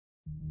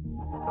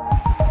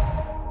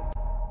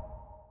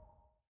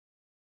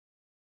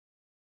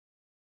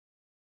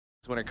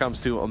when it comes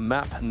to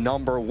map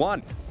number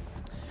 1.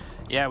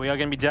 Yeah, we are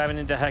going to be diving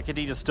into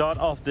Hecate to start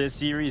off this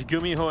series.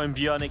 GuMiho and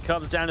ByuN. It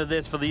comes down to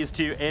this for these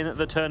two in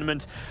the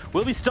tournament.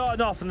 We'll be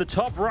starting off in the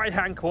top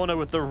right-hand corner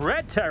with the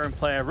red Terran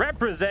player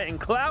representing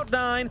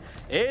Cloud9.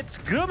 It's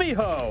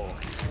GuMiho.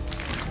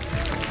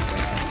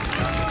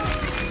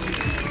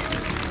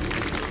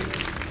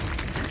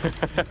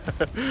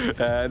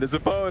 And his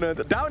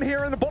opponent down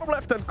here in the bottom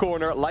left-hand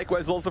corner,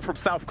 likewise also from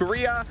South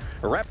Korea,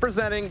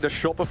 representing the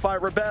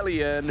Shopify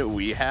Rebellion,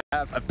 we have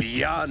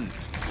ByuN.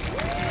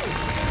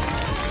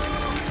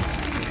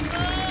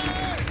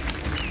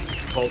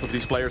 Both of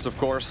these players, of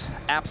course,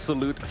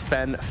 absolute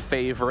fan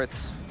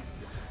favorites.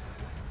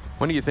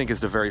 When do you think is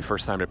the very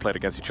first time they played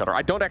against each other?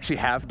 I don't actually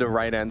have the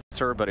right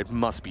answer, but it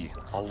must be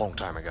a long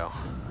time ago.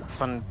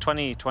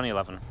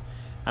 2011.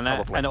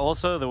 And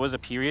also, there was a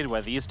period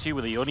where these two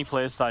were the only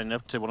players signing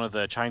up to one of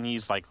the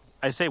Chinese, like,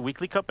 I say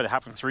weekly cup, but it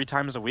happened 3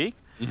 times a week.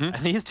 And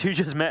these two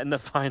just met in the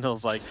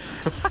finals. Like,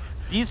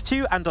 these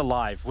two and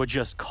Alive were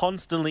just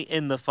constantly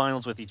in the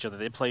finals with each other.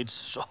 They played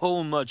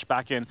so much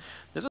back in,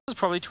 this was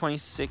probably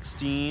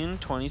 2016,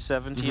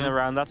 2017,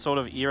 around that sort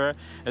of era,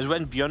 is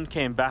when ByuN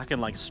came back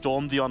and, like,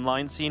 stormed the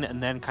online scene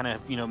and then kind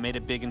of, you know, made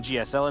it big in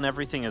GSL and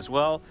everything as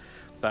well.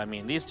 But, I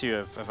mean, these two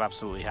have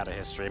absolutely had a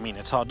history. I mean,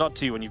 it's hard not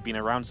to when you've been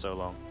around so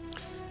long.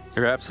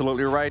 You're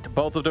absolutely right.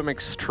 Both of them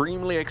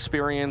extremely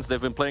experienced.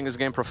 They've been playing this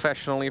game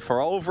professionally for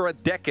over a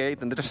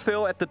decade, and they're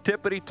still at the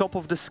tippity top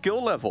of the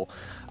skill level.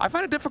 I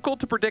find it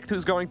difficult to predict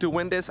who's going to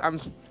win this. I'm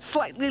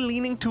slightly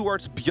leaning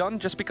towards ByuN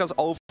just because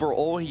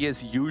overall he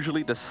is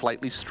usually the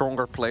slightly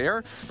stronger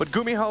player. But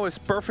GuMiho is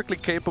perfectly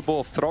capable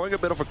of throwing a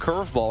bit of a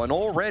curveball, and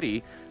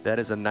already that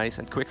is a nice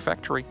and quick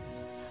factory.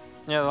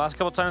 Yeah, the last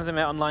couple of times they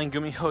met online,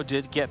 GuMiho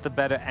did get the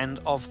better end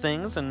of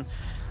things, and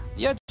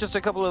yeah, just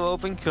a couple of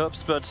open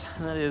cups, but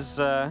that is,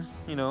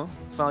 you know,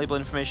 valuable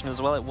information as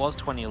well. It was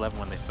 2011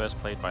 when they first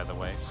played, by the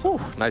way. So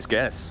nice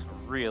guess.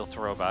 Real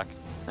throwback.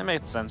 That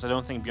makes sense. I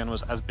don't think ByuN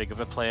was as big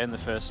of a player in the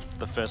first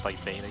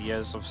like beta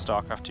years of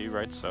StarCraft II,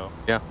 right? So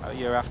yeah, a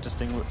year after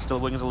Still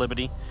Wings of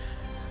Liberty.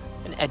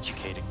 An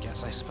educated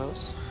guess, I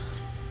suppose.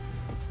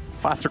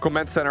 Faster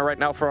comment center right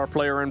now for our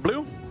player in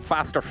blue.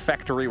 Faster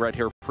factory right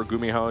here for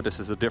GuMiho. This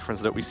is a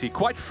difference that we see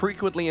quite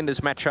frequently in this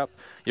matchup.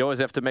 You always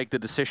have to make the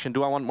decision,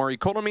 do I want more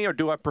economy or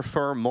do I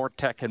prefer more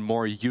tech and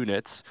more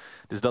units?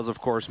 This does, of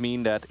course,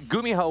 mean that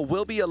GuMiho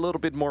will be a little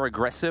bit more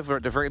aggressive, or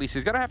at the very least,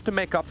 he's going to have to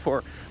make up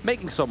for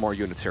making some more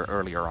units here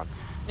earlier on.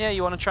 Yeah,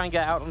 you want to try and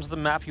get out onto the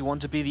map. You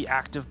want to be the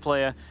active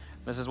player.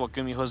 This is what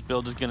GuMiho's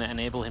build is going to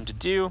enable him to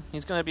do.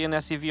 He's going to be an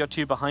SCV or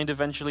 2 behind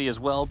eventually as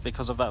well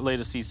because of that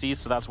later CC,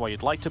 so that's why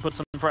you'd like to put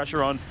some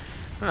pressure on.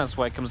 And that's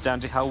why it comes down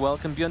to how well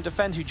can ByuN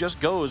defend, who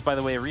just goes, by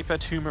the way, a Reaper,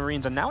 2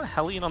 Marines, and now a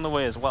Hellion on the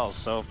way as well.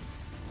 So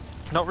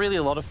not really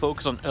a lot of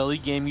focus on early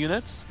game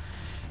units.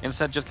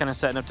 Instead, just kind of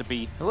setting up to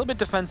be a little bit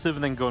defensive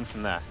and then going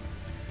from there.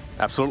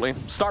 Absolutely.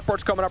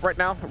 Starport's coming up right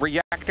now.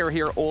 Reactor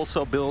here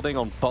also building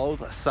on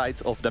both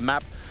sides of the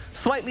map.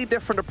 Slightly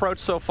different approach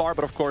so far,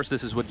 but of course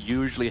this is what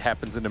usually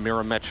happens in the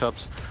mirror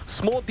matchups.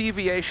 Small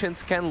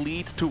deviations can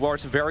lead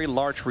towards very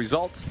large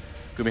results.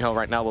 GuMiho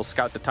right now will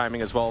scout the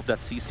timing as well of that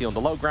CC on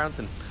the low ground,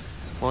 and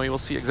well, you will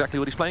see exactly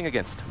what he's playing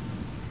against.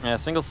 Yeah,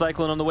 single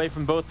Cyclone on the way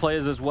from both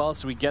players as well,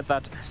 so we get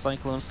that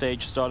Cyclone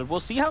stage started.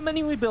 We'll see how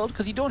many we build,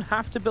 because you don't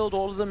have to build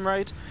all of them,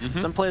 right?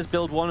 Some players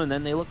build one, and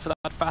then they look for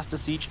that faster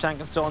siege tank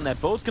and so on. They're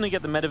both going to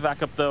get the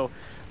medevac up, though.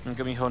 And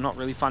GuMiho not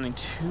really finding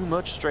too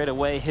much straight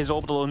away. His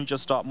orbital only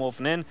just start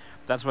morphing in.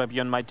 That's where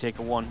ByuN might take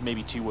a 1,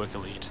 maybe 2 worker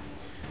lead.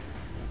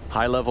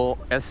 High-level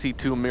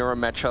SC2 mirror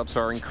matchups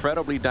are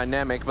incredibly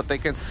dynamic, but they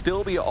can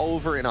still be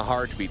over in a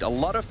heartbeat. A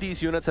lot of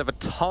these units have a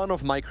ton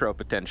of micro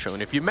potential,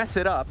 and if you mess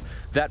it up,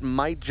 that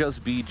might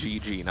just be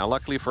GG. Now,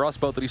 luckily for us,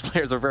 both of these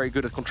players are very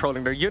good at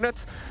controlling their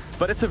units,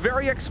 but it's a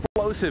very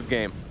explosive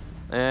game.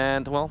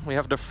 And, well, we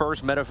have the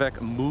first medevac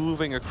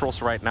moving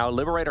across right now.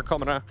 Liberator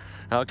coming up,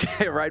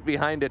 okay, right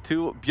behind it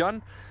too.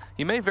 ByuN,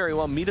 he may very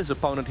well meet his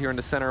opponent here in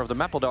the center of the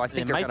map, although I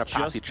think they're going to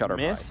pass each other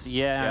by.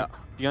 Yeah.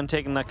 ByuN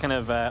taking that kind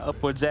of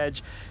upwards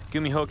edge.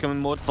 GuMiho coming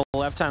more to the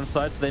left-hand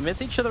side, so they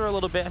miss each other a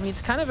little bit. I mean,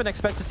 it's kind of an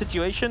expected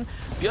situation.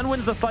 ByuN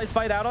wins the slight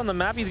fight out on the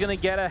map. He's going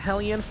to get a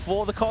Hellion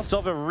for the cost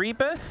of a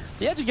Reaper.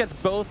 The edge gets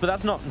both, but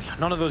that's not...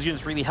 None of those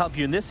units really help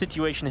you in this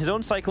situation. His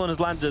own Cyclone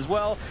has landed as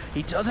well.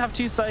 He does have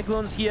 2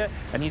 Cyclones here,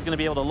 and he's going to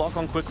be able to lock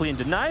on quickly and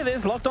deny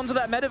this. Locked onto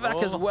that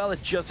medevac as well.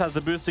 It just has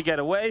the boost to get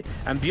away,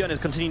 and ByuN is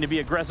continuing to be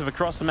aggressive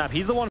across the map.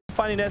 He's the one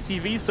finding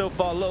SCV so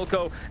far,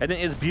 Loco, and then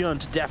is ByuN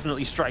to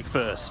definitely strike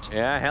first.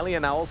 Yeah,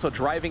 Hellion now also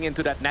driving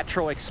into that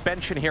natural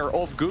expansion here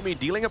of Gumi,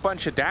 dealing a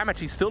bunch of damage.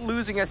 He's still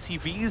losing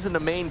SCVs in the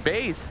main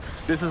base.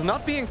 This is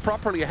not being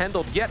properly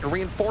handled yet.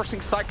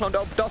 Reinforcing Cyclone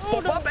though does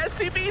pop up.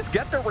 SCVs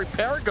get the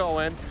repair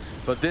going,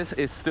 but this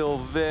is still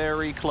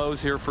very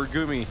close here for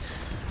Gumi.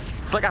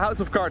 It's like a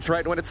house of cards,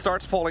 right? When it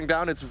starts falling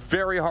down, it's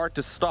very hard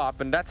to stop,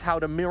 and that's how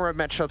the mirror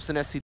matchups in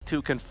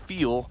SC2 can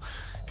feel.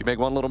 If you make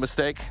one little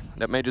mistake,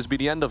 that may just be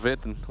the end of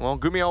it. And, well,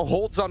 GuMiho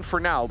holds on for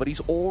now, but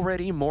he's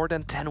already more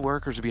than 10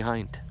 workers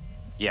behind.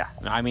 Yeah,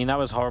 I mean, that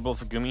was horrible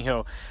for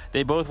GuMiho.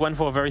 They both went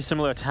for a very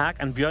similar attack,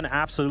 and ByuN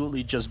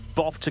absolutely just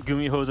bopped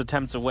GuMiho's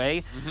attempts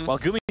away, while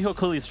GuMiho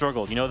clearly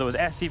struggled. You know, there was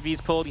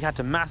SCVs pulled, he had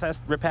to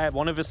mass repair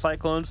one of his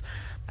Cyclones,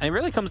 and it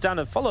really comes down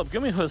to follow-up.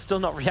 GuMiho is still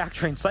not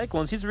reactoring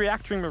Cyclones, he's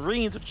reactoring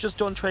Marines, which just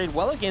don't trade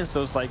well against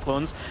those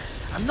Cyclones.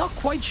 I'm not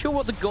quite sure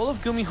what the goal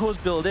of GuMiho's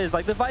build is.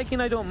 Like, the Viking,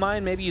 I don't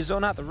mind, maybe you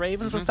zone out the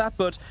Ravens with that,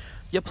 but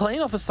you're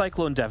playing off a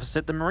Cyclone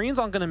deficit. The Marines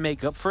aren't going to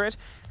make up for it.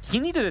 He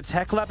needed a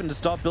tech lab and to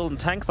start building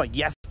tanks like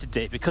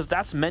yesterday, because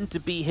that's meant to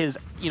be his,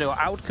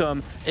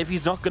 outcome if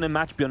he's not going to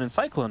match ByuN in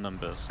Cyclone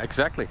numbers.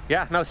 Exactly.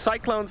 Yeah, now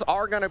Cyclones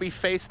are going to be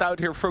phased out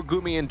here for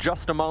Gumi in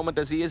just a moment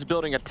as he is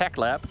building a tech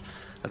lab.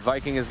 That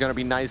Viking is going to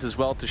be nice as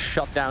well to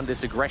shut down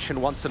this aggression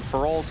once and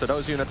for all, so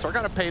those units are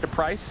going to pay the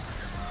price.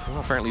 Well,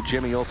 apparently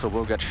Jimmy also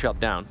will get shut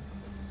down.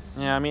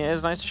 Yeah, I mean, it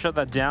is nice to shut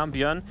that down.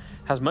 ByuN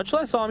has much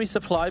less army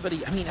supply, but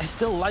I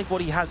still like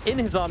what he has in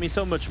his army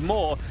so much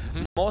more.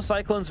 More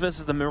Cyclones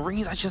versus the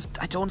Marines.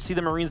 I don't see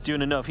the Marines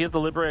doing enough. Here's the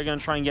Liberator going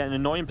to try and get an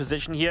annoying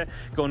position here,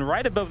 going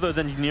right above those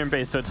engineering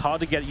bays, so it's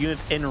hard to get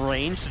units in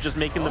range, so just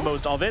making the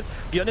most of it.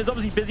 ByuN is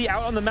obviously busy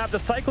out on the map. The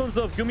Cyclones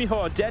of GuMiho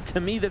are dead. To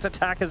me, this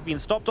attack has been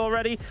stopped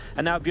already,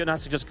 and now ByuN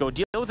has to just go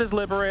deal with his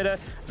Liberator,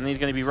 and he's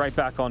going to be right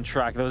back on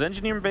track. Those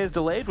engineering bays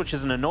delayed, which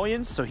is an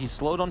annoyance, so he's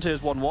slowed onto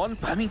his 1-1,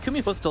 but I mean,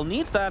 GuMiho still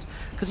needs that,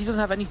 because he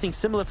doesn't have anything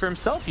similar for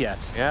himself yet.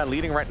 Yeah,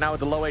 leading right now with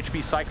the low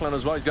HP Cyclone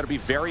as well. He's got to be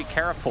very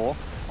careful.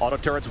 Auto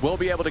turrets will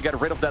be able to get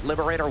rid of that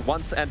Liberator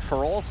once and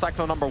for all.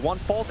 Cyclone number 1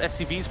 falls.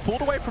 SCVs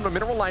pulled away from the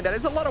mineral line. That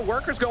is a lot of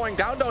workers going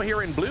down though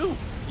here in blue.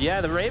 Yeah,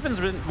 the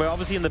Ravens were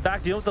obviously in the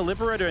back dealing with the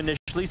Liberator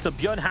initially, so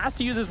ByuN has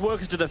to use his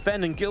workers to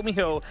defend, and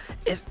GuMiho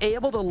is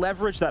able to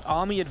leverage that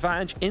army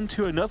advantage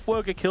into enough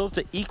worker kills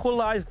to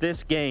equalize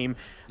this game.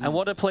 And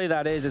what a play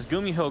that is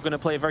GuMiho going to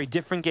play a very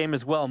different game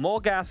as well. More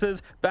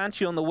gases,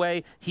 Banshee on the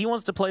way. He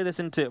wants to play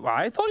this into... Well,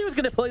 I thought he was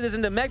going to play this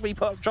into mech, but he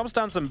drops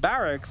down some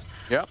barracks.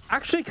 Yep.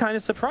 Actually kind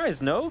of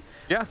surprised, no?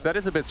 Yeah, that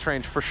is a bit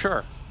strange for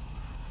sure.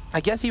 I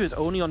guess he was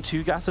only on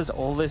 2 gases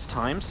all this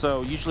time,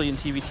 so usually in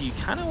TVT you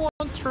kind of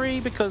want 3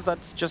 because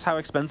that's just how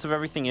expensive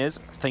everything is.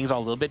 Things are a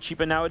little bit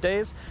cheaper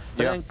nowadays.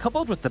 But then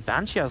coupled with the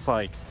Banshee, I was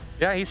like...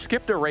 Yeah, he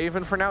skipped a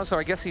Raven for now, so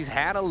I guess he's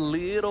had a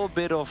little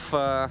bit of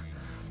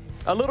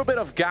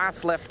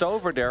gas left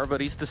over there,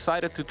 but he's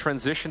decided to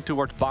transition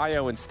towards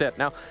ByuN instead.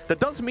 Now, that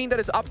does mean that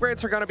his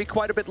upgrades are going to be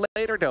quite a bit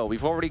later, though.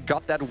 We've already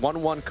got that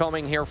 1-1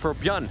 coming here for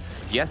ByuN.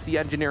 Yes, the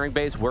engineering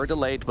bays were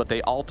delayed, but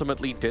they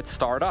ultimately did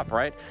start up,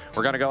 right?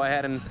 We're going to go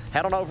ahead and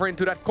head on over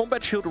into that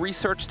combat shield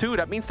research, too.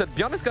 That means that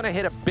ByuN is going to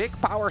hit a big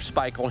power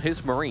spike on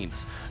his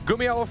Marines.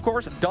 GuMiho, of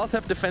course, does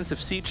have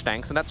defensive siege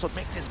tanks, and that's what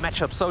makes this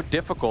matchup so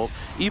difficult.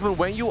 Even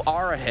when you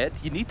are ahead,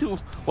 you need to,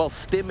 well,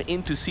 stim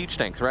into siege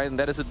tanks, right? And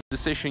that is a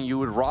decision you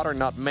would rather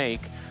not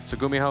make. So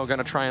GuMiho going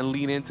to try and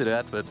lean into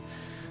that, but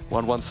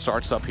 1-1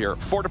 starts up here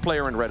for the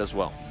player in red as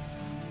well.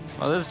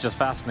 Well, this is just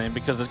fascinating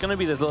because there's going to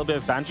be this little bit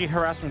of Banshee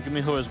harassment from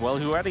GuMiho as well,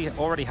 who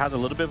already has a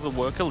little bit of a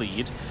worker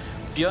lead.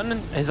 ByuN,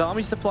 his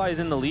army supply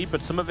is in the lead,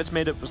 but some of it's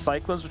made up of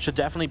Cyclones, which are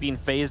definitely being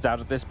phased out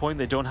at this point.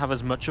 They don't have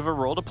as much of a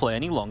role to play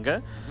any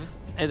longer.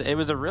 It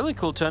was a really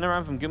cool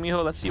turnaround from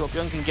GuMiho. Let's see what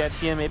ByuN can get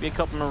here. Maybe a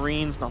couple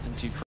Marines, nothing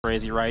too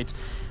crazy, right?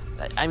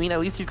 I mean, at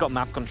least he's got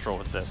map control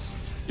with this.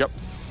 Yep.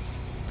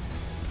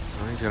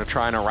 He's going to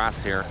try and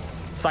harass here.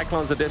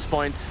 Cyclones at this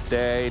point,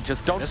 they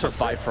just don't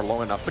survive for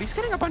long enough, but he's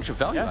getting a bunch of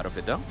value out of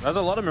it, though. There's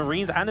a lot of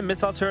Marines and a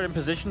missile turret in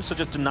position, so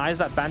just denies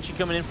that Banshee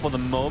coming in for the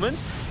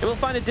moment. It will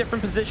find a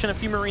different position, a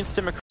few Marines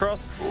stim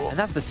across, and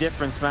that's the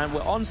difference, man.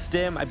 We're on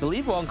stim, I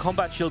believe we're on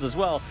combat shield as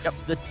well. Yep.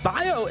 The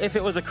bio, if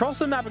it was across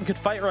the map and could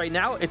fight right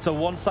now, it's a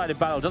one-sided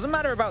battle. Doesn't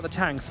matter about the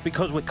tanks,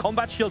 because with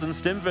combat shield and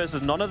stim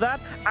versus none of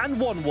that, and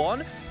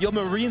 1-1, your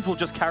Marines will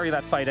just carry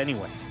that fight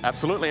anyway.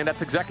 Absolutely, and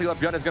that's exactly what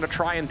ByuN is going to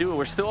try and do.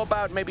 We're still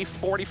about maybe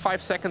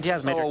 45 seconds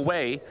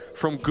away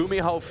from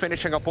GuMiho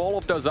finishing up all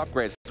of those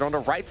upgrades. They're on the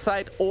right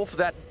side of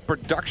that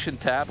production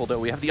tab, although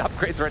we have the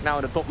upgrades right now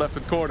in the top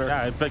left-hand corner.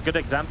 Yeah, but good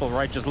example,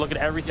 right? Just look at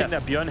everything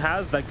that ByuN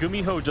has that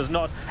GuMiho does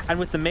not. And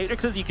with the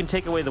matrices, you can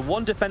take away the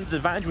one defensive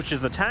advantage, which is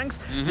the tanks.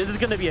 This is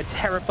going to be a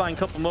terrifying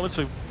couple moments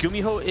for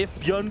GuMiho if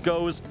ByuN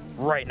goes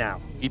right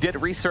now. He did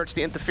research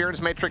the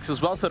interference matrix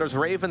as well, so those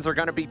Ravens are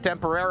going to be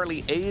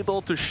temporarily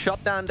able to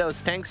shut down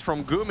those tanks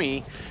from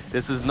Gumi.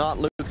 This is not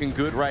looking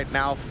good right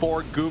now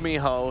for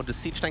GuMiho. The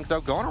siege tanks,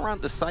 though, going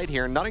around the side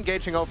here, not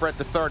engaging over at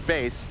the third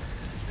base.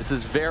 This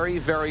is very,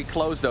 very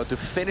close, though, to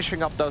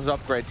finishing up those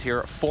upgrades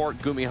here for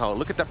GuMiho.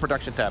 Look at that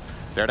production tab.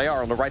 There they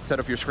are on the right side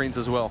of your screens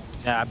as well.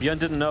 Yeah, ByuN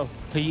didn't know.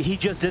 He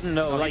just didn't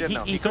know.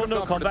 No, he saw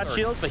no combat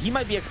shield, but he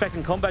might be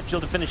expecting combat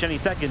shield to finish any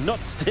second,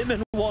 not stim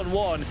in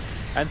 1-1.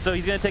 And so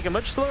he's going to take a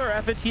much slower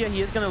effort here.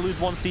 He is going to lose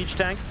one siege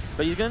tank,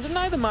 but he's going to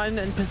deny the mine,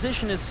 and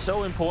position is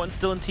so important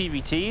still in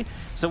TVT.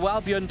 So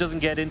while ByuN doesn't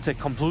get in to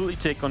completely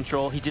take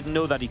control, he didn't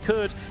know that he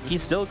could.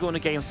 He's still going to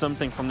gain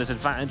something from this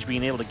advantage,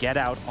 being able to get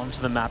out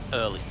onto the map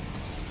early.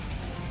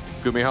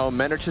 GuMiho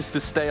manages to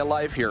stay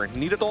alive here.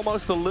 Needed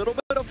almost a little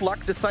bit of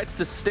luck. Decides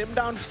to stim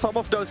down some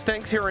of those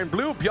tanks here in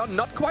blue. ByuN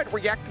not quite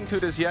reacting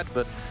to this yet,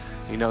 but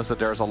He knows that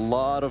there's a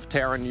lot of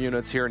Terran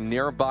units here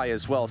nearby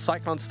as well.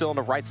 Cyclone's still on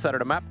the right side of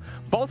the map.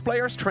 Both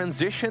players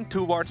transition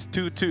towards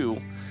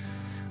 2-2.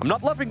 I'm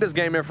not loving this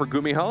game here for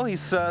GuMiho.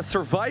 He's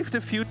survived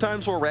a few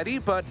times already,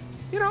 but,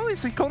 you know,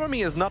 his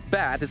economy is not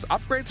bad. His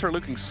upgrades are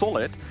looking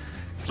solid.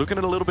 It's looking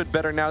a little bit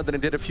better now than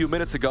it did a few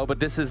minutes ago, but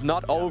this is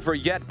not over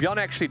yet. ByuN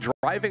actually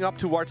driving up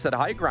towards that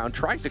high ground,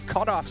 trying to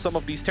cut off some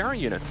of these Terran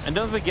units. And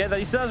don't forget that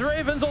he still has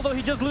Ravens, although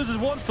he just loses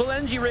one full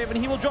NG Raven.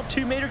 He will drop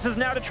 2 Matrixes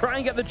now to try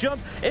and get the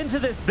jump into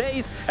this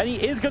base, and he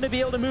is going to be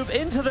able to move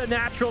into the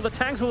natural. The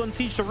tanks will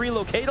unsiege to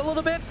relocate a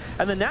little bit,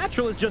 and the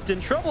natural is just in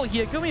trouble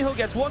here. GuMiho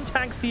gets 1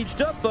 tank sieged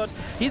up, but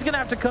he's going to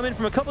have to come in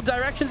from a couple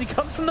directions. He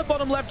comes from the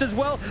bottom left as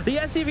well. The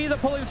SCVs are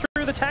pulling through.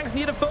 The tanks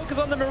need to focus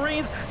on the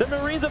Marines. The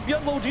Marines of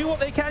ByuN will do what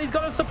they can. He's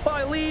got a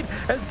supply lead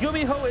as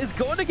GuMiho is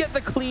going to get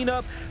the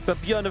cleanup. But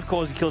ByuN, of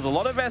course, he kills a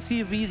lot of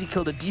SCVs. He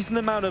killed a decent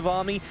amount of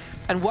army.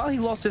 And while he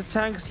lost his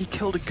tanks, he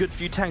killed a good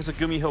few tanks of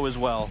GuMiho as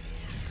well.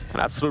 An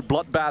absolute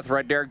bloodbath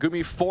right there.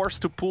 Gumi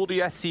forced to pull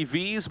the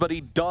SCVs, but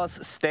he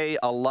does stay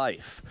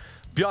alive.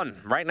 ByuN,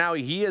 right now,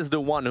 he is the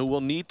one who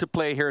will need to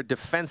play here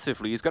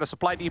defensively. He's got a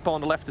supply depot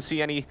on the left to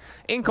see any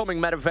incoming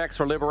medevacs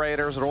or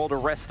liberators or all the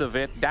rest of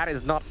it. That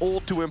is not all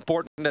too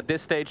important at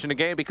this stage in the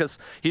game because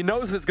he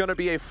knows it's going to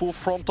be a full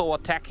frontal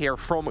attack here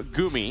from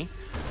Gumi.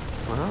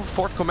 Well,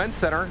 4th Command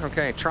Center,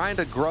 okay, trying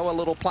to grow a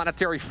little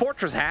planetary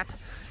fortress hat.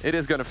 It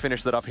is going to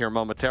finish that up here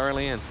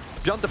momentarily, and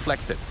ByuN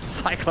deflects it.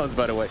 Cyclones,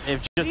 by the way.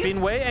 They've just been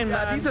waiting,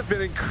 man. These have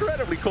been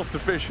incredibly cost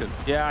efficient.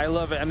 Yeah, I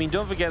love it. I mean,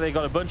 don't forget they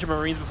got a bunch of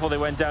Marines before they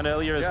went down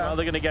earlier as well.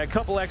 They're going to get a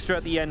couple extra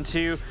at the end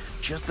too.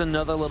 Just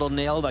another little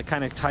nail that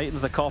kind of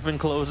tightens the coffin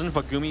closing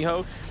for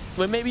GuMiho.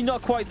 We're maybe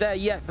not quite there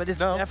yet, but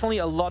it's definitely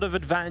a lot of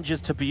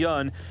advantages to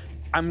ByuN.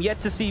 I'm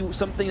yet to see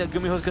something that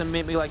GuMiho's going to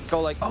make me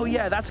go like, oh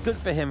yeah, that's good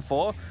for him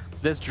for.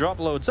 This drop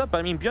loads up.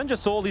 I mean, ByuN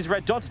just saw all these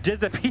red dots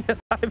disappear.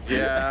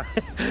 Yeah.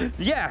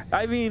 Yeah,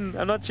 I mean,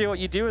 I'm not sure what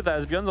you do with that,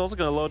 as ByuN's also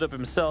going to load up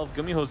himself.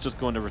 GuMiho's just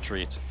going to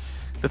retreat.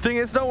 The thing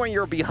is, though, when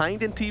you're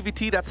behind in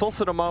TVT, that's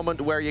also the moment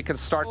where you can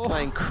start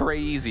playing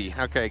crazy.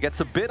 Okay,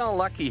 gets a bit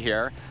unlucky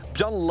here.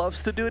 ByuN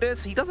loves to do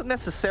this. He doesn't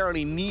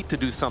necessarily need to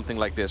do something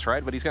like this,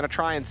 right? But he's going to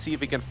try and see if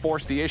he can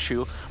force the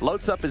issue.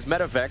 Loads up his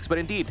medevacs, but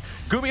indeed,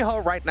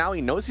 GuMiho right now,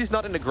 he knows he's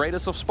not in the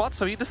greatest of spots,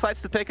 so he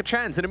decides to take a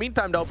chance. In the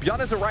meantime, though, ByuN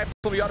has arrived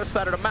on the other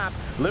side of the map.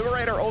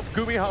 Liberator of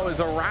GuMiho is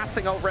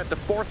harassing over at the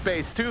 4th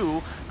base,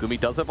 too. Gumi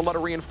does have a lot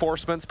of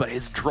reinforcements, but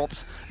his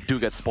drops do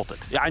get spotted.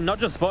 Yeah, and not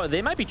just spotted.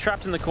 They might be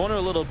trapped in the corner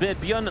a little bit.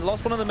 ByuN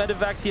lost one of the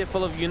medevacs here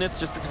full of units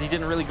just because he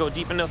didn't really go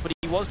deep enough, but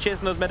he was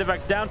chasing those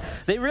medevacs down.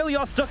 They really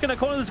are stuck in a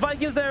corner. There's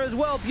Vikings there as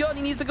well. ByuN,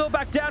 he needs to go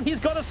back down. He's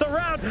got a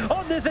surround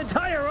on this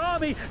entire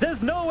army.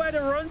 There's nowhere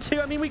to run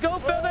to. I mean, we go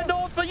further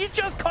north, but you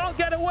just can't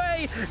get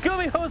away.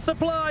 GuMiho's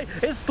supply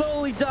is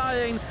slowly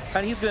dying,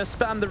 and he's going to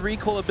spam the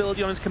recall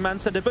ability on his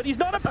command center, but he's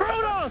not a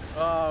Protoss!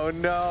 Oh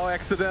no,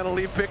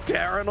 accidentally picked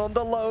Terran on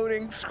the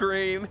loading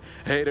screen.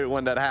 Hate it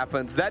when that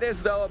happens. That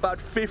is, though, about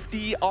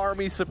 50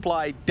 army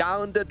supply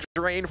down the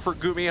drain for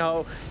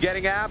GuMiho,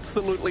 getting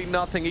absolutely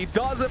nothing. He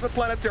does have a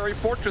planetary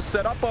fortress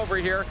set up over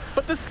here,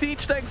 but the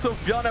siege tanks of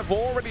ByuN have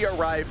already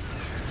arrived.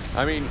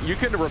 I mean, you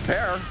can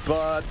repair,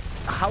 but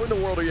how in the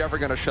world are you ever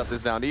going to shut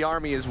this down? The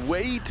army is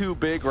way too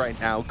big right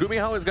now.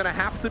 GuMiho is going to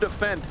have to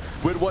defend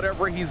with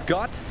whatever he's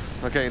got.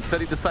 Okay, instead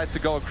he decides to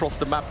go across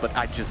the map, but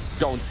I just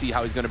don't see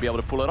how he's going to be able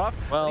to pull it off.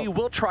 Well, he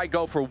will try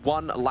go for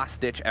one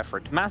last-ditch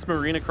effort. Mass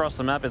Marine across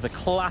the map is a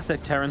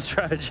classic Terran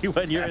strategy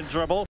when you're in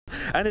trouble.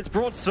 And it's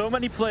brought so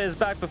many players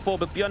back before,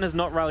 but ByuN has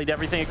not rallied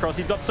everything across.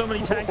 He's got so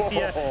many tanks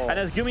here, and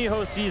as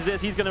GuMiho sees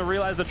this, he's going to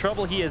realize the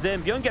trouble he is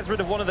in. ByuN gets rid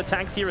of one of the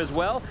tanks here as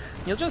well.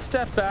 He'll just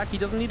step back. He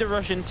doesn't need to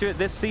rush into it.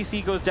 This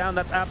CC goes down.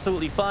 That's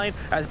absolutely fine,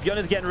 as ByuN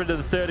is getting rid of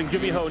the 3rd, and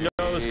GuMiho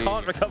knows,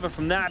 can't recover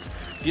from that.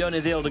 ByuN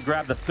is able to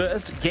grab the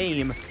first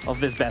game of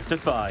this best of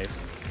 5.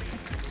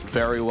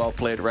 Very well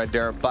played right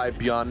there by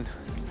ByuN.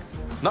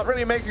 Not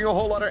really making a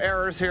whole lot of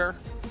errors here.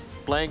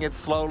 Playing it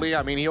slowly.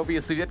 I mean, he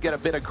obviously did get a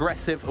bit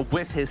aggressive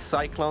with his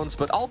Cyclones,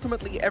 but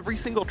ultimately every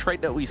single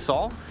trait that we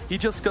saw, he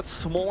just got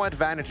small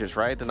advantages,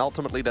 right? And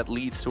ultimately that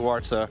leads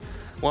towards a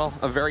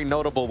very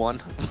notable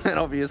one. And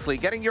obviously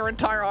getting your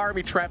entire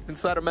army trapped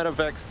inside of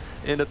medevacs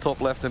in the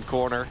top left-hand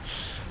corner.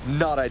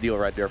 Not ideal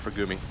right there for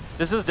Gumi.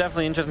 This is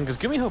definitely interesting because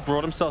GuMiho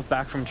brought himself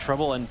back from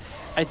trouble, and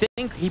I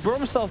think he brought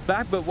himself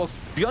back, but what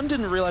ByuN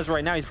didn't realize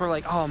right now, he's probably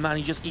like, oh man,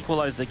 he just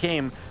equalized the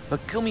game.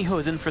 But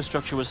GuMiho's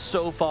infrastructure was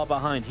so far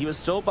behind. He was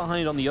so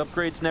behind on the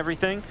upgrades and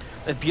everything.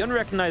 If ByuN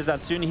recognized that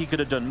sooner, he could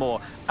have done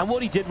more. And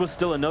what he did was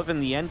still enough in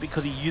the end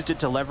because he used it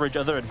to leverage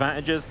other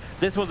advantages.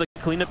 This was a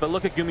cleanup, but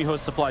look at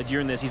GuMiho's supply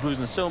during this. He's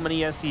losing so many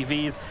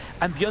SCVs,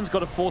 and ByuN's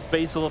got a 4th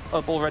base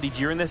up already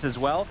during this as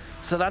well.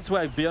 So that's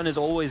why ByuN is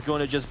always going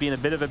to just be in a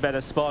bit of a better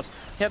spot.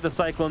 He had the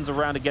Cyclones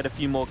around to get a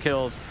few more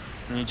kills,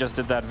 and he just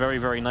did that very,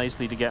 very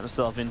nicely to get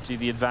himself into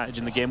the advantage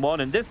in the game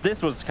 1. And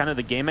this was kind of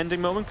the game-ending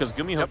moment because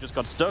GuMiho just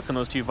got stuck, and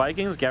those 2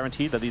 Vikings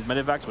guaranteed that these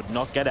medevacs would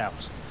not get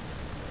out.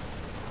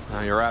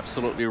 You're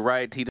absolutely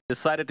right. He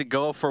decided to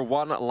go for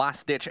one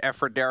last-ditch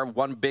effort there,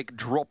 one big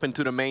drop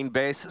into the main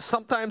base.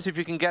 Sometimes if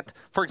you can get,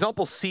 for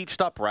example, sieged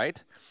up,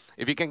 right?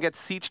 if you can get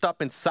sieged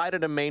up inside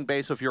of the main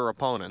base of your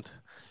opponent,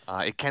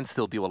 it can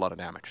still deal a lot of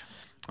damage.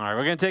 All right,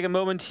 we're going to take a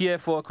moment here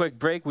for a quick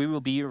break. We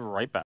will be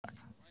right back.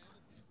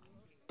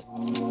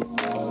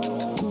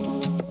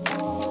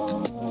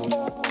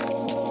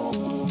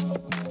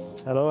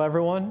 Hello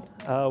everyone,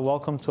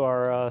 welcome to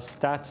our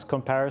stats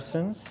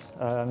comparisons.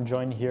 I'm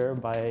joined here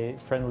by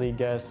friendly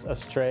guests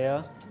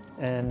Astrea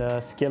and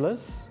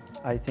Skillas.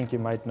 I think you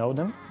might know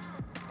them.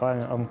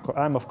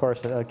 I'm of course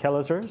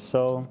Kellizer,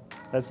 so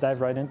let's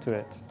dive right into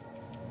it.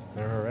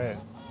 All right.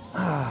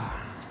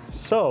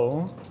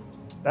 So,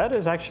 that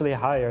is actually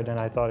higher than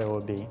I thought it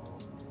would be.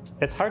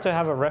 It's hard to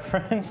have a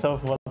reference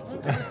of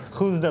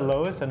who's the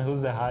lowest and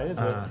who's the highest,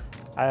 but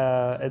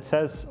it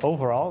says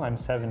overall I'm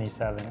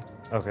 77.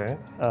 Okay.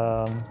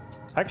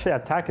 Actually,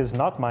 attack is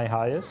not my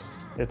highest.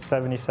 It's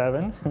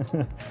 77,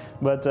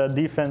 but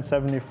defense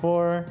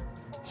 74,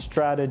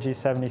 strategy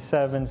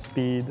 77,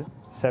 speed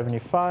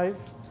 75,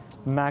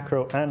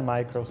 macro and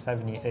micro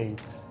 78.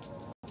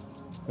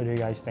 What do you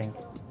guys think?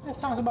 That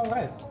sounds about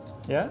right.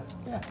 Yeah?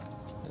 Yeah.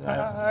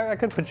 I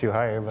could put you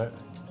higher, but...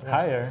 Yeah.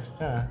 Higher?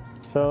 Yeah.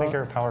 So I think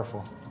you're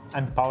powerful.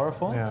 I'm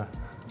powerful? Yeah.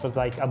 But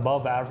like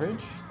above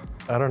average?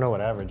 I don't know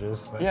what average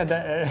is, but... Yeah,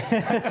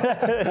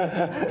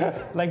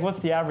 like what's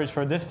the average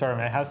for this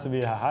tournament? It has to be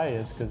the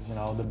highest because, you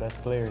know, the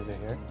best players are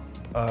here.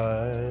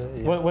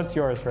 Yeah. What's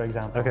yours, for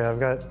example? Okay, I've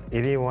got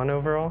 81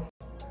 overall.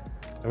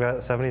 I've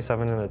got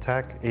 77 in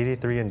attack,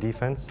 83 in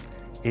defense,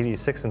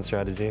 86 in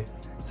strategy,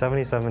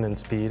 77 in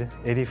speed,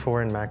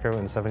 84 in macro,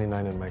 and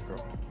 79 in micro.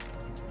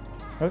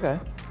 Okay.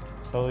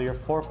 So you're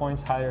 4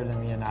 points higher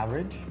than me in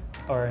average?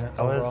 Or in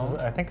overall?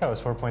 I think I was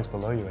 4 points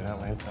below you in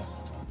Atlanta.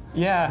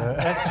 Yeah,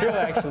 that's true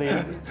actually.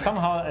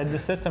 Somehow the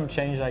system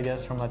changed, I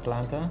guess, from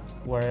Atlanta,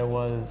 where it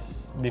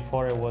was,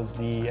 before it was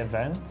the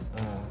event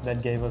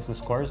that gave us the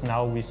scores.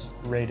 Now we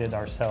rated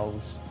ourselves.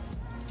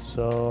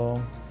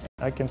 So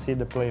I can see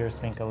the players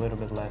think a little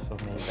bit less of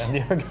me than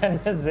the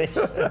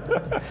organization.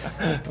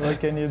 What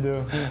can you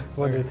do?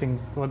 What do you think?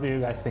 What do you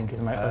guys think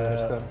is my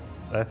average score?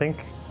 I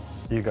think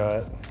you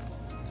got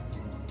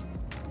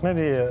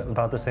maybe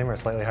about the same or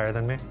slightly higher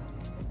than me.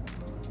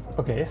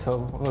 Okay, so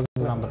what's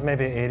the number?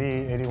 Maybe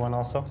 80, 81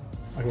 also.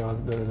 Okay,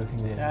 what's the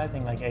thing there? Yeah, I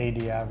think like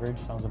 80 average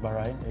sounds about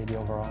right. 80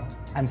 overall.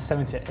 I'm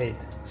 78.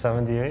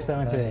 78?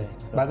 78.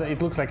 But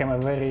it looks like I'm a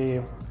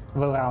very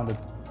well-rounded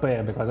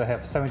player because I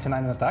have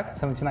 79 in attack,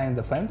 79 in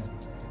defense,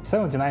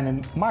 79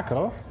 in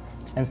macro,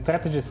 and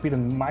strategy, speed,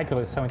 and micro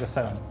is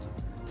 77.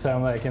 So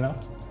I'm like, you know,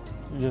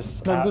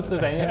 Just not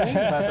good at anything,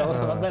 but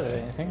also not bad at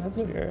anything. That's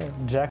good. You're a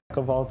jack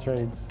of all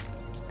trades.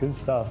 Good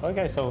stuff.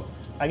 Okay, so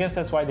I guess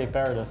that's why they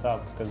paired us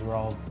up, because we're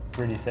all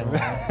pretty similar.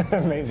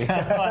 Maybe.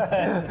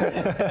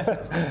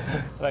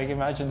 Like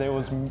imagine there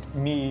was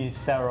me,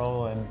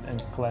 Cyril,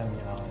 and Clem,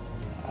 you know.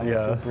 I would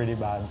feel pretty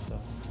bad. So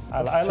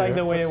I like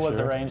the way it was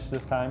arranged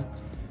this time.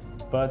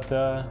 But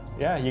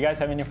yeah, you guys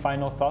have any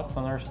final thoughts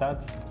on our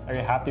stats? Are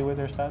you happy with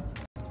our stats?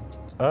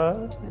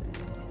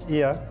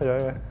 Yeah.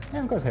 Yeah,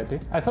 I'm quite happy.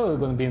 I thought it was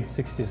going to be in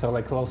 60s, so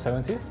like low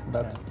 70s,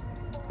 but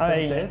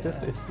 78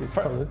 is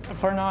solid.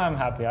 For now, I'm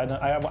happy.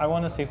 I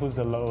want to see who's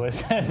the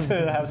lowest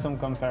to have some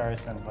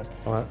comparison. But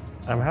well,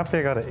 I'm happy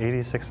I got an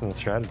 86 in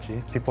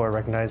strategy. People are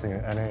recognizing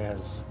it. NA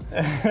has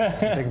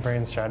big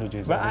brain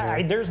strategies.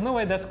 But there's no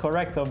way that's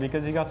correct though,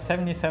 because you got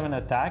 77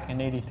 attack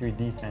and 83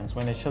 defense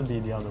when it should be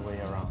the other way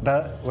around.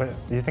 Wait,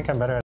 do you think I'm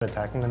better at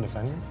attacking than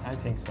defending? I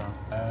think so.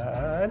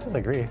 I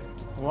disagree.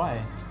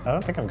 Why? I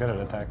don't think I'm good at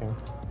attacking.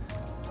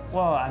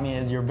 Well, I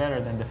mean, you're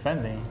better than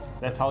defending.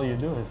 That's all you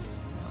do is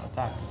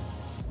attack.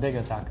 Big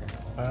attacker.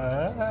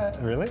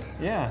 Really?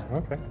 Yeah.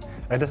 Okay.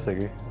 I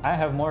disagree. I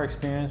have more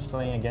experience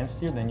playing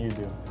against you than you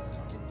do.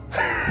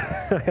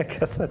 I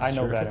guess that's I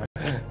know true. better.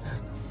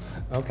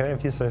 Okay,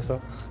 if you say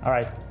so. All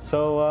right.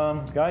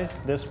 So, guys,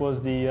 this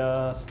was the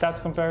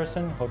stats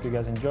comparison. Hope you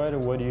guys enjoyed it.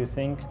 What do you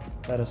think?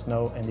 Let us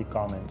know in the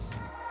comments.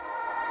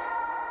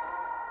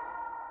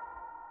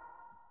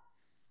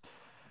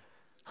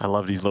 I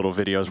love these little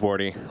videos,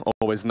 Wardy.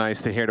 Always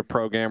nice to hear the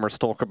pro gamers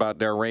talk about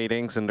their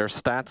ratings and their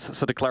stats.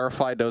 So to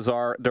clarify, those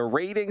are the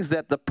ratings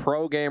that the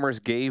pro gamers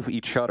gave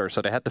each other.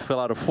 So they had to fill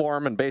out a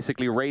form and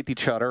basically rate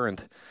each other.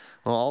 And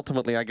well,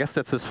 ultimately, I guess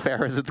that's as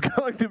fair as it's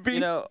going to be.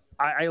 You know,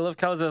 I love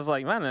Kellizer.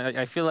 Like, man,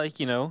 I feel like,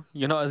 you know,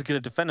 you're not as good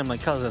at defending. I'm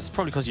like, Kellizer, it's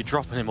probably because you're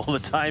dropping him all the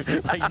time,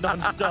 like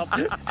non-stop.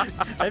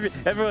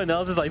 Everyone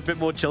else is like a bit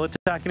more chill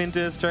attacking into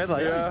his straight.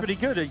 Like, he's pretty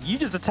good. You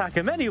just attack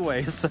him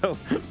anyway. So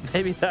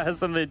maybe that has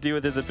something to do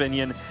with his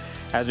opinion.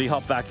 As we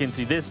hop back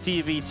into this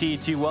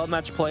TVT2 World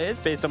Match players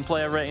based on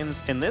player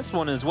ratings in this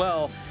one as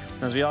well.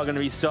 As we are going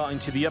to be starting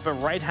to the upper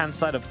right-hand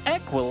side of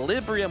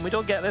Equilibrium. We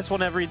don't get this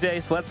one every day,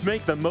 so let's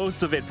make the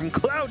most of it. From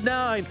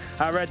Cloud9,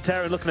 our Red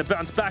Terror looking to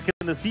bounce back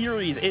in the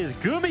series is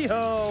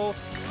GuMiho.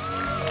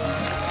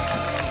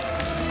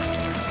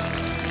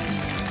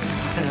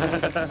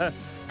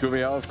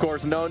 GuMiho, of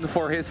course, known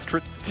for his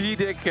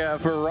strategic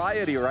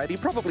variety, right? He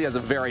probably has a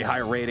very high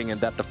rating in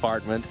that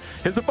department.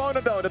 His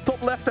opponent, though, in the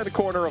top left-hand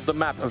corner of the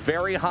map,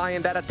 very high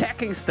in that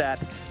attacking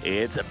stat.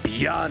 It's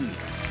ByuN.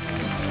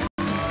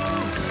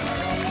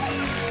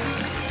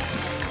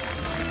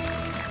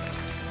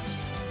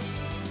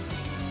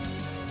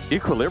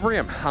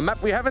 Equilibrium, a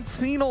map we haven't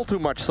seen all too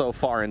much so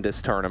far in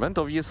this tournament.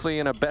 Obviously,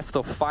 in a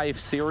best-of-5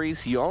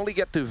 series, you only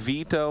get to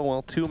veto,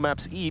 well, 2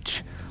 maps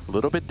each. A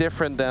little bit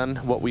different than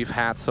what we've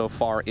had so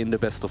far in the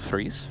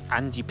best-of-3s.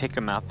 And you pick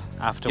a map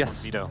after one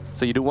veto.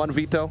 So you do 1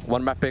 veto,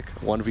 1 map pick,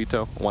 1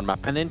 veto, 1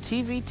 map pick. And in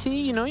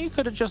TVT, you know, you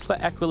could have just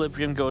let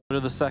Equilibrium go to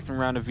the second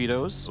round of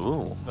vetoes.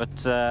 Ooh. But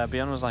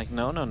ByuN was like,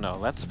 no,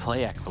 let's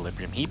play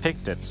Equilibrium. He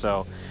picked it,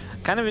 so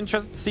kind of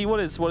interested to see what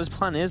his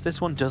plan is.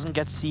 This one doesn't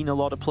get seen a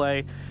lot of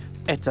play.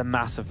 It's a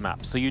massive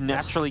map, so you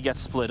naturally get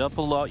split up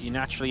a lot. You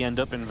naturally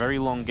end up in very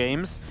long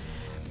games.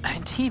 And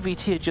in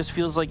TVT, it just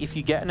feels like if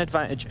you get an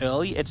advantage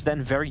early, it's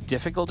then very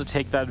difficult to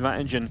take that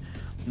advantage, and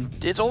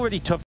it's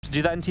already tough to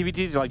do that in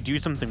TVT, to like do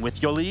something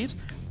with your lead.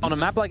 On a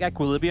map like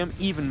Equilibrium,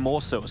 even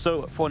more so.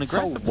 So for an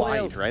aggressive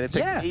player, wide, right? It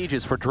takes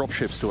ages for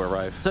dropships to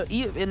arrive. So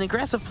an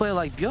aggressive player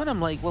like ByuN,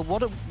 I'm like, well,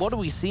 what are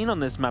we seeing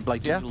on this map?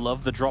 Like, do you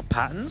love the drop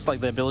patterns,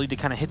 like the ability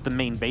to kind of hit the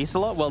main base a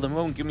lot? Well, the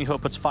moment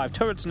GuMiho puts 5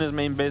 turrets in his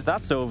main base,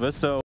 that's over.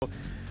 So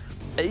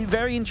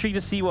very intrigued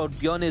to see what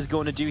ByuN is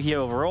going to do here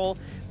overall.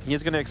 He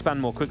is going to expand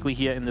more quickly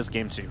here in this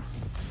game too.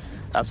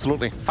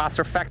 Absolutely.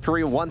 Faster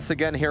factory once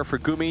again here for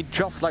Gumi,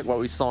 just like what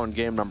we saw in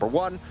game number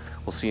 1.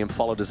 We'll see him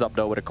follow this up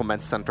though with a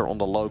command center on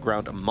the low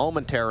ground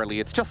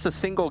momentarily. It's just a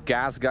single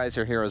gas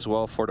geyser here as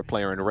well for the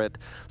player in red,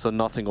 so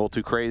nothing all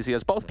too crazy,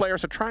 as both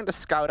players are trying to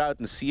scout out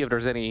and see if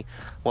there's any,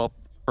 well,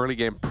 early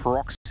game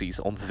proxies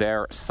on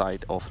their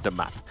side of the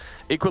map.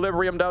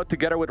 Equilibrium though,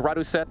 together with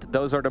Raduset,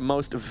 those are the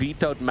most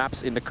vetoed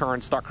maps in the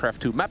current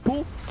StarCraft II map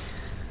pool.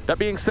 That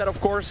being said, of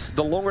course,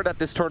 the longer that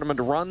this tournament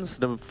runs,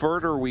 the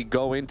further we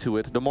go into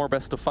it, the more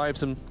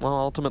best-of-5s and, well,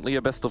 ultimately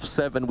a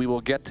best-of-7 we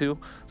will get to,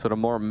 so the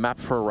more map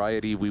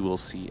variety we will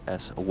see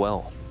as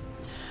well.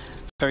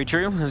 Very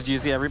true. As you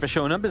see, Reaper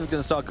showing up is going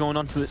to start going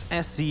on to this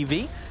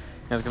SCV.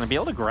 Is going to be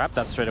able to grab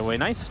that straight away.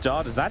 Nice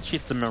start, as actually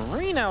it's a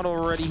Marine out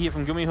already here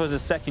from GuMiho's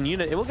second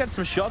unit. It will get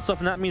some shots off,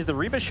 and that means the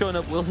Reaper showing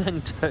up will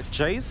then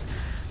chase.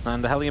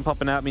 And the Hellion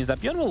popping out means that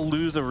ByuN will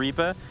lose a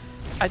Reaper.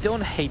 I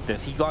don't hate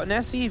this. He got an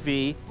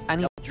SCV,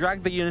 and he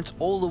dragged the units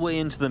all the way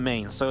into the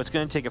main. So it's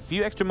going to take a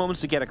few extra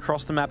moments to get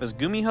across the map as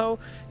GuMiho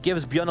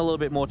gives ByuN a little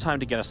bit more time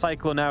to get a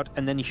Cyclone out,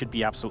 and then he should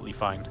be absolutely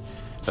fine.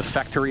 The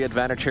factory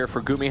advantage here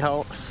for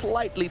GuMiho,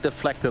 slightly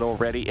deflected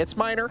already. It's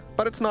minor,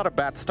 but it's not a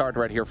bad start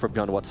right here for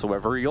ByuN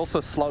whatsoever. He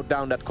also slowed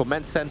down that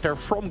command center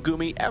from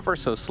Gumi ever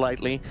so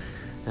slightly.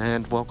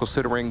 And, well,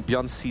 considering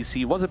ByuN's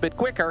CC was a bit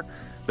quicker,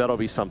 that'll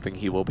be something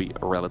he will be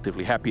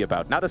relatively happy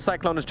about. Now the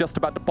Cyclone is just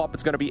about to pop.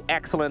 It's going to be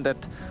excellent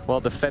at,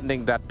 well,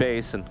 defending that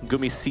base. And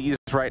Gumi sees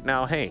right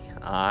now, hey,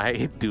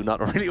 I do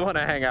not really want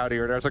to hang out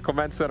here. There's a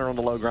command center on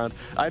the low ground.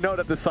 I know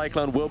that the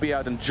Cyclone will be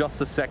out in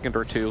just a second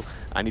or two.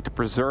 I need to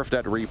preserve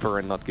that Reaper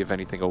and not give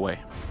anything away.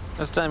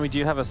 This time we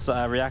do have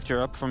a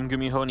reactor up from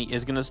GuMiho, and he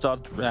is going to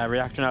start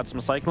reacting out some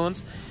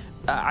Cyclones.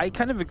 I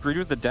kind of agreed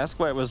with the desk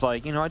where it was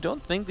like, you know, I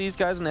don't think these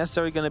guys are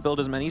necessarily going to build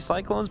as many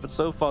Cyclones, but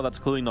so far that's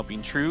clearly not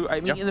been true. I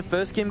mean, in the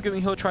first game,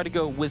 GuMiho tried to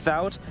go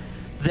without,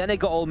 then it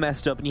got all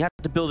messed up, and he had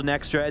to build an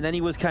extra, and then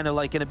he was kind of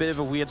like in a bit of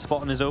a weird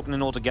spot in his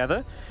opening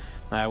altogether.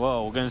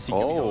 Well, we're going to see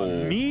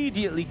GuMiho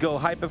immediately go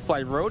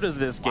Hyperflight Rotors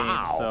this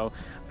game, so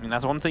I mean,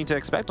 that's one thing to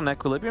expect on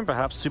Equilibrium,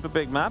 perhaps super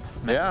big map.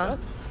 Yeah.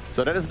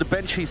 So that is the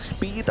Banshee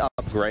speed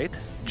upgrade.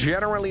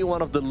 Generally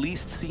one of the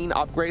least seen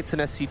upgrades in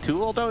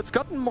SC2, although it's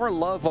gotten more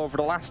love over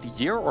the last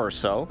year or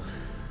so.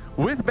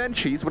 With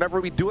Banshees,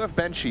 whenever we do have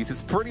Banshees,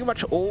 it's pretty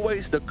much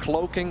always the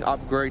cloaking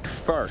upgrade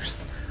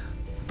first.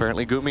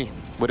 Apparently Gumi,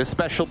 with his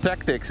special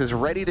tactics, is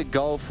ready to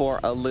go for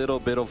a little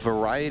bit of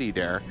variety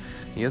there.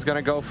 He is going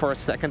to go for a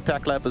second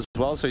tech lab as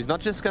well, so he's not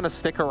just going to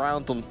stick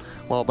around on,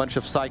 well, a bunch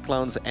of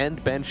Cyclones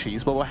and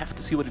Banshees, but we'll have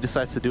to see what he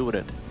decides to do with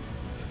it.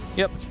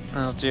 Yep,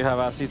 as do have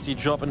our CC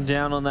dropping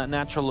down on that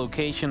natural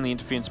location. The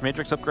Interference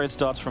Matrix upgrade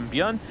starts from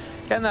ByuN.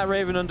 Getting that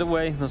Raven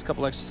underway. There's a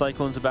couple extra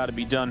Cyclones about to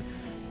be done.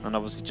 And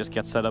obviously just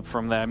get set up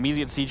from there.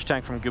 Immediate siege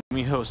tank from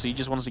GuMiho, so he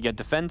just wants to get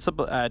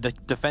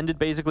defended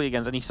basically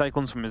against any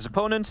Cyclones from his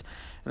opponent.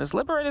 And this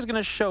Liberator is going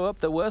to show up.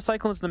 There were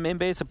Cyclones in the main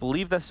base. I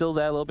believe they're still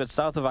there a little bit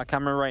south of our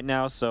camera right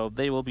now, so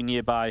they will be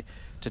nearby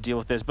to deal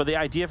with this. But the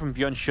idea from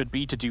ByuN should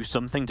be to do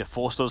something to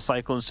force those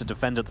Cyclones to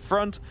defend at the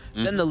front.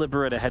 Then the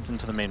Liberator heads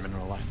into the main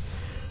mineral line.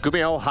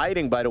 GuMiho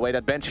hiding, by the way,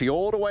 that Banshee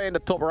all the way in the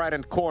top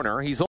right-hand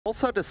corner. He's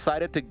also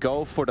decided to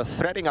go for the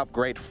threading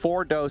upgrade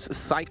for those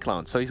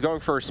Cyclones. So he's going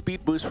for a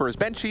speed boost for his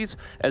Banshees,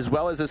 as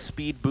well as a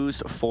speed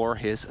boost for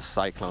his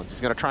Cyclones. He's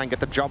going to try and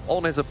get the jump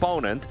on his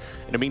opponent.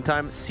 In the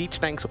meantime, siege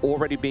tanks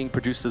already being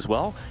produced as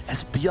well,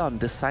 as ByuN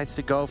decides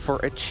to go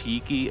for a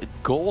cheeky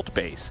gold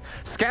base.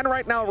 Scan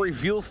right now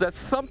reveals that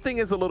something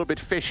is a little bit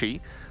fishy.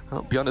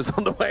 Oh, ByuN is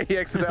on the way. He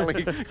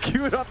accidentally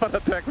queued up an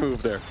attack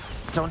move there.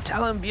 Don't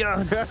tell him,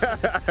 ByuN.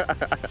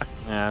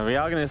 Yeah, we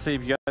are going to see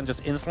ByuN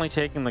just instantly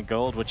taking the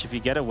gold, which if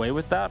you get away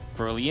with that,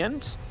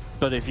 brilliant.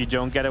 But if you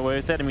don't get away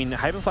with it, I mean,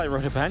 Hyperflight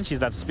Rotor Banshees,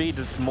 that speed,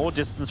 it's more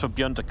distance for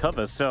ByuN to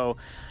cover. So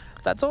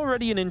That's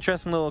already an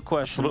interesting little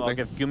question mark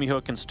Absolutely. if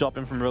GuMiho can stop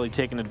him from really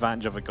taking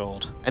advantage of a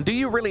gold. And do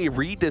you really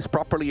read this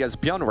properly as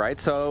ByuN, right?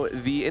 So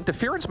the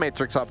interference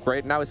matrix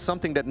upgrade now is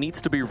something that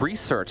needs to be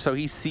researched. So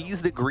he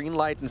sees the green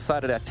light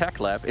inside of that tech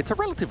lab. It's a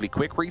relatively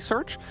quick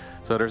research,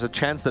 so there's a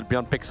chance that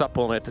ByuN picks up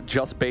on it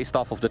just based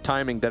off of the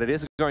timing that it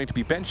is going to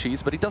be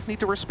benchies, but he does need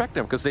to respect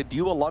them because they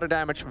do a lot of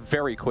damage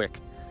very quick.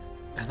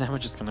 And then we're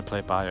just going to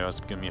play Bio as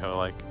GuMiho,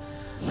 like,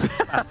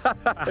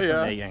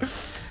 fascinating.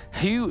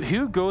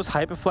 Who goes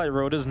Hyperflight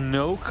Rotors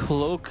no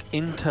cloak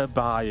into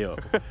Bio?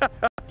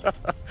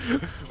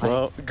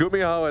 Well,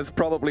 GuMiho has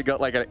probably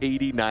got like an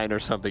 89 or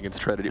something in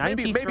strategy.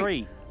 93.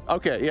 Maybe.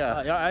 Okay, yeah.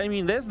 I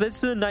mean, this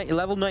is a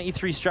level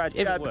 93 strategy.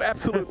 If it works.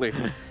 Absolutely.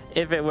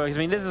 If it works. I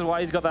mean, this is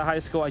why he's got that high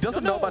score. He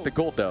doesn't know about the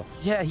gold, though.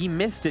 Yeah, he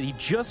missed it. He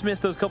just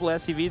missed those couple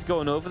SCVs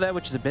going over there,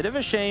 which is a bit of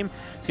a shame.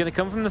 He's going to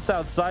come from the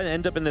south side and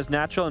end up in this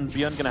natural, and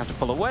ByuN going to have to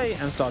pull away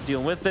and start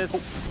dealing with this.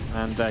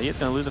 And he's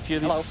going to lose a few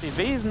of these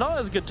SCVs. Not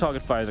as good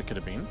target fire as it could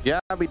have been. Yeah,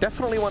 we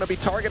definitely want to be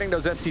targeting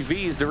those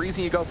SCVs. The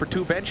reason you go for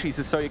 2 benchies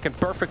is so you can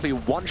perfectly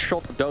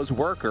one-shot those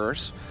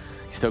workers.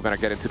 He's still going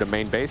to get into the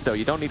main base, though.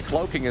 You don't need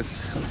cloaking,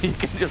 as you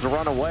can just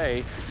run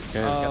away.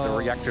 And get the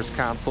reactors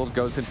cancelled.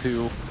 Goes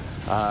into...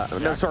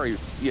 no, sorry,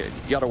 yeah,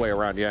 the other way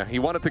around, yeah. He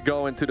wanted to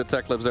go into the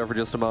tech labs there for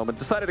just a moment.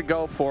 Decided to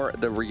go for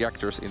the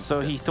reactors instead.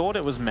 So he thought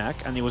it was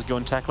mech, and he was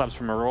going tech labs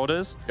for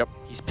Marauders. Yep.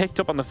 He's picked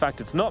up on the fact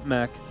it's not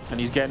mech, and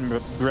he's getting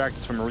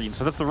reactors from Marine.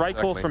 So that's the right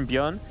call from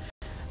ByuN.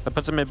 That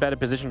puts him in a better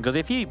position, because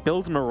if he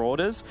builds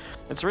Marauders,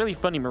 it's really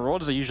funny.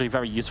 Marauders are usually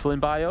very useful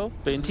in Bio,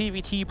 but in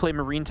TVT you play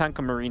Marine Tank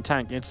or Marine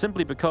Tank, and it's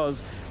simply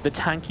because the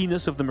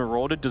tankiness of the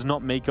Marauder does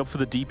not make up for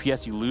the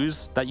DPS you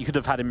lose that you could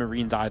have had in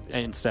Marines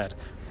instead.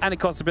 And it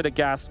costs a bit of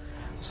gas,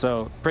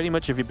 so pretty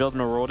much if you build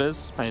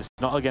Marauders, and it's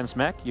not against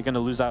mech, you're going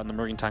to lose out in the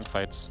Marine Tank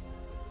fights.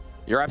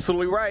 You're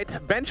absolutely right.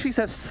 Benchies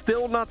have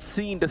still not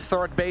seen the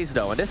 3rd base,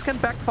 though, and this can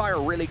backfire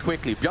really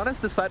quickly. ByuN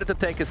has decided to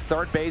take his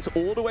 3rd base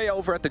all the way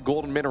over at the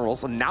golden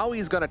minerals, and now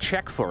he's going to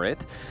check for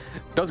it.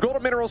 Those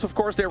golden minerals, of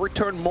course, they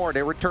return more.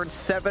 They return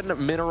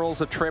 7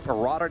 minerals a trip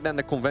rather than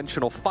the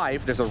conventional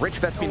 5. There's a rich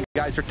Vespene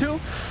geyser too.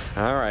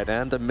 All right,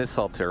 and a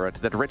missile turret.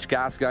 That rich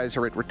gas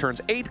geyser, it returns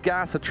 8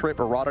 gas a trip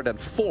rather than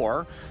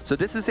 4. So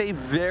this is a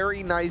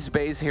very nice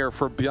base here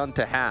for ByuN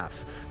to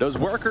have. Those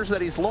workers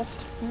that he's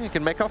lost, he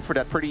can make up for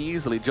that pretty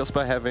easily just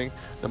by having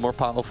the more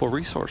powerful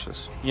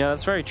resources. Yeah,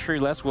 that's very true.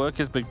 Less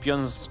workers, but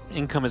ByuN's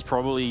income is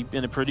probably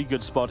in a pretty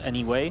good spot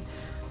anyway.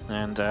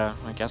 And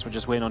I guess we're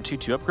just waiting on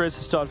 2-2 upgrades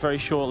to start very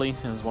shortly,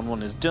 as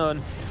 1-1 is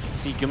done.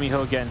 See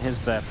GuMiho getting his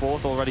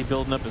 4th already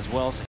building up as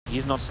well, so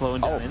he's not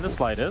slowing down in the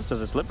slightest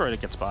as this Liberator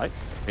gets by.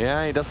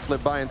 Yeah, he does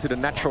slip by into the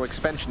natural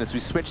expansion as we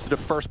switch to the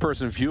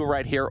first-person view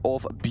right here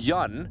of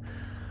ByuN.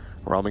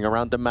 Roaming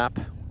around the map,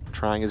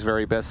 trying his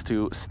very best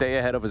to stay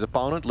ahead of his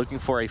opponent, looking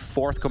for a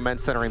 4th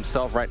command center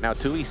himself right now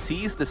too. He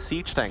sees the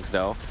siege tanks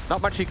though.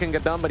 Not much he can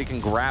get done, but he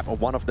can grab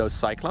one of those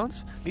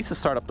cyclones. Needs to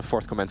start up the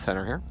 4th command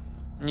center here.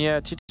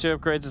 Yeah, 2-2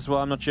 upgrades as well.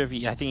 I'm not sure if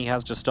he... I think he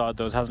has just started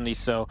those, hasn't he?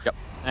 So, yep.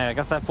 I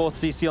guess that 4th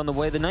CC on the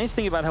way. The nice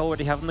thing about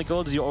already having the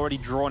gold is you're already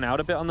drawn out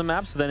a bit on the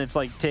map, so then it's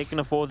like taking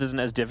a 4th isn't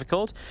as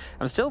difficult.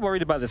 I'm still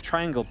worried about this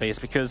triangle base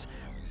because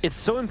it's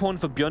so important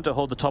for ByuN to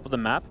hold the top of the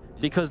map,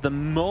 because the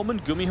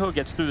moment GuMiho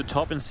gets through the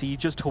top and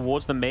sieges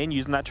towards the main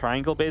using that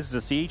triangle base as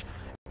a siege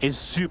is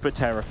super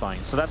terrifying.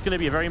 So that's going to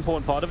be a very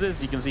important part of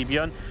this. You can see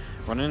ByuN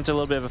running into a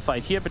little bit of a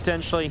fight here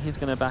potentially. He's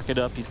going to back it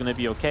up. He's going to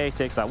be okay.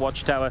 Takes that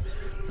watchtower.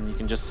 And you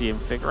can just see him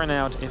figuring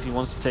out if he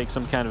wants to take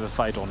some kind of a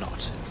fight or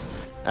not.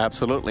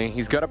 Absolutely.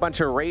 He's got a bunch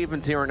of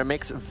Ravens here in the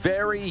mix.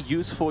 Very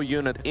useful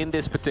unit in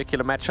this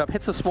particular matchup.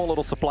 Hits a small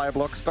little supply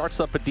block, starts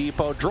up a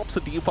depot, drops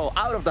a depot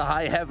out of the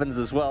high heavens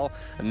as well.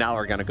 And now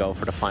we're going to go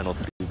for the final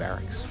 3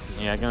 barracks.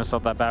 Yeah, going to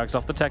swap that barracks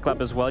off the tech lab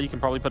as well. You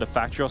can probably put a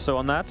factory or so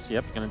on that.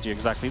 Yep, going to do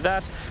exactly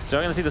that. So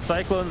we're going to see the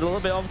Cyclones a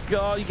little bit off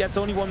guard. He gets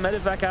only 1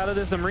 medevac out of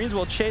this. The Marines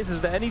will chase. Is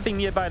there anything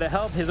nearby to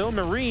help? His own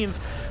Marines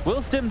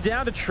will stim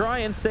down to try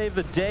and save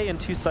the day, and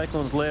 2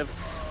 Cyclones live.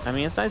 I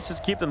mean, it's nice to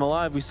just keep them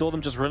alive. We saw them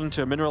just run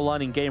into a mineral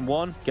line in game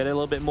 1, get a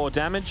little bit more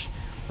damage.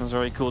 It was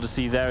very cool to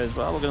see there as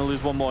well. We're going to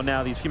lose 1 more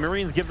now. These few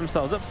Marines give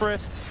themselves up for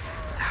it.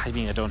 I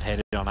mean, I don't hate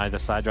it on either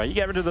side, right? You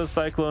get rid of those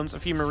Cyclones, a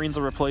few Marines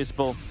are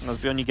replaceable. And as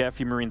ByuN, you get a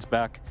few Marines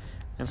back.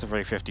 It's a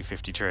very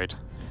 50-50 trade.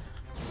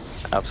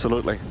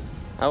 Absolutely.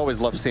 I always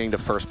love seeing the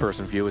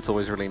first-person view. It's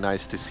always really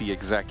nice to see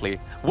exactly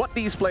what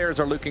these players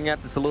are looking at.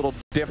 It's a little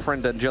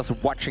different than just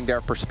watching their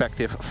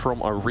perspective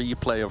from a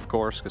replay, of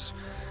course, because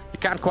you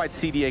can't quite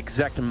see the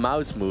exact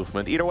mouse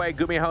movement. Either way,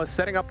 GuMiho is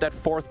setting up that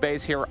 4th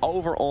base here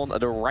over on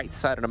the right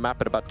side of the map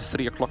at about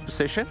 3 o'clock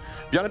position.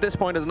 ByuN at this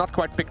point has not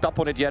quite picked up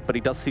on it yet, but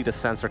he does see the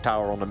sensor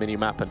tower on the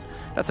mini-map, and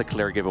that's a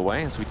clear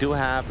giveaway, as we do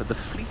have the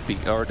fleet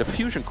beacon, or the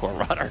fusion core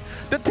rather,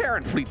 the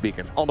Terran fleet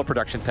beacon on the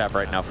production tab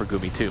right now for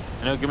Gumi too.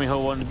 I know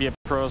GuMiho wanted to be a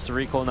pros to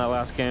recall in that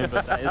last game,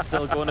 but that is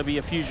still going to be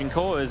a fusion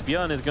core, as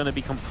ByuN is going to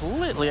be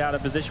completely out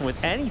of position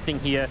with anything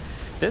here.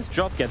 This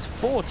drop gets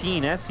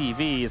 14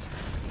 SCVs.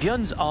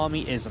 ByuN's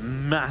army is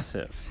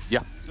massive.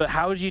 Yeah. But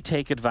how do you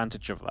take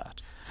advantage of that?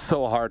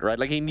 So hard, right?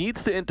 Like, he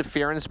needs to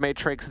interference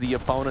matrix the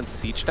opponent's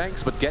siege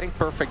tanks, but getting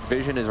perfect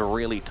vision is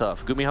really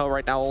tough. GuMiho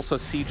right now also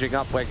sieging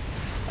up, like,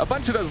 a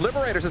bunch of those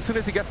Liberators as soon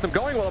as he gets them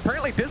going. Well,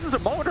 apparently this is the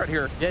moment right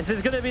here. Yes,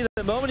 it's going to be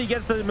the moment he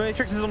gets the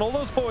matrices on all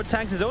those forward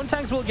tanks. His own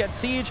tanks will get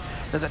siege.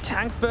 There's a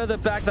tank further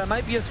back. That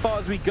might be as far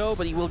as we go,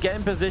 but he will get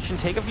in position,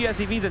 take a few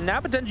SCVs, and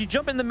now potentially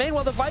jump in the main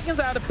while the Vikings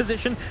are out of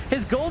position.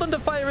 His gold under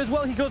fire as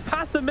well. He goes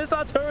past the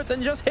missile turrets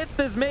and just hits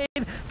this main.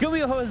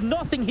 GuMiho has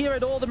nothing here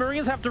at all. The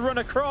Marines have to run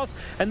across,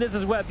 and this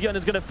is where ByuN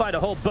is going to find a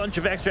whole bunch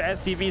of extra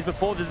SCVs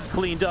before this is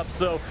cleaned up.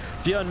 So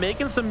ByuN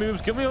making some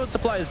moves. GuMiho's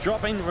supply is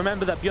dropping.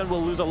 Remember that ByuN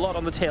will lose a lot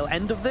on the tail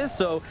end of this,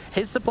 so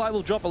his supply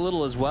will drop a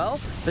little as well,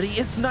 but he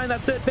is denying that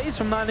third base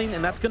from mining,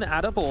 and that's going to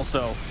add up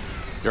also.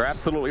 You're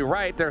absolutely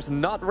right. There's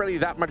not really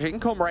that much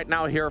income right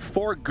now here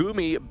for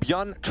Gumi.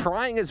 ByuN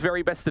trying his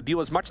very best to deal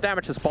as much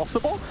damage as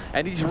possible,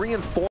 and he's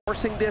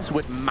reinforcing this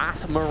with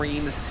mass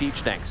Marine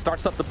siege tanks.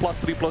 Starts up the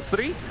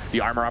 +3/+3.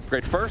 The armor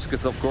upgrade first,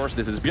 because of course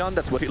this is ByuN.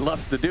 That's what he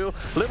loves to do.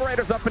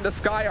 Liberators up in the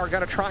sky are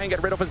going to try and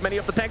get rid of as many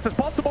of the tanks as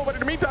possible, but in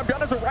the meantime, ByuN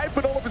has arrived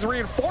with all of his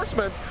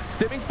reinforcements,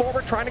 stimming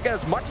forward, trying to get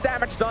as much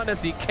damage done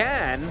as he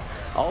can.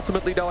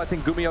 Ultimately, though, I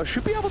think GuMiho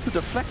should be able to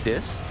deflect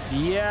this.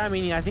 Yeah, I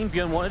mean, I think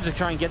ByuN wanted to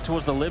try and get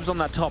towards the libs on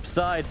that top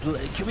side.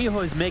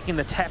 GuMiho is making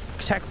the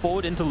tech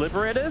forward into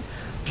Liberators.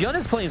 ByuN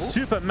is playing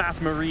super mass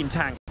Marine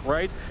tank,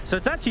 right? So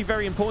it's actually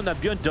very important that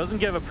ByuN doesn't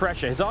give up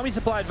pressure. His army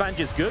supply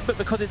advantage is good, but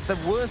because it's a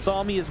worse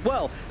army as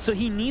well, so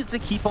he needs to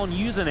keep on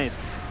using it.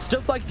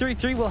 Stuff like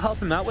 3-3 will help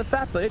him out with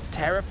that, but it's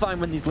terrifying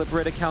when these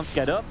Liberator counts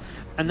get up.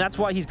 And that's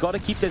why he's got to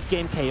keep this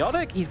game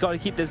chaotic. He's got to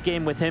keep this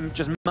game with him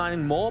just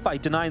mining more by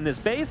denying this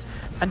base.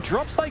 And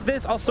drops like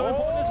this are so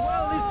important as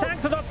well. These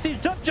tanks are not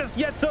sieged up just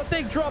yet, so a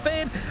big drop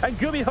in. And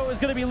GuMiho is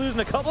going to be losing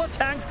a couple of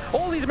tanks.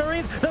 All these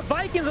Marines, the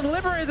Vikings and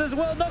Liberators as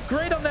well, not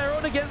great on their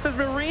own against this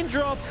Marine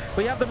drop.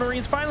 We have the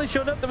Marines finally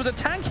showing up. There was a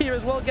tank here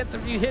as well, gets a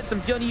few hits,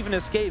 and ByuN even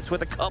escapes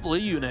with a couple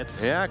of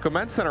units. Yeah,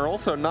 Command Center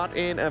also not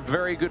in a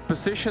very good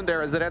position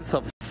there as it ends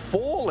up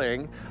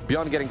falling.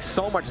 ByuN getting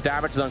so much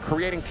damage done,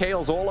 creating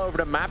chaos all over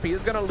the map. He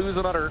is going to lose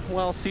another,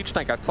 well, siege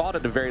tank, I thought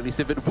at the very least,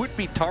 if it would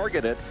be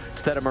targeted.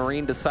 Instead, a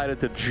Marine decided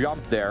to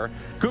jump there.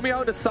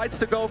 GuMiho decides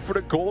to go for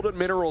the golden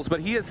minerals, but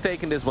he has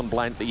taken this one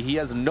blindly. He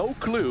has no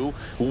clue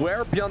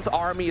where ByuN's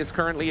army is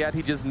currently at.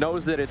 He just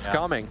knows that it's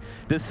coming.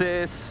 This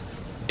is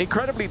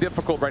incredibly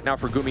difficult right now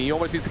for Gumi. He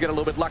always needs to get a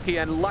little bit lucky,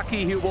 and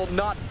lucky he will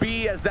not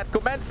be as that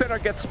command center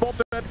gets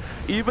spotted.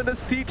 Even the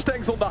siege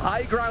tanks on the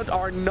high ground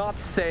are not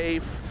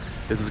safe.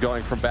 This is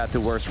going from bad to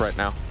worse right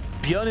now.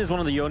 ByuN is one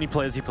of the only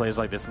players who plays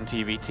like this in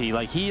TVT.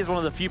 Like, he is one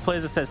of the few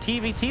players that says,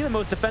 TVT, the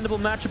most defendable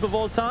matchup of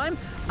all time.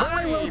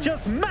 I will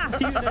just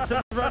mass units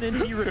and run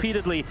into you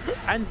repeatedly.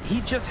 And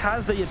he just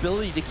has the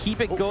ability to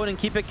keep it going and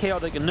keep it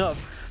chaotic enough.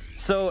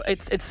 So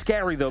it's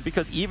scary, though,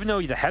 because even though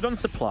he's ahead on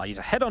supply, he's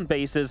ahead on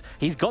bases,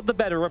 he's got the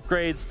better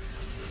upgrades,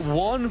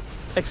 one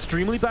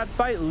extremely bad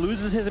fight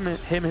loses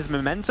his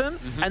momentum,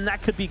 and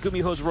that could be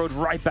GuMiho's road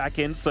right back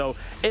in. So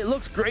it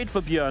looks great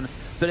for ByuN,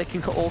 but it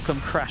can all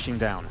come crashing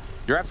down.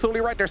 You're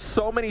absolutely right. There's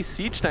so many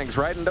siege tanks,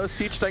 right? And those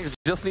siege tanks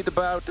just need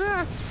about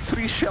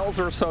 3 shells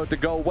or so to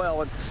go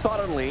well. And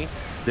suddenly,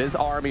 this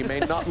army may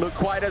not look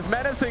quite as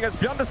menacing as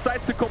ByuN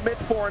decides to commit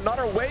for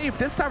another wave.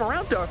 This time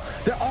around, though,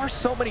 there are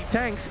so many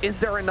tanks. Is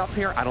there enough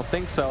here? I don't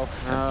think so.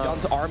 And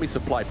ByuN's army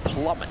supply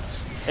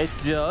plummets. It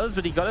does,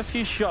 but he got a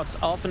few shots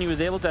off, and he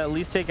was able to at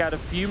least take out a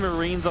few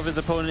Marines of his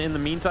opponent in the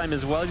meantime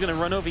as well. He's going to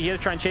run over here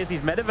to try and chase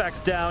these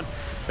medevacs down.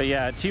 But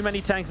yeah, too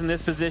many tanks in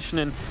this position,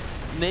 and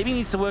maybe he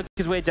needs to work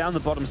his way down the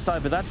bottom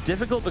side, but that's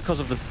difficult because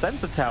of the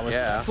sensor towers. Yeah.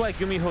 So that's why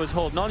GuMiho is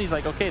holding on. He's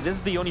like, okay, this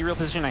is the only real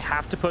position I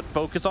have to put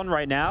focus on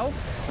right now.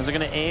 As they're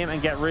going to aim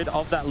and get rid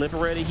of that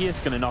Liberator here. It's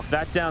going to knock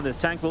that down. This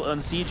tank will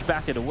unsiege,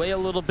 back it away a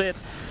little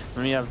bit.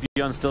 And we have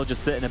ByuN still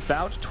just sitting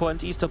about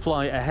 20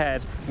 supply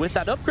ahead with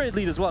that upgrade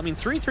lead as well. I mean,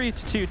 3-3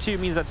 to 2-2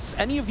 means that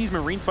any of these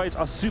Marine fights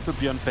are super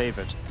ByuN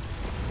favored.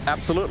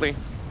 Absolutely.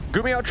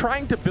 GuMiho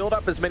trying to build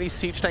up as many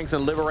siege tanks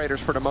and Liberators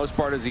for the most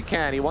part as he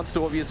can. He wants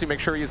to obviously make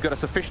sure he's got a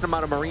sufficient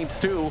amount of Marines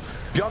too.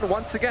 ByuN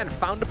once again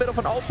found a bit of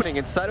an opening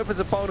inside of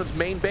his opponent's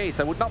main base.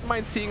 I would not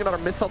mind seeing another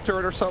missile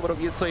turret or so, but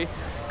obviously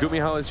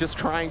GuMiho is just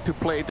trying to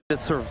play the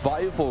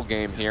survival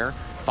game here.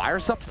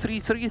 Fires up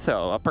 3-3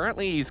 though.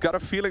 Apparently he's got a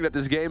feeling that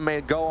this game may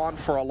go on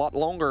for a lot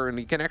longer and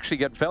he can actually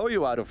get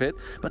value out of it,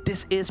 but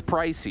this is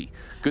pricey.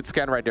 Good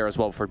scan right there as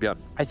well for ByuN.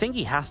 I think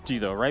he has to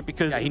though, right?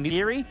 Because in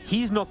theory,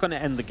 he's not going to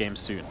end the game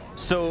soon.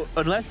 So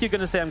unless you're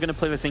going to say, I'm going to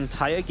play this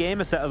entire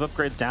game a set of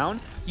upgrades down,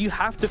 you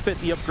have to fit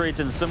the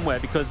upgrades in somewhere,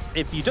 because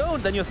if you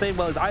don't, then you're saying,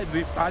 well,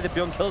 either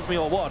ByuN kills me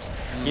or what?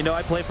 You know,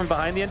 I play from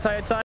behind the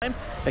entire time.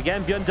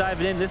 Again, ByuN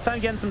diving in, this time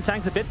getting some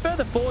tanks a bit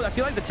further forward. I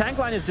feel like the tank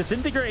line is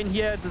disintegrating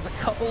here. There's a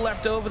couple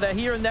left over there,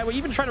 here and there. We're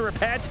even trying to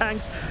repair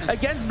tanks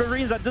against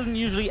Marines. That doesn't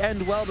usually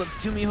end well, but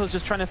GuMiho's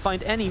just trying to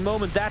find any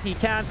moment that he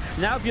can.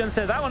 Now ByuN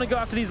says, I want to go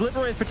after these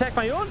Liberators, protect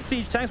my own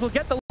siege tanks. We'll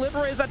get the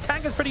liberates. That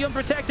tank is pretty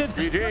unprotected.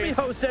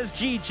 GuMiho says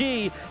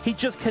GG. He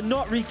just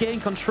cannot regain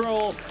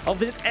control of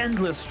this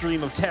endless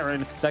stream of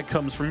Terran that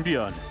comes from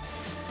ByuN.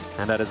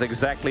 And that is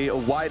exactly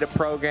why the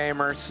pro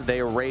gamers,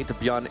 they rate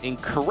ByuN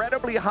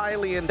incredibly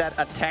highly in that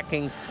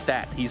attacking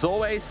stat. He's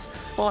always,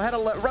 well, had a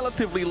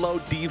relatively low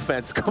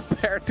defense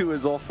compared to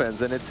his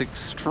offense, and it's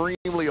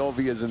extremely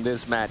obvious in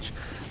this match.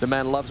 The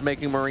man loves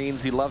making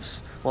Marines. He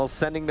loves, well,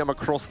 sending them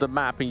across the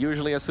map, and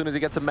usually as soon as he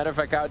gets a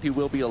medevac out, he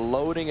will be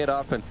loading it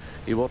up, and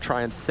he will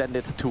try and send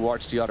it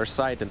towards the other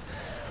side. And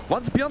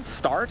once ByuN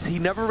starts, he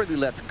never really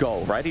lets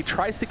go, right? He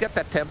tries to get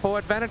that tempo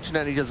advantage, and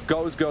then he just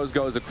goes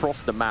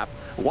across the map.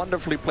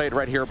 Wonderfully played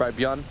right here by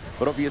ByuN,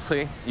 but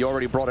obviously, you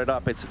already brought it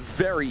up. It's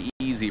very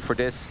easy for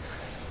this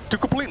to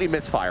completely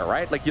misfire,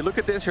 right? Like, you look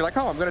at this, you're like,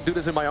 oh, I'm going to do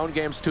this in my own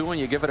games too,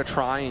 and you give it a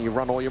try, and you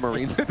run all your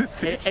Marines into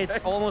siege. It's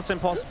almost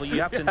impossible.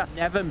 You have to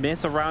never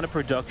miss a round of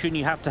production.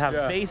 You have to have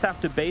base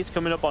after base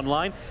coming up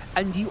online,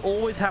 and you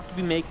always have to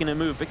be making a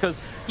move, because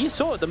you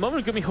saw it, the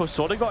moment GuMiho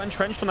sort of got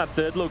entrenched on that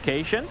third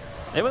location,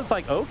 it was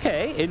like,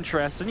 okay,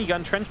 interesting. You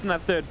got entrenched in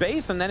that third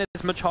base, and then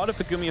it's much harder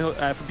for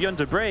GuMiho, for ByuN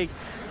to break.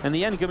 In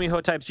the end,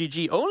 GuMiho types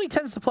GG only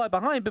tends to play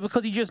behind, but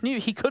because he just knew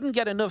he couldn't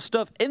get enough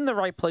stuff in the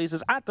right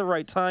places at the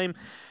right time.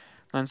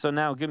 And so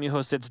now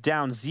GuMiho sits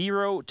down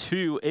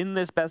 0-2 in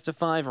this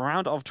best-of-5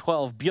 round of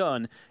 12.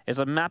 ByuN is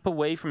a map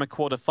away from a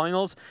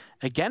quarterfinals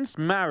against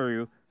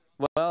Maru.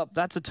 Well,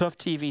 that's a tough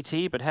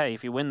TVT, but hey,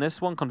 if you win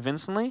this one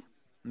convincingly,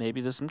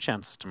 maybe there's some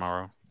chances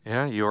tomorrow.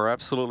 Yeah, you're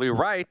absolutely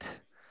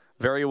right.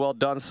 Very well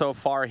done so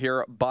far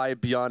here by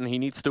ByuN. He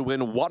needs to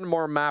win one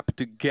more map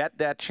to get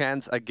that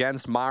chance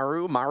against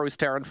Maru. Maru's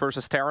Terran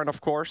versus Terran,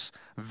 of course.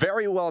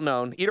 Very well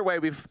known. Either way,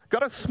 we've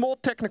got a small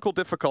technical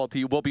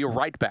difficulty. We'll be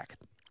right back.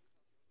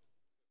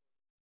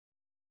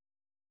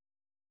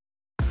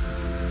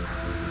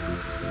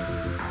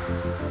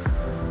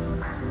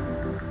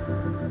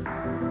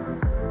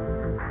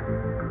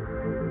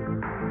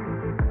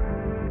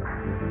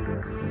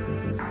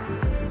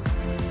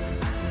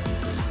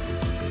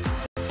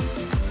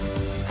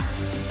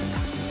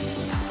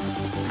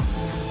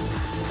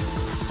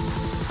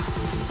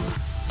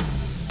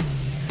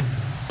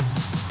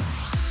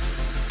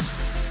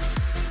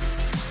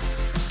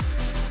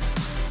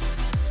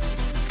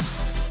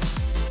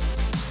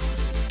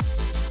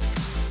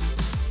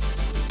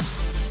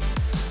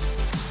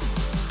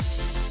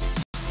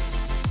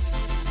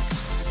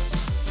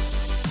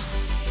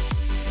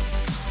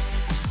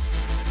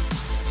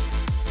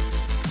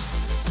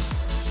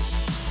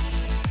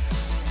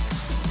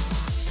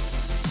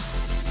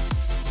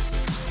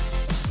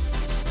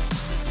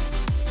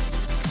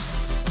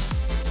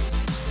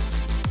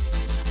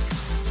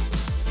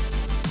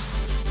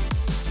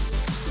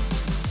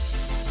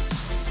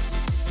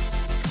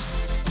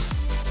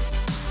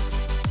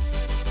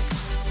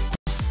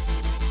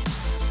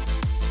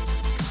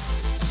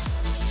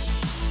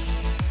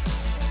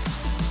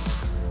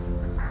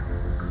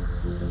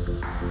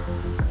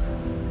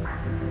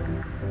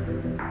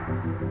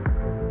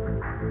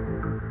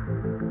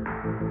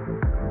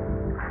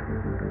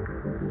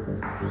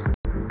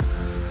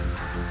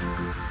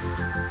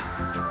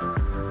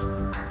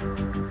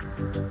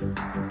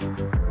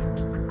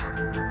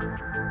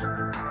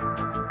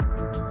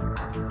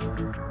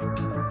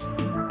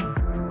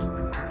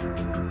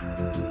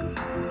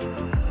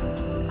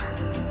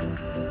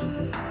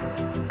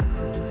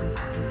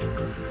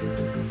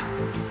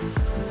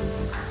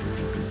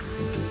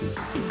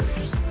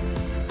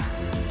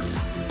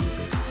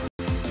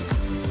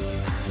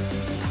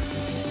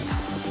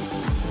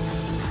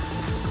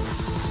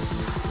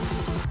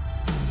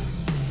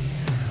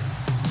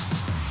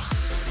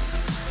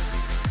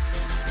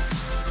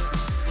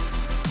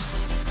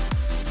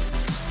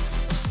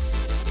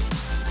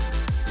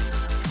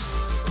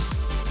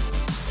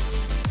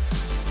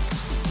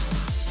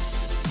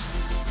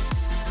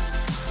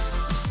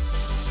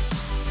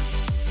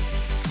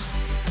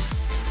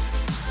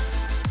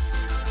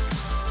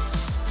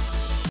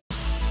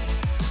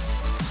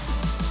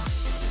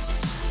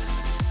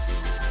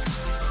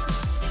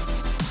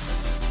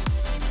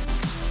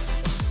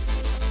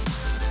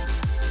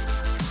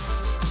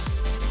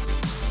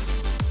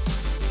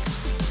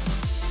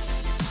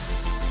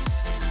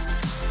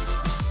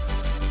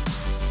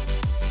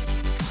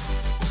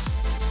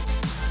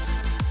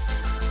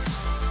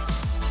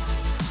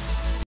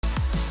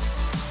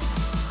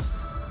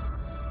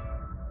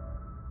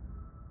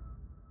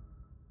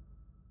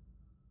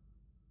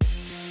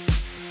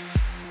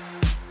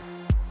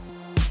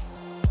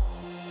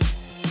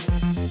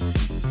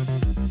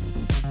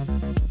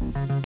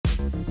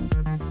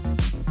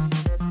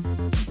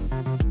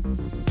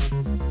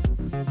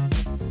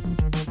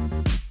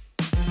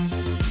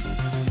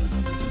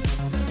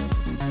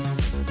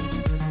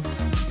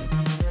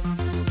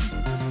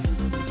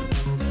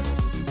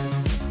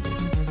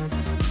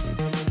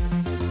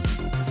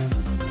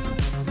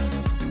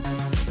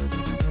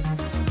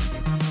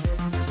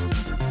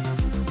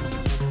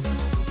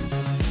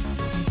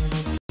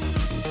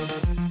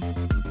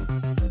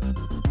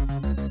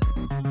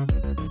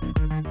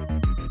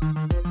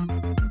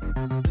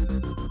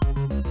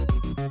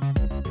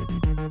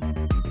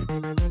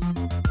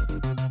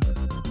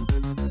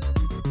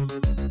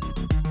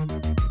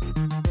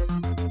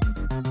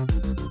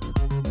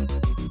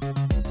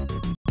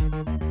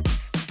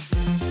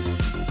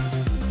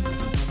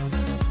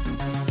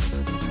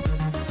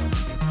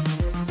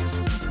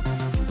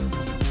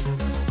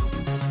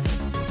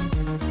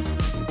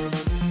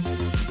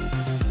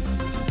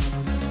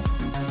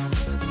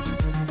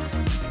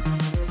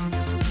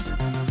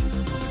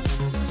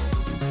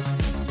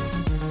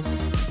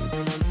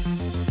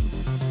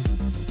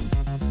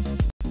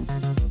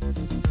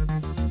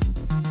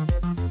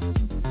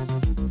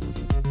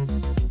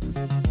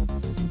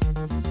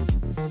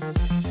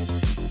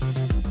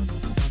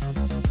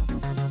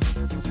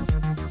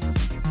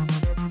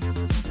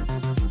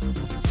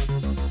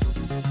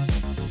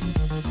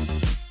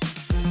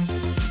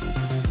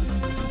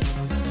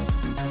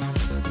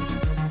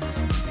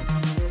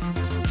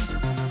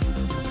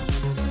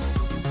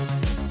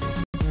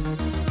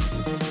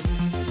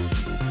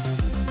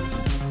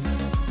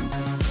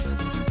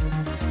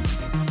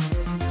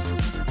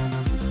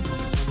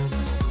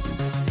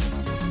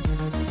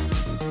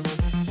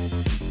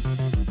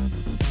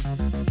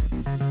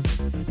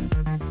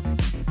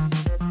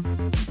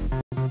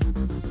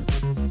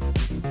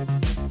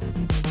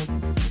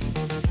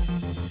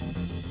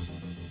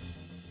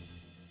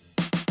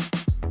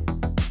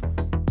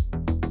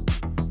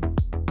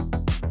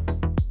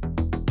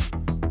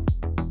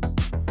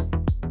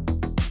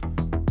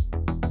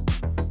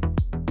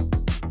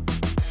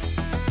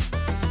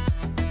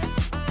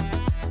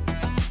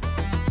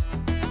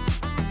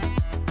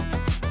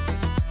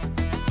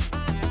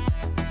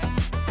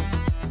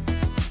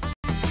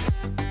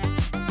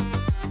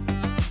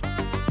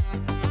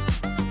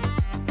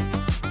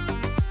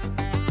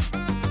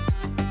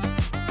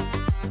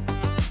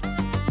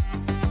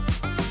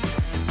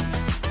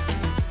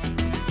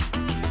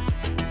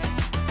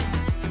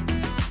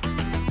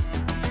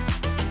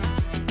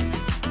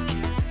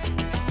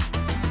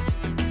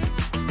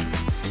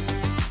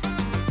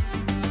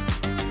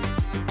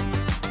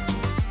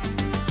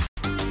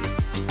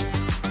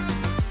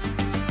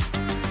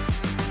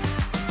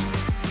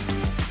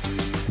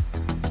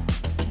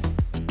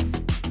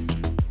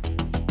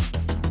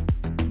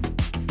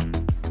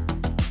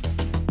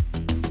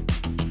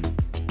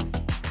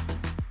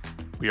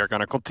 We are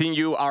going to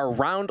continue our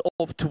round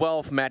of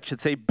 12 match.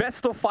 It's a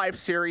best-of-5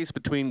 series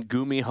between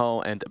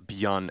GuMiho and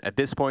ByuN. At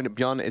this point,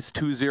 ByuN is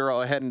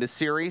 2-0 ahead in the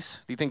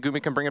series. Do you think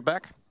Gumi can bring it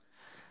back?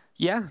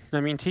 Yeah, I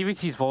mean,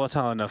 TVT's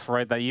volatile enough,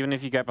 right, that even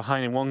if you get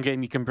behind in one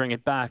game, you can bring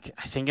it back.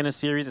 I think in a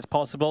series, it's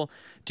possible.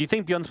 Do you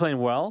think ByuN's playing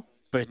well?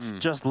 But it's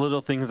just little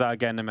things that are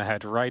getting him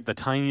ahead, right? The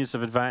tiniest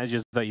of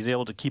advantages that he's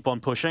able to keep on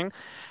pushing.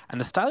 And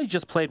the style he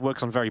just played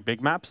works on very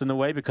big maps in a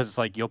way, because it's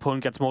like your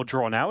opponent gets more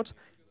drawn out.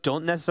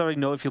 Don't necessarily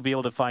know if you'll be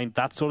able to find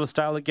that sort of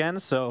style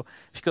again. So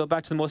if you go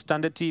back to the more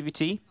standard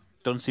TVT,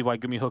 don't see why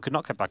GuMiho could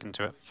not get back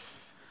into it.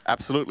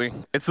 Absolutely.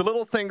 It's the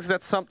little things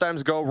that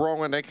sometimes go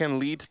wrong and they can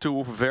lead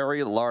to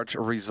very large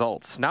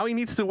results. Now he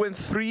needs to win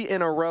 3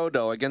 in a row,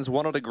 though, against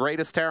one of the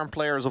greatest Terran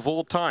players of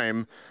all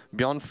time.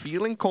 ByuN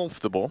feeling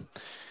comfortable.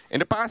 In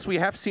the past, we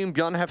have seen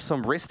ByuN have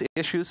some wrist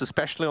issues,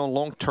 especially on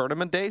long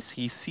tournament days.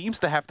 He seems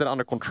to have that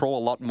under control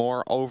a lot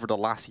more over the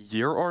last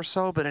year or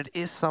so, but it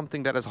is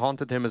something that has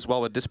haunted him as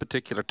well at this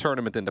particular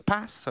tournament in the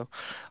past. So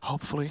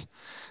hopefully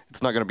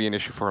it's not going to be an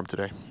issue for him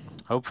today.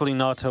 Hopefully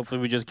not.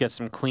 Hopefully we just get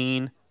some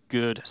clean,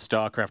 good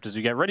StarCraft as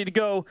we get ready to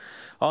go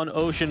on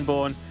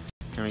Oceanborn.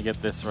 And we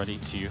get this ready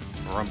to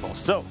rumble.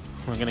 So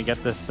we're going to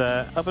get this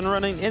up and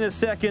running in a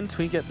second.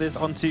 We get this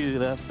onto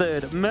the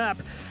 3rd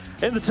map.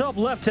 In the top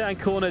left-hand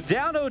corner,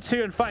 down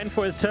 0-2 and fighting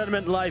for his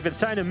tournament life. It's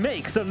time to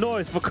make some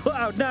noise for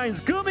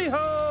Cloud9's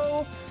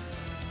GuMiho!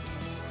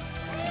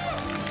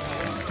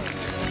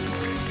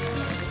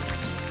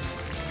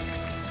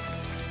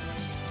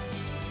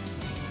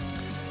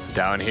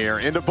 Down here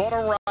in the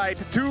bottom right,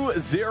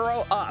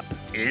 2-0 up.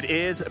 It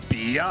is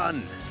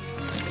ByuN.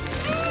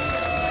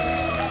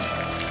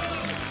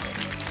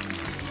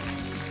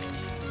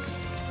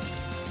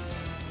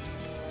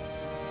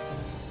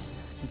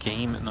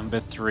 Game number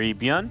 3,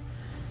 ByuN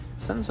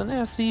sends an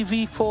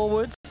SCV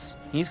forwards.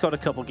 He's got a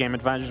couple game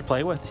advantage to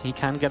play with. He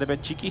can get a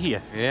bit cheeky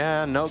here.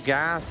 Yeah, no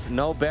gas,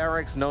 no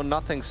barracks, no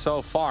nothing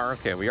so far.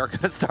 Okay, we are going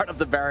to start up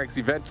the barracks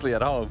eventually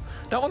at home.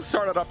 That one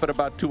started up at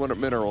about 200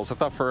 minerals. I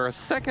thought for a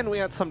second we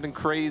had something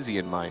crazy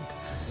in mind.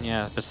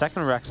 Yeah, the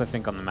second racks, I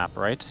think, on the map,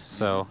 right?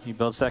 So you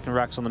build second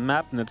racks on the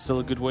map, and it's still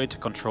a good way to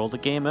control the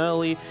game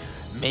early.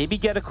 Maybe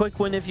get a quick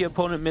win if your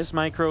opponent miss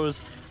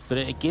micros. But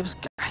it gives,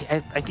 I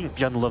think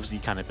ByuN loves these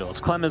kind of builds.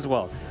 Clem as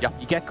well. Yeah.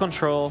 You get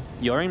control,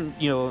 you're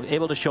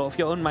able to show off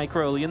your own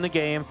micro early in the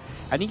game,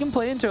 and you can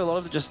play into a lot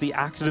of just the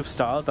active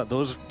styles that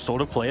those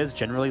sort of players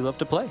generally love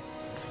to play.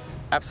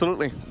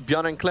 Absolutely.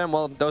 ByuN and Clem,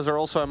 well, those are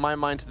also, in my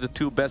mind, the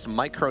 2 best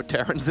micro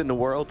Terrans in the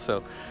world.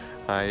 So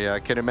I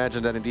can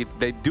imagine that indeed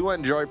they do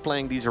enjoy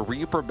playing these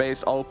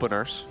Reaper-based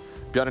openers.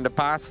 ByuN in the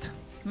past,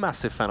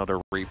 massive fan of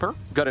the Reaper.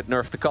 Got it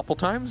nerfed a couple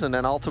times, and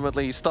then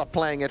ultimately he stopped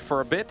playing it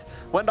for a bit.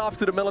 Went off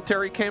to the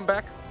military, came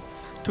back.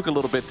 Took a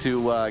little bit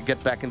to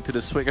get back into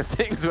the swing of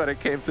things when it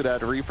came to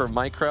that Reaper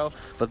micro.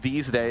 But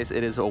these days,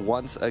 it is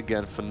once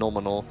again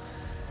phenomenal.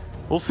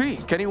 We'll see.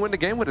 Can he win the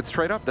game with it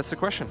straight up? That's the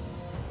question.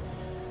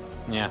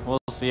 Yeah, we'll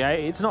see.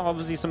 It's not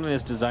obviously something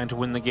that's designed to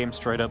win the game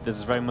straight up. This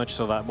is very much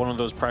so that one of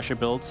those pressure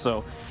builds.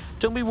 So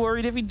don't be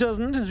worried if he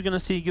doesn't, as we're going to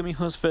see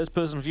GuMiho's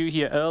first-person view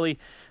here early.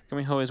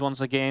 GuMiho is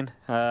once again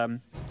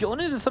going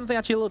into something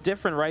actually a little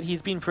different, right?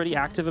 He's been pretty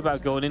active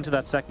about going into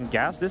that second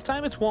gas. This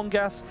time it's 1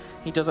 gas.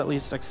 He does at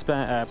least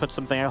put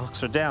something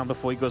extra down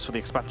before he goes for the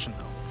expansion,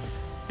 though.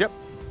 Yep.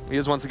 He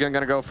is once again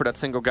going to go for that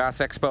single gas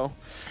expo.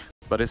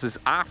 But this is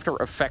after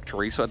a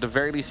factory, so at the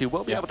very least he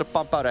will be able to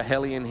pump out a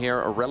Hellion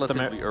here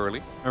relatively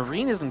early.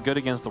 Marine isn't good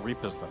against the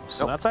Reapers, though.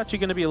 So that's actually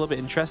going to be a little bit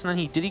interesting.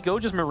 And did he go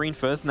just Marine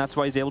first, and that's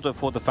why he's able to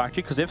afford the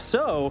factory? Because if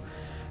so,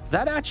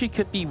 that actually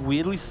could be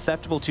weirdly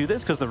susceptible to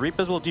this, because the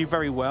Reapers will do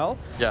very well.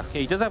 Yeah. Okay,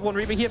 he does have 1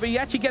 Reaper here, but he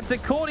actually gets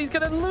it caught. He's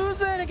going to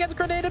lose it. It gets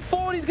grenaded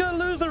forward. He's going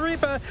to lose the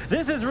Reaper.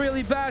 This is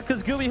really bad,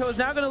 because GuMiho is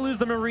now going to lose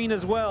the Marine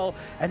as well.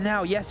 And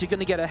now, yes, you're going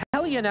to get a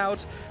Hellion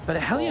out, but a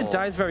Hellion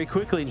dies very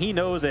quickly, and he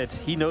knows it.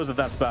 He knows that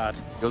that's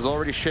bad. He was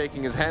already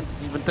shaking his hand,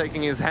 even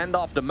taking his hand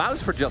off the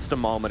mouse for just a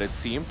moment, it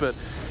seemed. But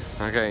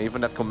okay,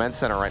 even that command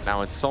center right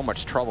now in so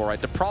much trouble,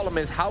 right? The problem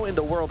is, how in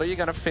the world are you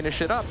going to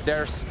finish it up?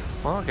 There's,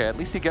 well, okay, at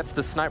least he gets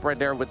the snipe right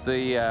there with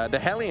the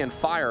Hellion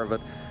fire,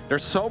 but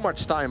there's so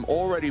much time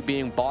already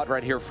being bought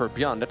right here for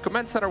ByuN. That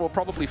command center will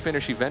probably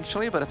finish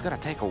eventually, but it's going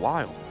to take a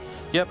while.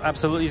 Yep,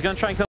 absolutely. He's going to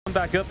try and come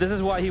back up. This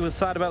is why he was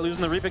sad about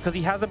losing the Reaper, because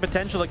he has the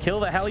potential to kill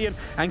the Hellion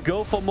and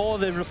go for more.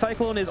 The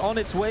Recyclone is on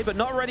its way, but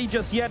not ready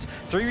just yet.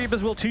 3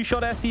 Reapers will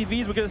 2-shot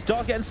SCVs. We're going to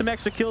start getting some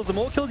extra kills. The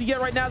more kills you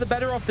get right now, the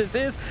better off this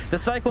is. The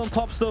Cyclone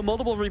pops, though.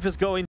 Multiple Reapers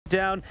going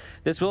down.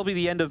 This will be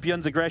the end of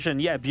ByuN's aggression.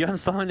 Yeah, ByuN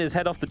slamming his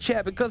head off the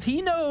chair because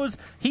he knows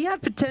he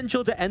had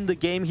potential to end the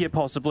game here,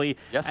 possibly,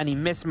 and he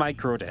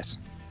mismicroed it.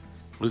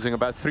 Losing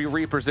about 3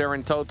 Reapers there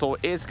in total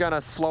is going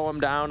to slow him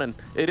down, and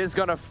it is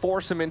going to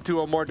force him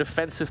into a more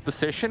defensive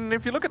position. And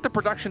if you look at the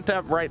production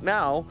tab right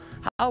now,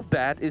 how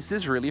bad is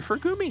this really for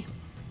Gumi?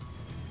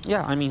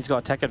 Yeah, I mean, he's got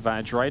a tech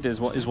advantage, right? Is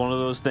one of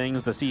those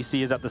things. The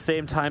CC is at the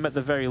same time, at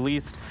the very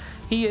least.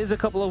 He is a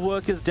couple of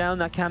workers down.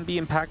 That can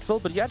be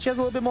impactful, but he actually has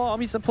a little bit more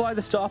army supply.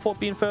 The starport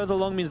being further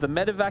along means the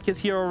medevac is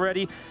here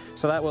already,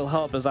 so that will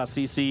help as that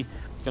CC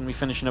going to be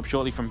finishing up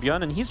shortly from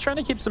ByuN, and he's trying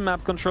to keep some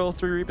map control.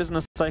 3 Reapers and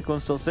a Cyclone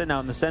still sitting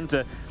out in the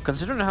center.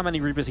 Considering how many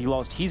Reapers he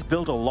lost, he's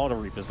built a lot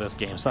of Reapers this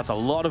game, so that's a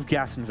lot of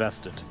gas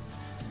invested.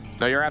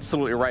 No, you're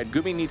absolutely right.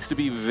 Gumi needs to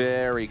be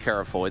very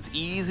careful. It's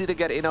easy to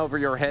get in over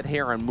your head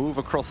here and move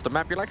across the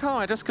map. You're like, oh,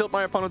 I just killed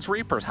my opponent's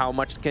Reapers. How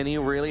much can he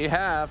really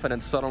have? And then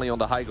suddenly on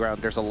the high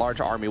ground, there's a large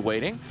army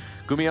waiting.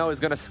 GuMiho is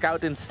going to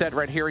scout instead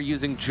right here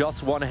using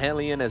just 1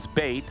 Hellion as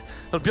bait.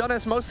 But ByuN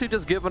has mostly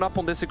just given up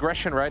on this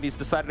aggression, right? He's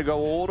decided to go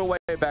all the way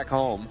back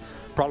home.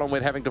 Problem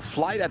with having to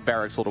fly that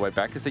barracks all the way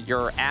back is that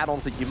your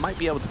add-ons that you might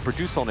be able to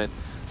produce on it,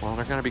 well,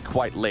 they're going to be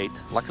quite late.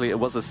 Luckily, it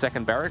was a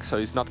second barrack, so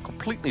he's not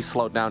completely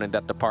slowed down in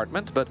that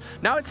department. But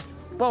now it's,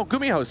 well,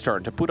 GuMiho's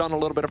turn to put on a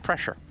little bit of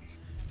pressure.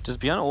 Does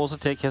ByuN also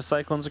take his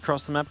Cyclones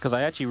across the map? Because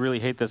I actually really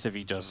hate this if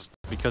he does.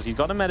 Because he's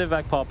got a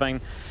medevac popping.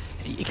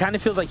 It kind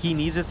of feels like he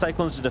needs his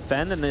Cyclones to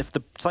defend, and if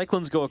the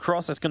Cyclones go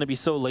across, that's going to be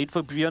so late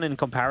for ByuN in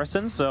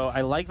comparison. So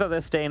I like that they're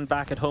staying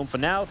back at home for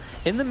now.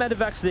 In the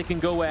medevac, so they can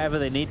go wherever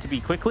they need to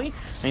be quickly.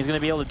 And he's going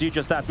to be able to do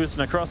just that,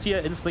 boosting across here.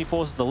 Instantly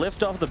forces the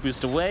lift off, the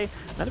boost away.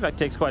 Medevac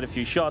takes quite a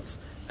few shots.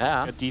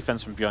 Yeah. Good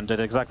defense from ByuN,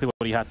 did exactly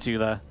what he had to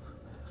there.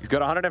 He's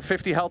got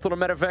 150 health on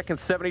the medevac and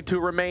 72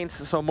 remains,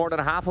 so more than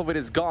half of it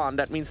is gone.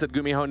 That means that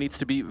GuMiho needs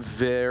to be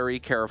very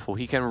careful.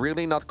 He can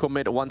really not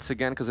commit once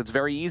again, because it's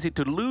very easy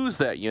to lose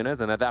that unit,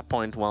 and at that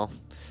point, well,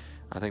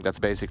 I think that's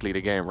basically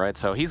the game, right?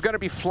 So he's going to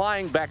be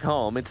flying back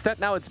home. Instead,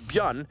 now it's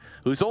ByuN,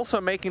 who's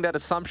also making that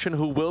assumption,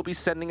 who will be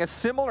sending a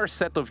similar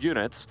set of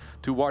units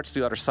towards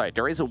the other side.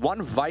 There is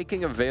 1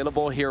 Viking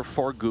available here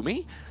for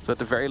Gumi, so at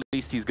the very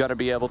least, he's going to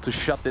be able to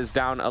shut this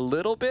down a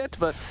little bit,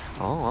 but,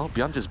 oh, well,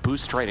 ByuN just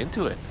boosts straight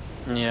into it.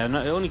 Yeah,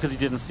 not only because he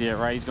didn't see it,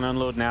 right? He's going to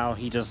unload now.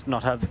 He does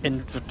not have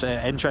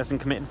interest in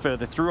committing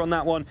further through on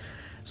that one.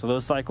 So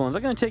those Cyclones are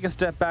going to take a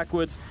step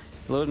backwards,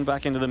 loading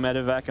back into the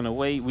medevac, and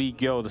away we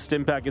go. The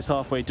stim pack is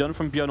halfway done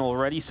from ByuN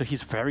already, so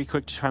he's very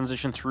quick to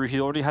transition through. He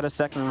already had a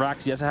second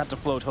rack, so he hasn't had to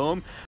float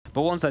home.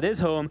 But once that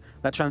is home,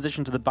 that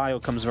transition to the bio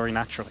comes very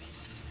naturally.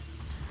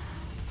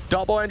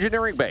 Double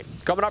engineering bay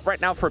coming up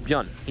right now for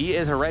ByuN. He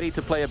is ready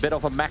to play a bit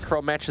of a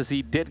macro match, as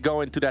he did go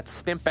into that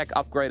stim pack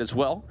upgrade as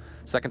well.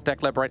 Second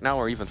tech lab right now,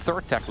 or even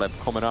third tech lab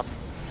coming up.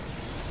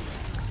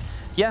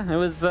 Yeah, it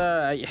was,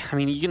 I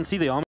mean, you can see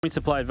the army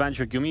supply advantage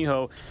for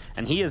GuMiho,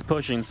 and he is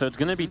pushing, so it's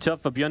going to be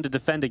tough for ByuN to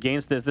defend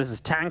against this. This is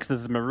tanks,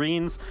 this is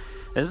marines.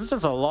 This is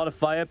just a lot of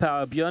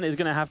firepower. ByuN is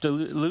going to have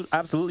to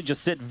absolutely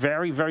just sit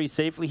very, very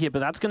safely here, but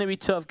that's going to be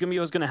tough.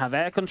 GuMiho is going to have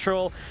air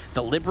control.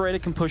 The Liberator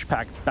can push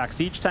back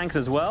siege tanks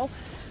as well.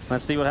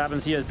 Let's see what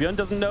happens here. ByuN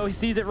doesn't know. He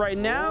sees it right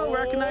now.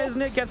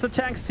 Recognizing it. Gets the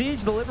tank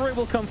siege. The Liberator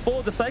will come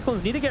forward. The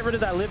Cyclones need to get rid of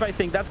that Lib, I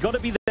think. That's got to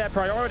be their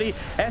priority.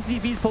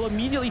 SCVs pull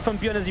immediately from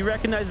ByuN as he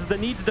recognizes the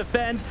need to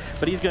defend,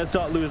 but he's going to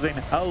start losing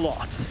a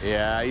lot.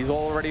 Yeah, he's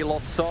already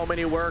lost so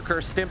many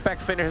workers. Stimpack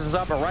finishes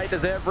up right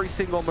as every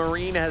single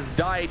Marine has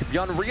died.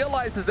 ByuN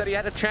realizes that he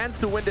had a chance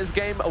to win this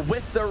game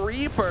with the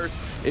Reapers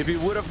if he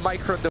would have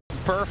microed them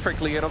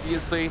perfectly, and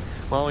obviously,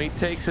 well, he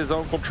takes his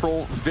own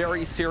control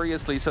very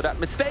seriously, so that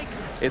mistake,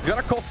 it's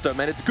gonna cost him,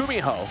 and it's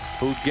GuMiho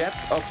who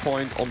gets a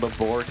point on the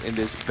board in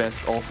this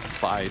best of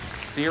 5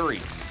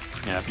 series.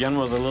 Yeah, ByuN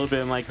was a little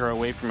bit micro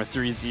away from a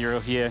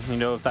 3-0 here. You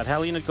know, if that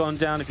Hellion had gone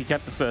down, if he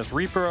kept the first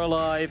Reaper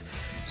alive,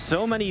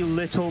 so many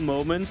little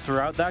moments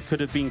throughout that could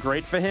have been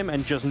great for him,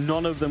 and just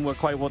none of them were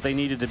quite what they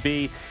needed to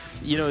be.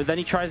 You know, then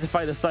he tries to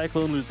fight the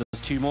Cyclone, loses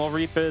 2 more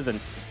Reapers, and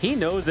he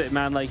knows it,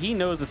 man. Like, he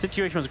knows the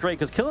situation was great,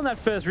 because killing that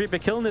first Reaper,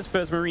 killing this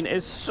first Marine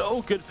is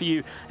so good for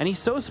you, and he's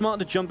so smart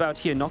to jump out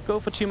here, not go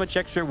for too much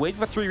extra, wait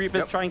for 3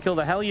 Reapers, try and kill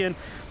the Hellion.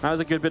 That was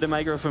a good bit of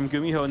micro from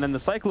GuMiho, and then the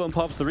Cyclone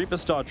pops, the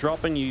Reapers start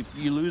dropping, you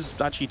lose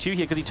actually 2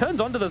 here, because he turns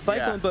onto the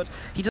Cyclone, but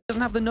he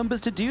doesn't have the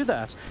numbers to do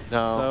that.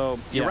 No,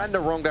 so, you ran the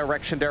wrong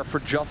direction there for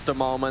just a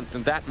moment,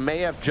 and that may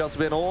have just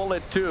been all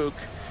it took.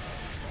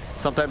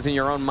 Sometimes in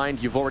your own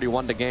mind, you've already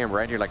won the game,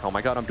 right? You're like, oh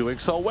my god, I'm doing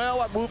so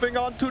well, I'm moving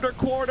on to the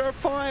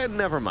quarterfinal.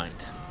 Never mind.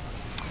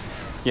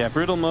 Yeah,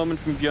 brutal moment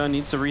from ByuN.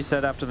 Needs to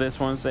reset after this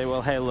one and say,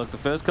 well, hey, look, the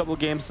first couple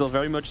games still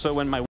very much so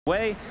went my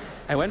way.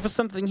 I went for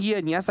something here,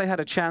 and yes, I had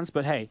a chance,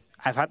 but hey,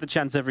 I've had the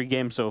chance every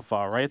game so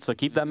far, right? So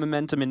keep that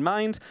momentum in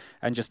mind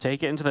and just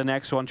take it into the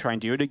next one. Try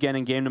and do it again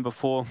in game number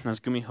 4, as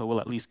GuMiho will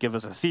at least give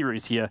us a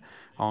series here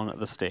on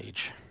the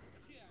stage.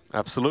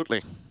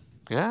 Absolutely.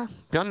 Yeah,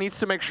 ByuN needs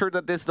to make sure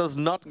that this does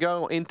not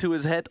go into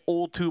his head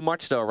all too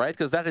much, though, right?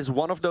 Because that is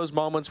one of those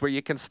moments where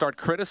you can start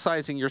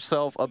criticizing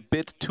yourself a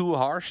bit too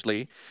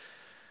harshly.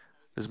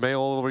 This may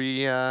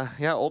already,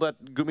 yeah, all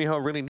that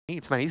GuMiho really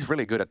needs. Man, he's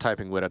really good at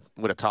typing with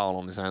a towel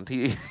on his hand.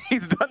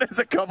 He's done this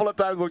a couple of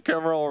times on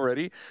camera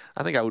already.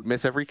 I think I would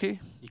miss every key.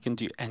 You can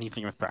do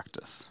anything with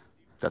practice.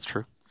 That's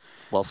true.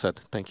 Well said.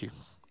 Thank you.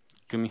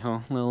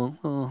 GuMiho,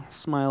 little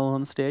smile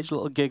on stage,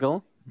 little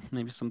giggle.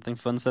 Maybe something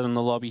fun said in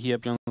the lobby here.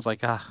 ByuN's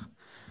like,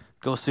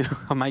 goes to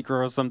a micro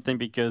or something,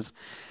 because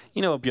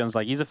you know what ByuN's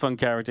like. He's a fun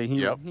character.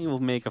 He will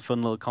make a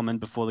fun little comment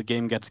before the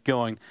game gets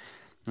going.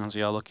 As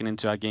we are looking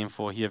into our game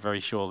 4 here very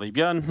shortly.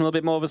 ByuN, a little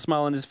bit more of a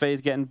smile on his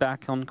face, getting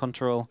back on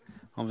control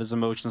of his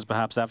emotions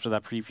perhaps after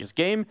that previous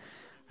game.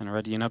 And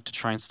readying up to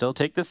try and still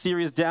take this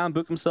series down,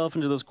 book himself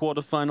into those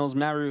quarterfinals.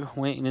 Maru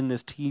waiting in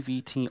this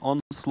TVT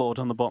onslaught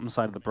on the bottom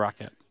side of the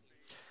bracket.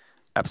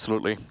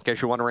 Absolutely. In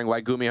case you're wondering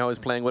why GuMiho is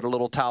playing with a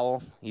little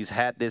towel, he's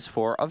had this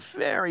for a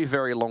very,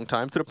 very long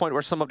time, to the point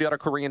where some of the other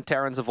Korean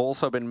Terrans have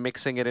also been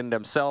mixing it in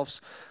themselves.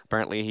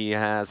 Apparently he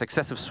has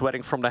excessive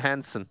sweating from the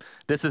hands, and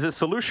this is his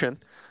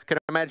solution. Can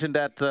imagine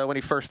that when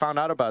he first found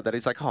out about that,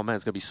 he's like, oh man,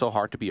 it's going to be so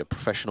hard to be a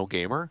professional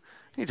gamer.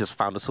 He just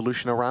found a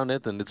solution around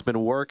it, and it's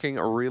been working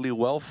really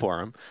well for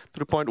him, to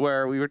the point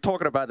where we were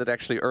talking about it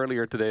actually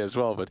earlier today as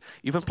well. But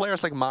even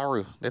players like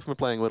Maru, they've been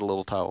playing with a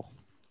little towel.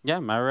 Yeah,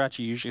 Maru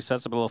actually usually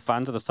sets up a little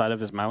fan to the side of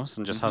his mouse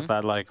and just has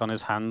that like on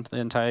his hand the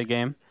entire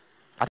game.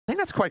 I think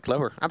that's quite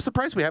clever. I'm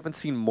surprised we haven't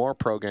seen more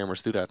pro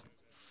gamers do that.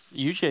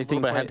 Usually I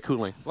think hand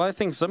cooling. Well, I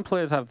think some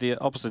players have the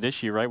opposite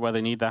issue, right, where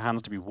they need their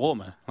hands to be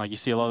warmer. Like you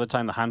see a lot of the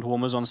time the hand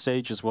warmers on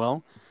stage as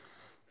well.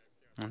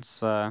 That's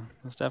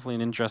definitely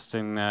an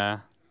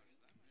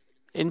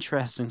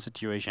interesting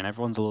situation.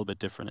 Everyone's a little bit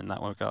different in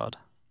that regard.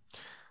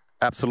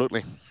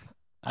 Absolutely.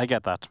 I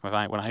get that. When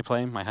I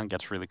play, my hand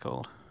gets really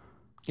cold.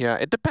 Yeah,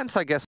 it depends,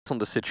 I guess, on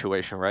the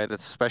situation, right?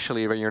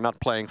 Especially when you're not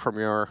playing from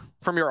your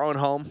own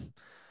home.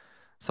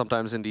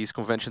 Sometimes in these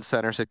convention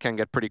centers it can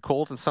get pretty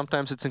cold, and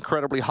sometimes it's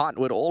incredibly hot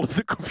with all of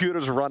the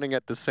computers running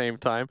at the same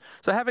time.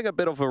 So having a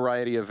bit of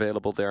variety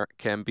available there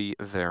can be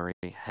very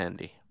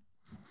handy.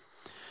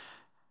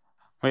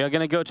 We are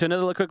going to go to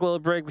another quick little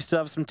break. We still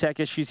have some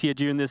tech issues here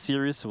during this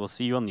series, so we'll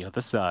see you on the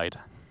other side.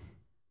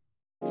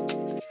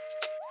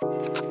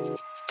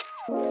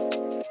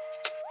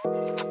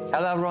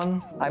 Hello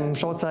everyone, I'm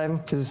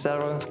Showtime, this is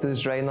Sarah, this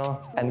is Rainer,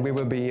 and we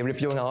will be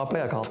reviewing our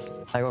player cards.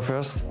 I go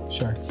first?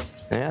 Sure.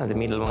 Yeah, the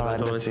middle one Alright,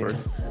 was always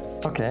first.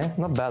 Okay,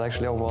 not bad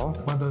actually overall.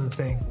 What does it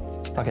say?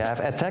 Okay, I have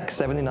attack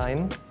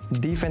 79,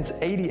 defense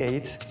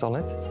 88,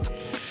 solid,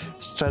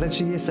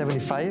 strategy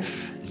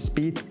 75,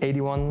 speed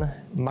 81,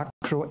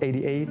 macro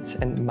 88,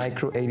 and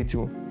micro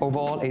 82.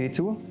 Overall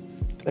 82.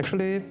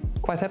 Actually,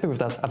 quite happy with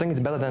that. I think it's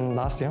better than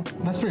last year.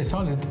 That's pretty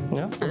solid.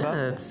 Yeah, it's not bad.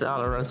 It's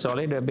all around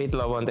solid, a bit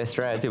low on the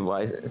strategy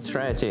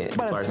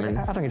department.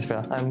 I think it's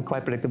fair. I'm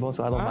quite predictable,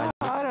 so I don't mind.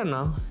 I don't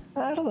know.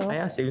 I don't know. I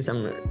have seen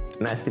some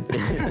nasty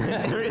plays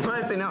every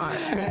once in a while.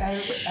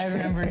 I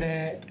remember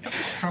the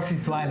Proxy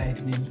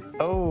Twilight build.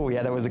 Oh,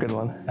 yeah, that was a good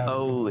one.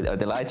 Oh,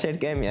 the light shade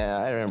game? Yeah,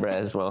 I remember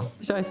as well.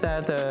 Besides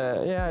that,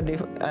 yeah,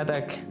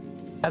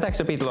 attack's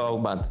a bit low,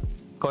 but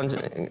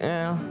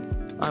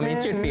I mean,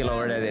 it should be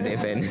lower than the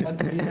defense.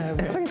 Yeah,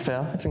 I think it's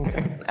fair.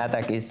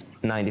 Attack is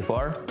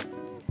 94,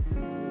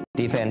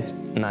 defense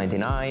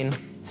 99,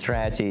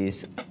 strategy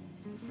is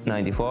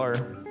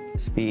 94,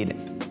 speed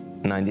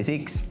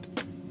 96,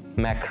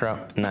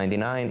 macro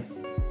 99,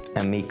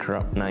 and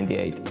micro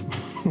 98.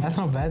 That's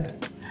not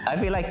bad. I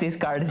feel like this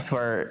card is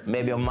for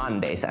maybe on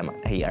Mondays I'm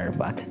here,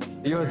 but...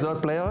 You're a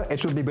third player, it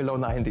should be below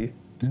 90.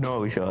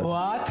 No shot.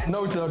 What?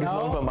 No Zerg is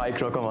known for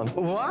micro, come on.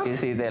 What? You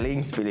see the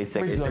link split, it's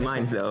against the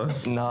mines though.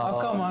 No. Oh,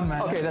 come on,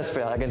 man. Okay, that's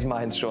fair, against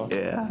mine, sure.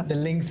 Yeah. The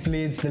link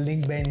splits, the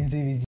link ban in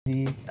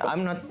CVZ.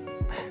 I'm not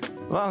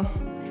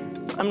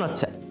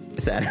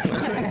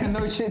sad.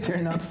 No shit, you're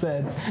not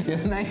sad. You're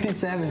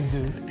 97,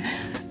 dude.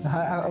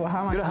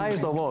 How much? You're the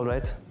highest of all,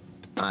 right?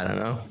 I don't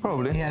know.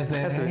 Probably. He has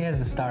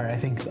the star, I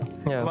think so.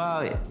 Yeah.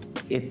 Well,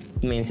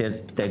 it means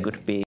that there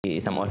could be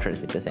some others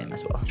with the same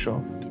as well.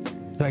 Sure.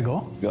 Do I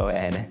go? Go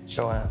ahead.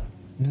 Sure.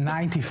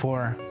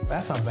 94.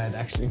 That's not bad,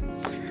 actually.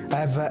 I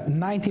have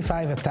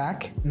 95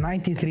 attack,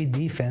 93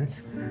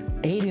 defense,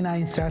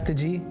 89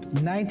 strategy,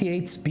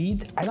 98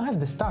 speed. I don't have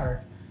the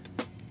star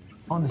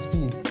on the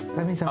speed.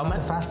 That means I'm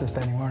not the fastest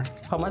anymore.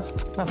 How much?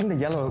 I think the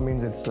yellow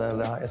means it's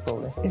the highest,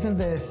 probably. Isn't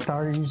the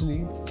star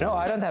usually? No,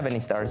 I don't have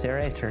any stars here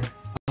either.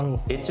 Oh.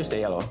 It's just a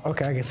yellow.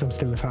 Okay, I guess I'm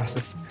still the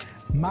fastest.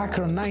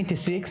 Macro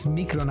 96,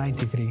 micro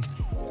 93.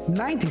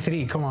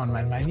 93, come on,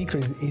 man. My micro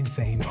is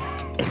insane.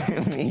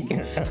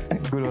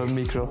 Good old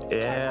micro.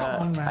 Yeah,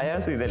 on, man. I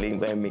have seen the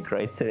link by micro.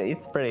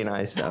 It's pretty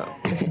nice.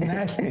 It's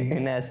nasty.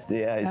 Nasty,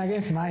 yeah. I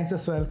guess mine's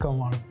as well,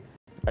 come on.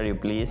 Are you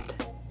pleased?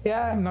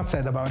 Yeah, I'm not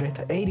sad about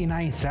it.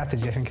 89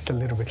 strategy, I think it's a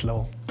little bit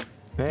low.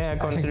 Yeah,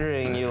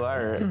 considering you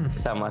are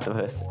somewhat of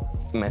a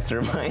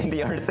mastermind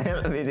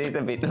yourself, it is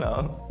a bit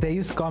low. They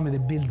used to call me the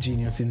build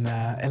genius in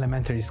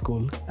elementary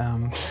school.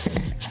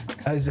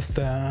 I was just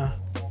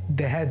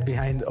the head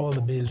behind all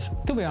the builds.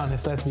 To be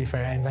honest, let's be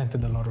fair, I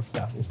invented a lot of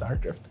stuff in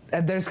StarCraft.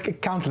 And there's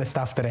countless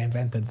stuff that I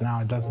invented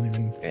now, it doesn't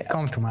even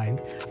come to mind.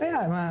 But yeah,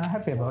 I'm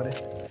happy about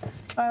it.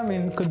 I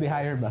mean, it could be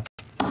higher, but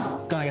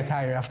it's gonna get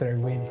higher after I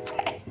win.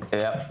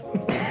 Yeah.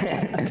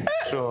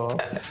 Sure.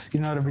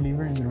 You're not a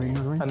believer in the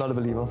regular win? I'm not a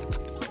believer.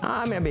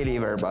 I'm a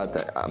believer,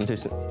 but I'm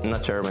just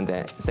not sure when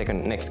the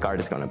next card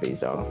is gonna be,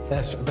 so...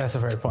 That's a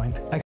fair point.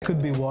 I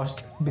could be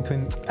washed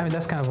between... I mean,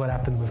 that's kind of what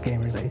happened with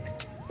Gamers 8.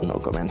 No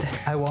comment.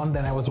 I won,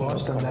 then I was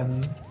washed, and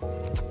then...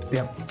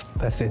 Yep.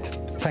 that's it.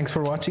 Thanks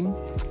for watching.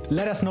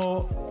 Let us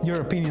know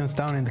your opinions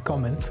down in the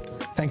comments.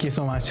 Thank you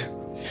so much.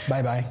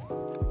 Bye-bye.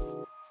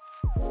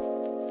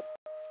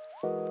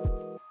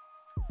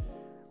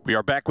 We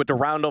are back with the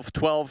round of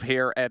 12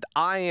 here at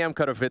IEM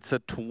Katowice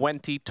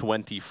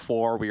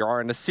 2024. We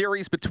are in a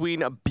series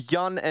between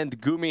ByuN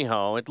and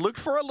GuMiho. It looked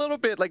for a little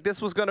bit like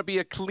this was going to be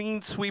a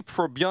clean sweep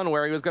for ByuN,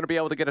 where he was going to be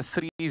able to get a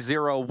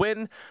 3-0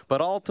 win, but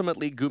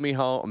ultimately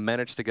GuMiho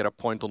managed to get a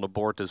point on the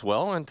board as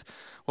well. And,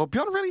 well,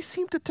 ByuN really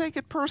seemed to take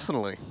it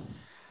personally.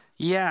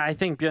 Yeah, I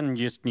think ByuN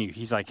just knew.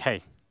 He's like,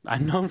 hey,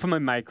 I'm known for my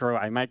micro.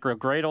 I micro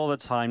great all the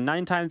time.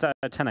 9 times out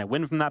of 10, I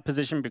win from that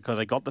position because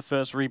I got the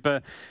first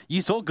Reaper.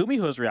 You saw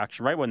GuMiho's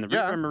reaction, right? When the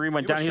Reaper and Marine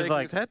went down, he was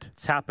like,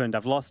 it's happened.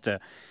 I've lost it.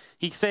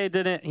 He stayed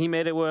in it. He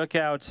made it work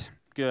out.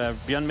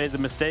 ByuN made the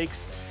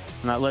mistakes.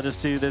 And that led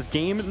us to this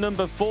game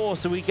number 4.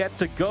 So we get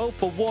to go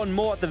for one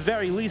more at the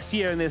very least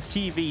here in this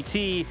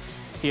TVT.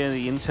 Here in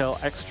the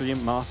Intel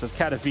Extreme Masters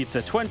Katowice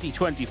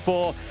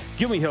 2024.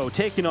 GuMiho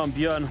taking on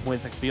ByuN,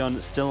 with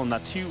ByuN still on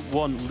that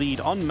 2-1 lead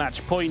on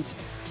match point.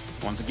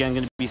 Once again,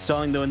 going to be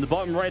starting, though, in the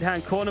bottom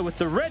right-hand corner with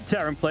the red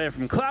Terran player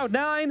from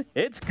Cloud9.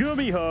 It's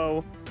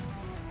GuMiho.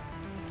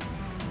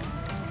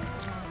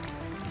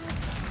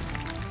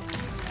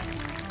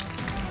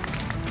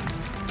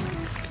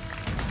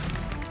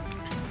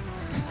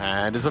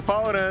 And his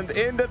opponent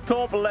in the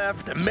top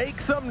left,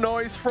 make some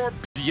noise for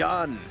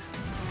ByuN.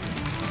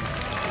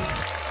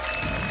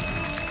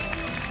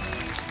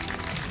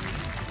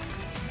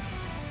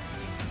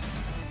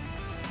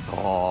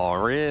 Oh,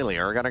 really?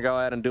 We're going to go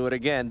ahead and do it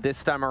again.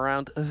 This time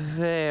around,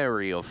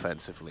 very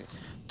offensively.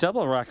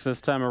 Double racks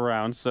this time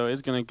around, so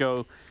is going to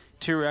go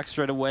 2 racks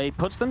straight away.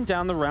 Puts them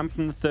down the ramp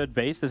from the third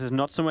base. This is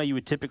not somewhere you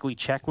would typically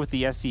check with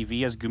the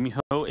SCV as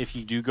GuMiho if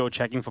you do go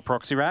checking for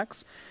proxy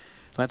racks.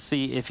 Let's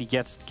see if he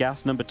gets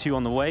gas number 2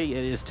 on the way.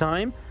 It is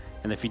time.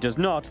 And if he does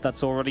not,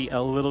 that's already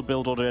a little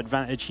build order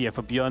advantage here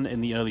for ByuN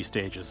in the early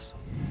stages.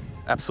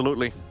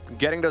 Absolutely.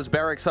 Getting those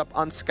barracks up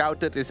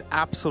unscouted is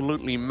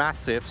absolutely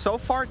massive. So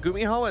far,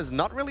 GuMiho has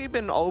not really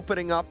been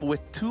opening up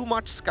with too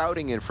much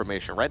scouting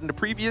information, right? In the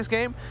previous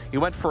game, he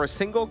went for a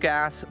single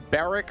gas,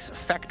 barracks,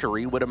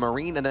 factory with a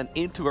Marine, and then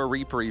into a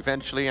Reaper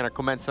eventually, and a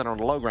command center on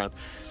the low ground.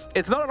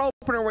 It's not an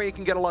opener where you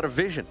can get a lot of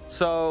vision.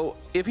 So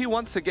if he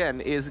once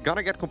again is going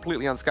to get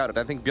completely unscouted,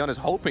 I think ByuN is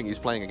hoping he's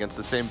playing against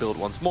the same build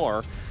once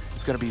more.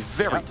 It's going to be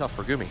very tough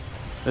for Gumi.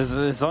 This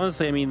is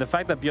honestly, I mean, the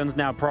fact that ByuN's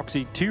now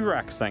proxy 2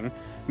 racksing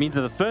means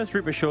that the first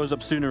Reaper shows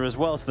up sooner as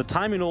well, so the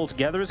timing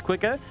altogether is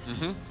quicker.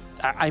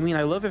 I mean,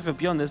 I love it for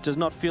ByuN. This does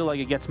not feel like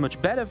it gets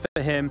much better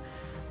for him.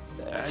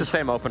 It's the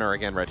same opener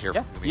again right here.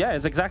 Yeah,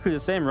 it's exactly the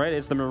same, right?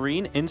 It's the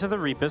Marine into the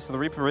Reaper, so the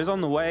Reaper is on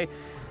the way.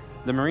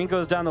 The Marine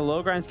goes down the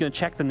low ground, it's going to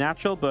check the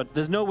natural, but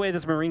there's no way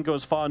this Marine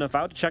goes far enough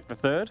out to check the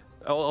third,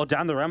 or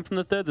down the ramp from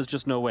the third. There's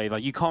just no way.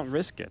 Like, you can't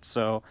risk it.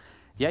 So,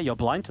 yeah, you're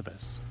blind to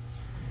this.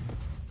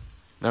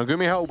 Now,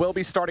 GuMiho will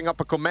be starting up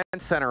a command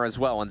center as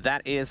well, and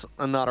that is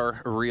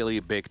another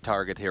really big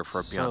target here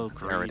for ByuN.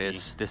 There it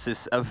is. This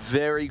is a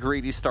very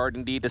greedy start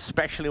indeed,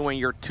 especially when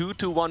you're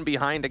 2-1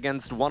 behind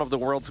against one of the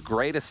world's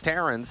greatest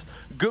Terrans.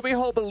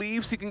 GuMiho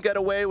believes he can get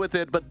away with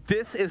it, but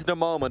this is the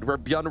moment where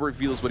ByuN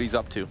reveals what he's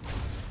up to.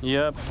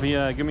 Yep,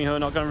 GuMiho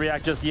not going to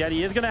react just yet.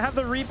 He is going to have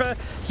the Reaper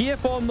here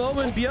for a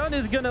moment. ByuN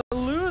is going to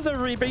lose a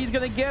Reaper. He's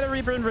going to get a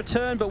Reaper in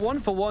return, but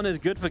 1-for-1 is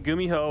good for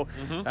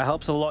GuMiho. That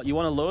helps a lot. You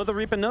want to lower the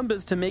Reaper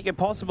numbers to make it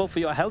possible for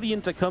your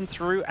Hellion to come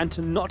through and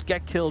to not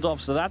get killed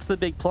off. So that's the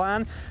big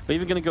plan. We're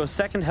even going to go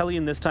second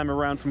Hellion this time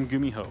around from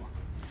GuMiho.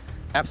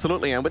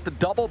 Absolutely, and with the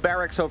double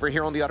barracks over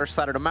here on the other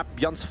side of the map,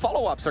 ByuN's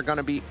follow-ups are going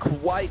to be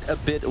quite a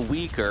bit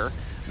weaker.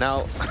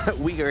 Now,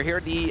 weaker here,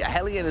 the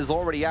Hellion is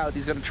already out.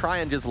 He's going to try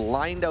and just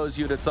line those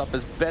units up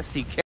as best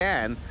he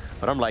can,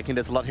 but I'm liking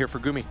this a lot here for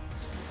Gumi.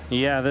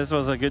 Yeah, this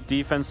was a good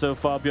defense so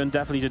far. ByuN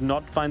definitely did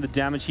not find the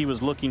damage he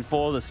was looking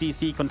for. The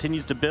CC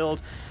continues to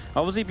build.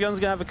 Obviously, ByuN's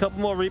going to have a couple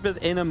more Reapers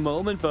in a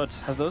moment,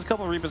 but as those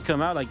couple of Reapers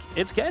come out, like,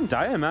 it's getting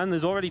dire, man.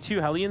 There's already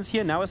 2 Hellions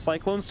here. Now a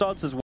Cyclone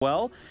starts as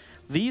well.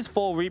 These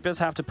 4 Reapers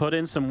have to put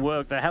in some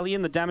work. The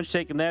Hellion, the damage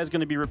taken there is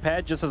going to be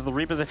repaired just as the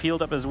Reapers have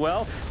healed up as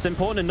well. It's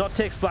important to not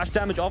take splash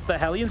damage off the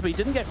Hellions, but he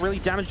didn't get really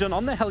damage done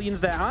on the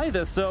Hellions there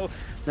either. So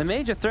the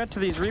major threat to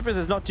these Reapers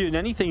is not doing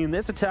anything, and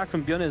this attack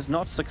from ByuN is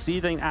not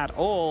succeeding at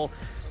all.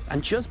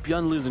 And just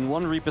ByuN losing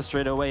 1 Reaper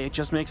straight away, it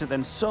just makes it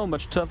then so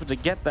much tougher to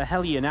get the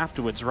Hellion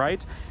afterwards,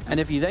 right? And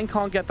if you then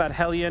can't get that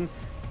Hellion,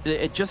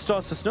 it just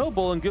starts to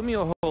snowball, and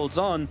GuMiho holds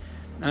on.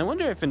 And I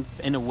wonder if,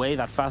 in a way,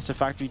 that faster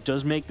factory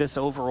does make this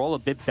overall a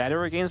bit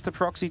better against the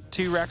proxy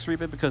 2 Rax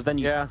Reaper, because then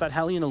you have that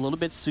Hellion a little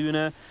bit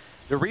sooner.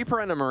 The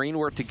Reaper and the Marine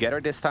were together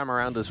this time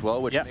around as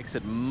well, which makes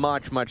it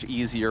much, much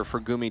easier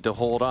for Gumi to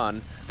hold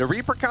on. The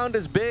Reaper count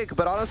is big,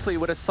 but honestly,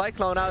 with a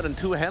Cyclone out and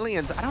 2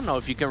 Hellions, I don't know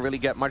if you can really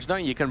get much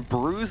done. You can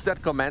bruise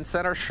that command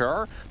center,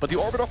 sure, but the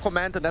orbital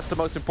command, and that's the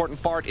most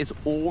important part, is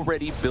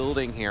already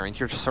building here, and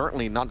you're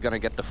certainly not going to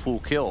get the full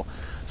kill.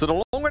 So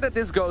the longer that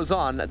this goes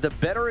on, the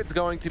better it's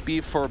going to be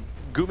for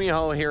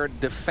GuMiho here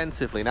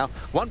defensively. Now,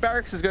 one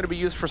barracks is going to be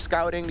used for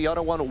scouting, the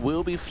other one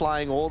will be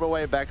flying all the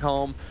way back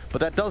home, but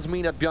that does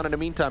mean that ByuN in the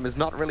meantime is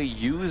not really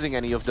using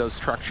any of those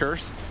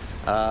structures.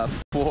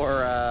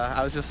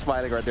 I was just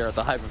smiling right there at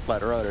the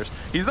Hyperflight rotors.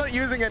 He's not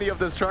using any of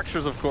the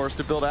structures, of course,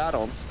 to build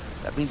add-ons.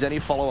 That means any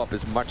follow-up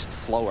is much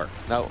slower.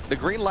 Now, the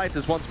green light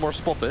is once more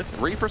spotted.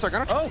 Reapers are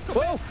going to...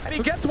 whoa! And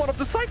he gets one of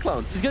the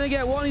Cyclones. He's going to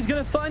get one. He's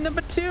going to find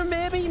number two,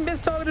 maybe.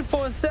 Missed-targeted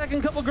for a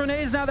second. Couple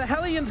grenades. Now, the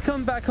Hellions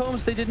come back home,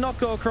 so they did not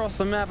go across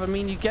the map. I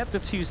mean, you get the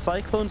two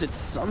Cyclones. It's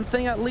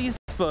something at least,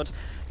 but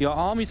your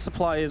army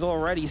supply is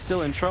already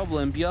still in trouble,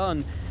 and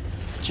ByuN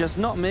just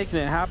not making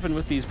it happen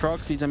with these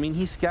proxies. I mean,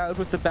 he scouted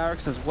with the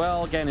barracks as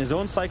well. Again, his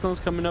own Cyclones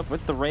coming up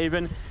with the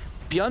Raven.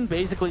 ByuN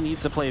basically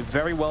needs to play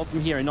very well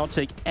from here and not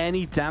take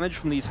any damage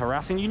from these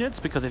harassing units,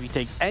 because if he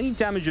takes any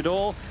damage at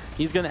all,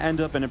 he's going to end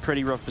up in a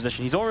pretty rough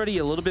position. He's already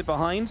a little bit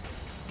behind.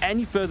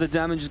 Any further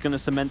damage is going to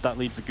cement that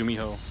lead for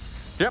GuMiho.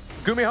 Yep,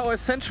 GuMiho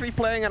essentially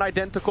playing an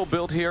identical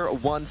build here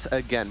once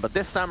again, but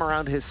this time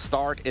around his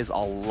start is a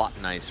lot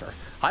nicer.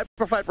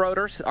 Hyperflight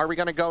rotors, are we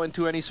going to go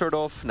into any sort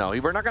of... No,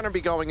 we're not going to be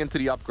going into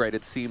the upgrade,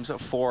 it seems,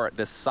 for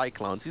the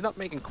Cyclones. He's not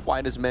making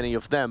quite as many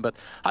of them, but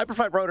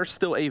Hyperflight rotors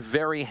still a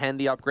very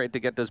handy upgrade to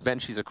get those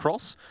Banshees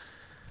across.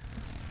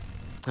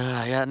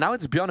 Yeah, now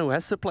it's ByuN who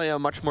has to play a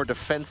much more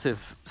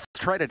defensive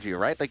strategy,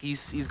 right? Like,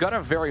 he's got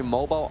a very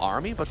mobile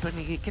army, but can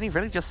he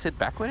really just sit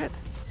back with it?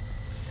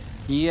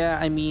 Yeah,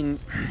 I mean...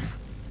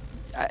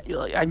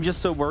 I'm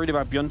just so worried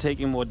about ByuN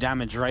taking more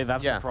damage, right?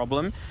 That's the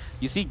problem.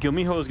 You see,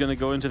 GuMiho is going to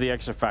go into the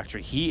extra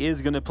factory. He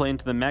is going to play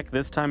into the mech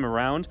this time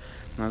around.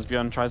 And as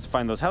ByuN tries to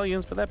find those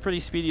Hellions, but they're pretty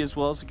speedy as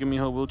well, so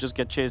GuMiho will just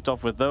get chased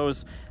off with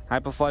those.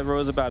 Hyperflight Row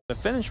is about to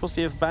finish. We'll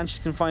see if Banshees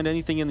can find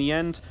anything in the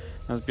end.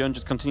 As ByuN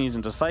just continues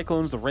into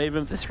Cyclones, the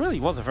Ravens. This really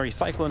was a very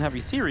Cyclone-heavy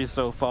series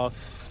so far.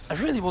 I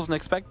really wasn't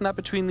expecting that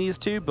between these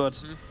two,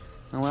 but...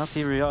 Alas,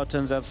 here we are.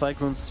 Turns out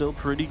Cyclone's still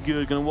pretty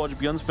good. Gonna watch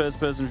ByuN's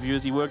first-person view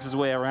as he works his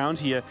way around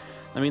here.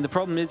 I mean, the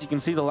problem is you can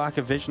see the lack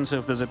of vision, so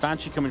if there's a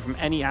Banshee coming from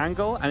any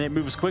angle and it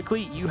moves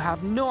quickly, you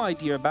have no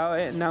idea about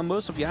it, and now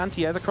most of your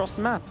anti-airs across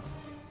the map.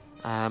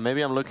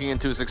 Maybe I'm looking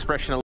into his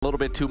expression a little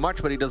bit too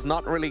much, but he does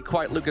not really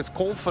quite look as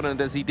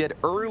confident as he did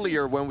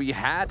earlier when we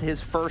had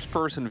his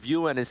first-person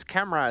view and his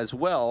camera as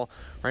well.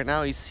 Right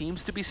now, he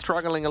seems to be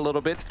struggling a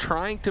little bit,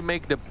 trying to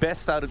make the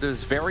best out of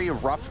this very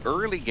rough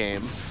early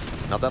game.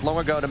 Not that long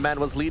ago, the man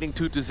was leading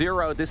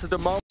 2-0. This is the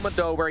moment,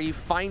 though, where he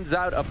finds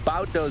out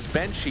about those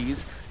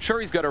Banshees.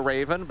 Sure, he's got a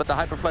Raven, but the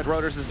Hyperflight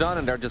rotors is done,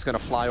 and they're just going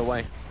to fly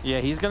away. Yeah,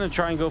 he's going to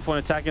try and go for an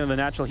attack into the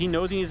natural. He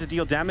knows he needs to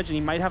deal damage, and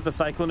he might have the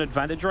Cyclone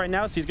advantage right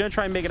now, so he's going to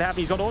try and make it happen.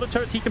 He's got all the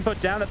turrets he can put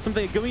down. That's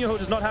something that GuMiho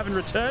does not have in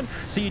return.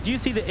 So you do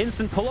see the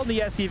instant pull on the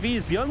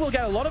SCVs. ByuN will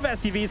get a lot of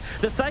SCVs.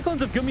 The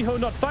Cyclones of GuMiho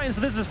not fighting,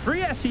 so this is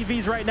 3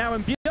 SCVs right now,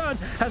 and ByuN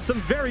has some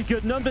very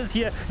good numbers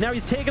here. Now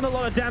he's taken a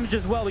lot of damage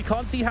as well. We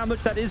can't see how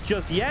much that is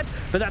just yet,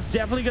 but that's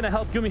definitely going to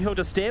help GuMiho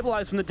to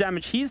stabilize from the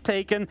damage he's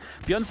taken.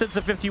 ByuN sits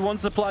at 51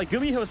 supply.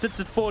 GuMiho sits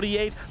at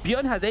 48.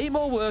 ByuN has 8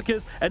 more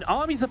workers. An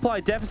army supply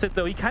deficit,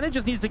 though. He kind of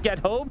just needs to get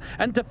home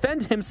and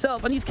defend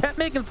himself, and he's kept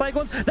making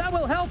Cyclones. That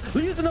will help.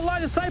 Using the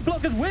line of sight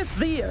blockers with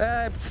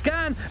the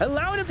scan,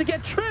 allowing him to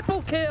get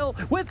triple kill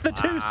with the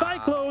 2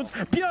 Cyclones.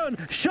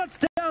 ByuN shuts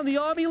down the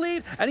army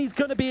lead, and he's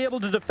going to be able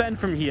to defend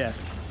from here.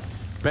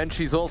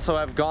 Banshees also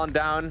have gone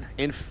down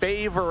in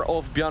favor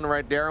of ByuN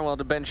right there. Well,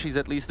 the Banshees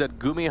at least that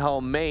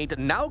GuMiho made.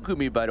 Now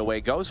Gumi, by the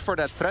way, goes for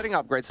that threading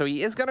upgrade, so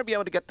he is going to be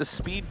able to get the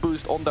speed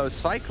boost on those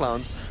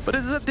Cyclones. But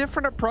this is a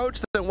different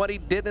approach than what he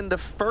did in the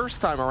first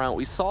time around.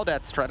 We saw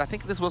that strat. I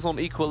think this was on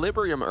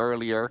Equilibrium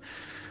earlier.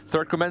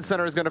 Third Command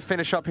Center is going to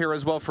finish up here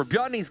as well for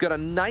ByuN. He's got a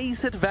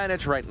nice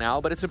advantage right now,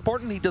 but it's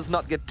important he does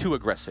not get too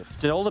aggressive.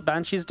 Did all the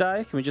Banshees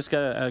die? Can we just get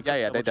a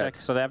they check? died.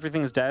 So that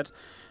everything's dead.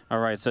 All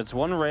right, so it's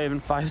 1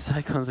 Raven, 5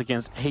 Cyclones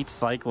against 8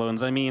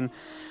 Cyclones. I mean,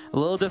 a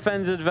little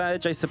defensive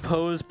advantage, I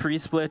suppose,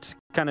 pre-split,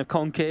 kind of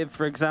concave,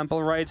 for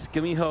example, right?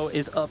 GuMiho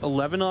is up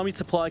 11 army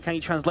supply. Can he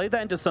translate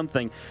that into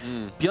something?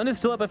 ByuN is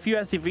still up a few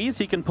SCVs,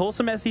 so he can pull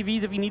some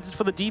SCVs if he needs it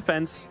for the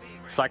defense.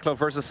 Cyclone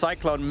versus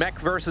Cyclone, mech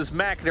versus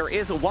mech. There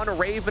is 1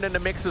 Raven in the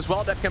mix as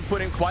well that can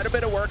put in quite a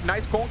bit of work.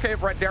 Nice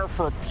concave right there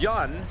for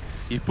ByuN.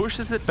 He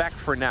pushes it back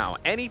for now.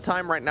 Any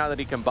time right now that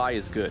he can buy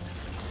is good.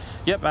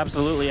 Yep,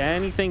 absolutely.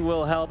 Anything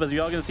will help, as we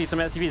are going to see some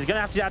SCVs. He's going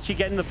to have to actually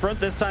get in the front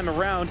this time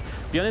around.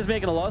 ByuN is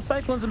making a lot of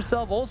Cyclones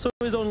himself, also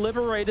his own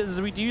Liberators,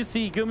 as we do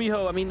see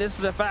GuMiho. I mean, this is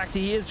the fact.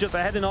 He is just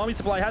ahead in army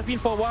supply. Has been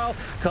for a while.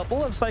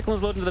 Couple of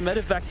Cyclones loaded into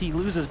the Medivacs. He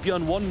loses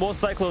ByuN 1 more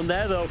Cyclone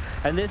there, though.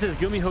 And this is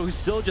GuMiho, who's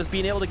still just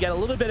being able to get a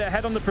little bit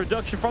ahead on the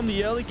production from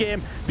the early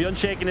game. ByuN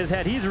shaking his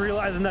head. He's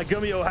realizing that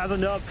GuMiho has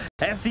enough.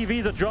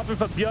 SCVs are dropping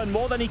for ByuN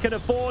more than he can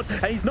afford,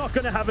 and he's not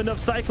going to have enough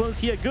Cyclones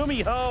here.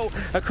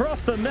 GuMiho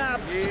across the map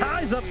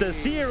ties up the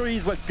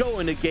series. We're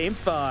going to game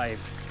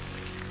 5.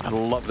 I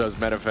love those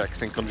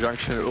medeffects in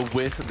conjunction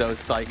with those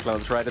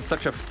cyclones, right? It's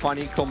such a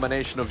funny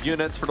combination of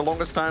units. For the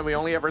longest time, we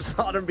only ever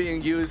saw them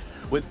being used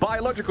with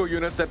biological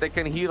units that they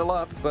can heal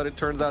up, but it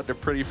turns out they're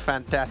pretty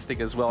fantastic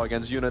as well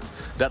against units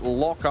that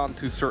lock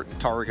onto certain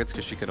targets,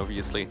 because she can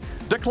obviously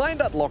decline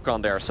that lock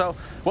on there. So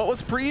what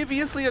was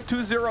previously a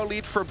 2-0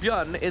 lead for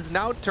ByuN is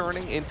now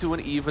turning into an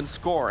even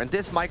score. And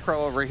this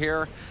micro over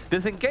here,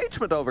 this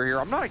engagement over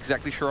here, I'm not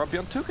exactly sure how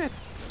ByuN took it.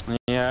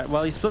 Yeah,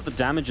 well, he split the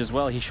damage as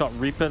well. He shot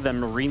Reaper,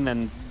 then Marine,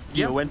 then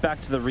you know, went back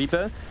to the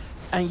Reaper.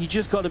 And you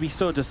just got to be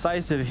so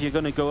decisive if you're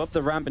going to go up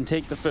the ramp and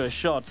take the first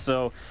shot.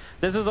 So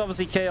this is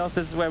obviously Chaos.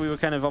 This is where we were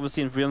kind of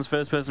obviously in ByuN's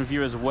first-person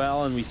view as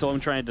well, and we saw him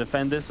trying to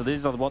defend this. So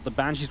this is what the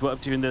Banshees were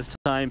up to in this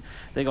time.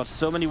 They got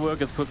so many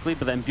workers quickly,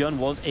 but then ByuN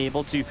was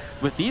able to,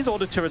 with these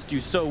auto turrets, do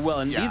so well.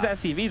 And these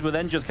SCVs were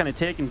then just kind of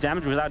taking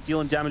damage without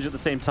dealing damage at the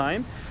same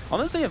time.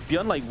 Honestly, if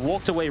ByuN like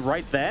walked away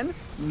right then,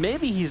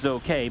 maybe he's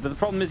okay. But the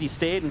problem is he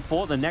stayed and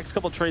fought. The next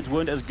couple trades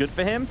weren't as good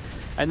for him.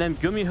 And then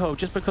GuMiho,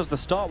 just because the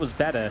start was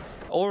better,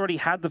 already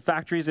had the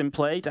factories in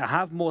play to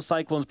have more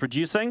Cyclones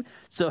producing,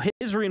 so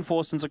his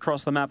reinforcements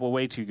across the map were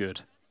way too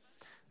good.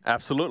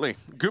 Absolutely.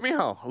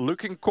 GuMiho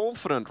looking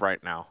confident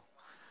right now.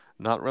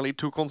 Not really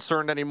too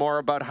concerned anymore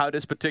about how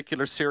this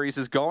particular series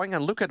is going.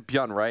 And look at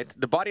ByuN, right?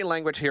 The body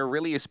language here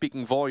really is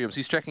speaking volumes.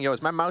 He's checking, yo,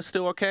 is my mouse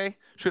still okay?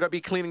 Should I be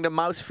cleaning the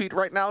mouse feet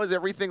right now? Is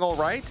everything all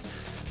right?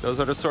 Those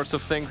are the sorts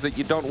of things that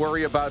you don't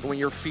worry about when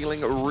you're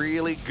feeling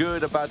really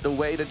good about the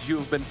way that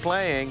you've been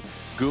playing.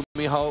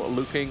 GuMiho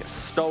looking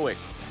stoic.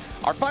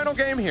 Our final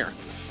game here,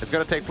 it's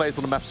going to take place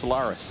on the map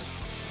Solaris.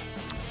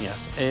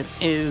 Yes, it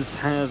is,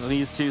 as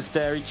these two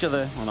stare each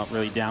other, well, not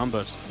really down,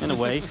 but in a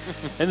way.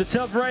 In the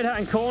top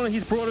right-hand corner,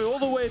 he's brought it all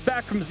the way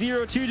back from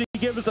 0-2 to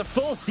give us a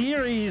full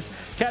series.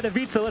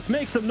 Katowice, let's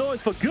make some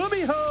noise for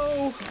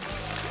GuMiho!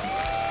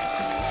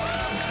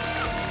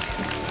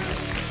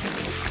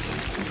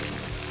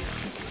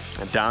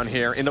 And down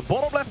here in the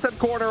bottom left-hand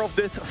corner of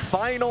this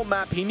final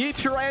map, he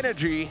needs your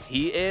energy.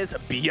 He is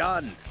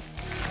ByuN.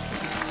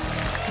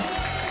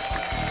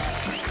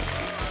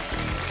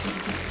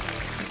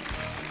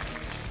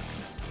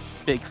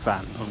 Big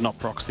fan of not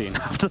proxying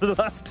after the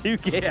last two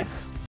games.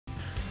 Yes.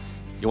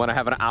 You want to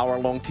have an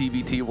hour-long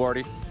TBT,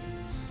 Wardy?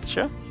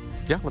 Sure.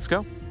 Yeah, let's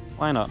go.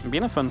 Why not? It's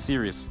been a fun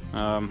series.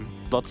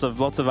 Lots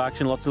of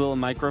action, lots of little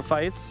micro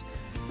fights.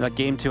 That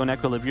game 2 on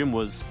Equilibrium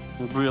was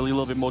really a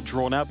little bit more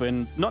drawn out,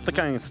 and not the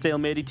kind of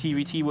stalematey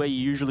TBT way you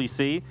usually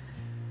see.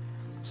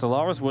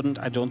 Solaris wouldn't,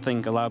 I don't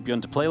think, allow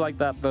ByuN to play like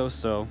that, though,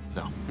 so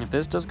no. If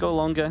this does go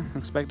longer,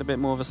 expect a bit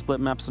more of a split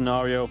map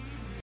scenario.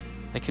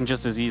 It can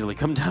just as easily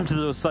come down to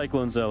those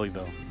Cyclones early,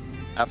 though.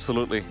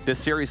 Absolutely. This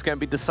series can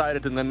be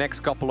decided in the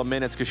next couple of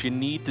minutes because you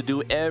need to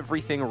do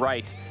everything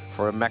right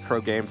for a macro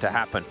game to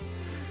happen.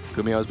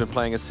 GuMiho has been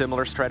playing a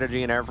similar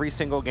strategy in every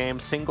single game.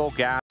 Single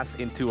gas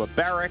into a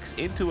barracks,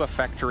 into a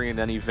factory, and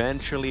then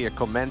eventually a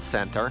command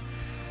center.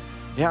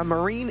 Yeah,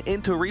 Marine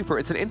into Reaper.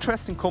 It's an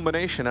interesting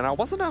combination, and I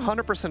wasn't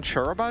 100%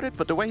 sure about it,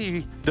 but the way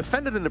he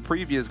defended in the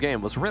previous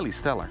game was really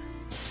stellar.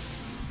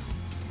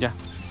 Yeah.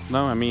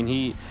 No, I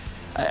mean,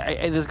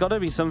 there's got to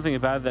be something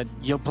about that.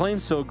 You're playing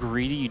so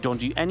greedy, you don't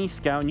do any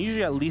scout. And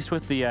usually, at least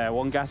with the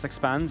one gas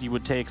expands, you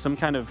would take some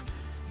kind of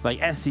like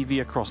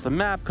SCV across the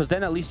map, because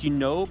then at least you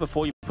know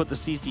before you put the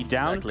CC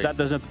down that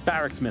there's a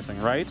barracks missing,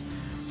 right?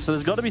 So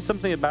there's got to be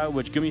something about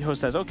which GuMiho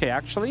says, okay,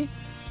 actually,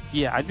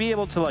 yeah, I'd be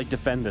able to like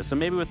defend this. So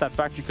maybe with that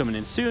factory coming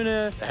in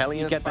sooner,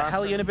 you get the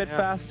Hellion a bit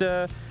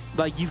faster.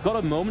 Like, you've got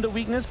a moment of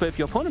weakness, but if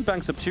your opponent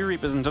banks up 2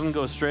 Reapers and doesn't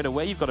go straight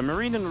away, you've got a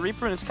Marine and a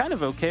Reaper, and it's kind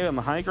of okay on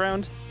the high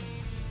ground.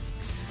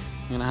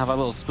 I'm going to have a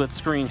little split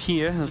screen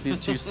here as these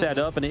two set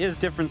up, and it is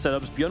different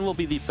setups. ByuN will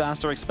be the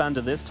faster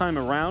expander this time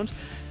around.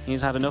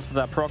 He's had enough of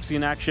that proxy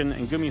in action,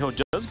 and GuMiho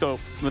does go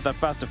with that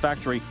faster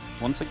factory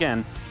once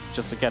again,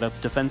 just to get up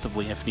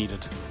defensively if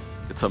needed.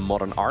 It's a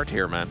modern art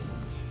here, man.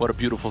 What a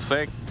beautiful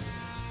thing.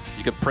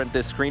 You can print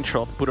this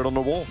screenshot and put it on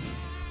the wall.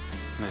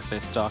 And they say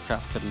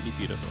StarCraft couldn't be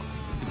beautiful.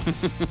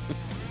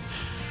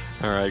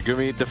 All right,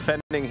 Gumi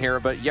defending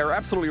here, but yeah, you're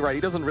absolutely right. He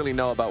doesn't really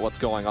know about what's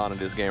going on in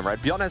this game,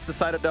 right? ByuN has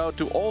decided, though,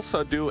 to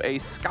also do a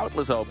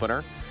scoutless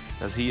opener,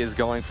 as he is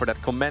going for that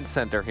command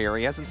center here.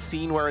 He hasn't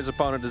seen where his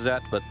opponent is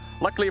at, but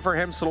luckily for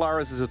him,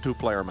 Solaris is a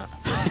 2-player map.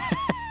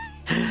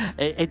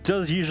 It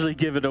does usually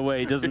give it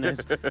away, doesn't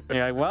it?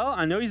 Yeah, well,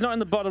 I know he's not in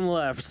the bottom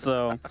left,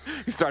 so...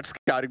 He starts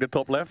scouting the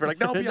top left. We're like,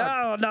 no, ByuN.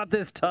 No, not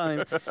this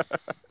time.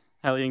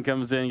 Hellion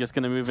comes in, just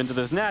going to move into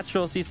this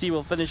natural. CC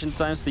will finish in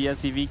time so the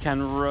SCV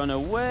can run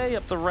away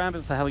up the ramp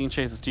if the Hellion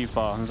chases too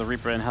far. There's a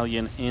Reaper and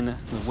Hellion in the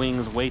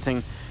wings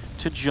waiting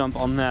to jump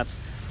on that.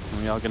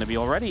 And we are going to be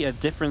already a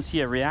difference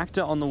here.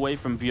 Reactor on the way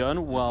from ByuN,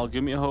 while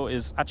GuMiho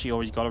is actually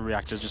already got a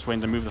reactor, just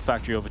waiting to move the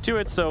factory over to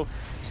it. So,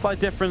 slight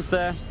difference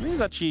there.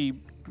 He's actually,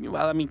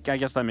 well, I mean, I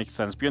guess that makes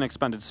sense. ByuN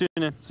expanded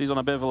sooner, so he's on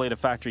a bit of a later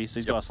factory, so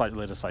he's got a slightly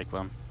later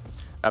Cyclone.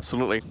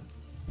 Absolutely.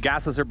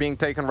 Gases are being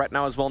taken right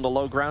now as well on the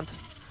low ground.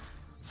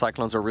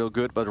 Cyclones are real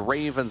good, but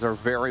Ravens are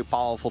very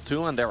powerful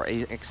too, and they're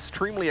an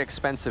extremely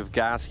expensive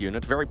gas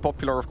unit. Very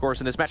popular, of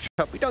course, in this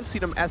matchup. We don't see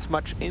them as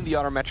much in the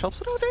other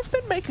matchups, although they've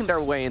been making their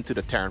way into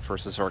the Terran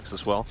versus Orcs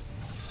as well.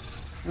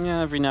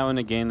 Yeah, every now and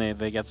again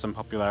they get some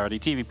popularity.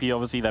 TVP,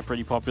 obviously, they're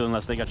pretty popular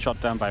unless they get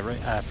shot down by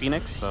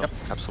Phoenix. So. Yep,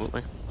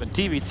 absolutely. But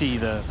TVT,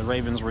 the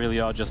Ravens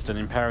really are just an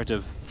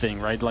imperative thing,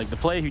 right? Like, the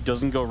player who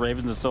doesn't go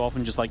Ravens is so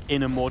often just, like,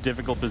 in a more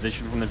difficult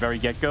position from the very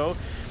get-go.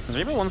 Because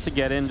Raven wants to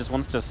get in, just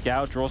wants to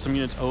scout, draw some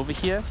units over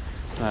here.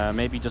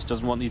 Maybe just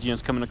doesn't want these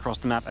units coming across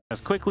the map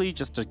as quickly,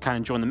 just to kind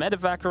of join the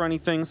medevac or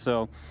anything.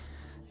 So,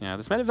 yeah,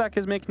 this medevac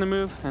is making the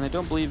move, and I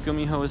don't believe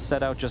GuMiho is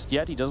set out just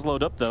yet. He does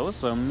load up, though,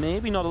 so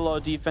maybe not a lot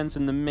of defense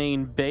in the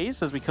main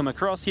base as we come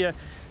across here.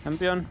 And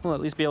ByuN will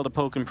at least be able to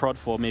poke and prod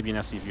for maybe an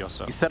SCV or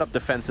so. He's set up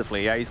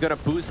defensively. Yeah, he's going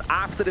to boost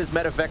after this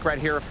medevac right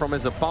here from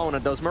his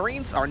opponent. Those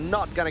Marines are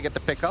not going to get the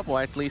pickup,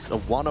 or at least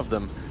one of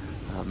them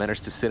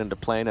managed to sit in the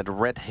plane at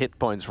red hit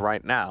points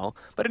right now.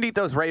 But indeed,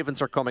 those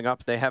Ravens are coming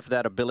up. They have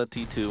that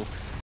ability to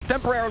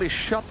temporarily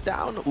shut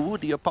down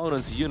the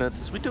opponent's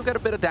units. We do get a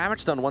bit of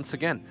damage done once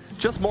again.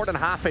 Just more than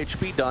half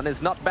HP done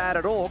is not bad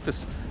at all,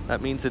 because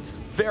that means it's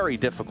very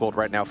difficult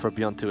right now for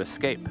ByuN to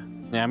escape.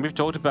 Yeah, and we've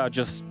talked about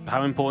just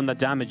how important that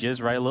damage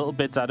is, right? A little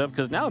bits add up,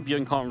 because now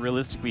ByuN can't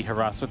realistically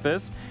harass with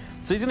this.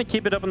 So he's going to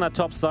keep it up on that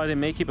top side and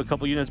may keep a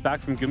couple units back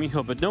from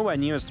GuMiho, but nowhere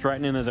near as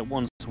threatening as it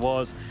once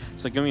was.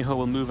 So GuMiho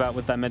will move out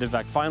with that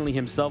medevac finally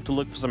himself to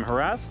look for some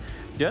harass.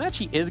 ByuN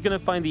actually is going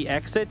to find the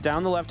exit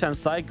down the left-hand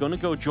side, going to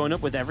go join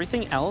up with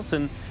everything else,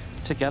 and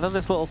together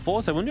this little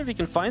force. I wonder if he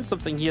can find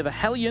something here. The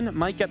Hellion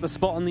might get the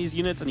spot on these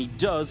units, and he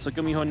does. So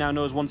GuMiho now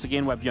knows once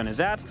again where ByuN is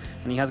at,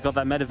 and he has got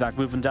that medevac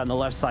moving down the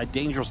left side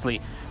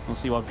dangerously. We'll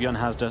see what ByuN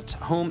has at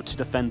home to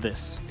defend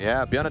this.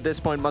 Yeah, ByuN at this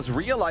point must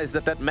realize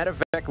that that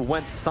medevac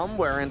went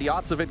somewhere, and the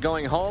odds of it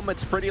going home,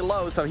 it's pretty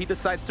low. So he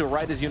decides to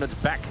ride his units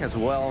back as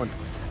well. And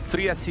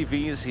 3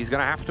 SCVs, he's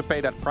going to have to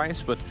pay that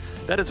price, but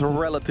that is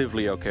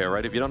relatively okay,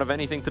 right? If you don't have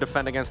anything to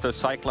defend against those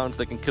Cyclones,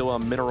 they can kill a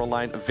mineral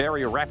line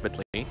very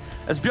rapidly.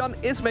 As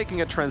ByuN is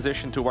making a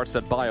transition towards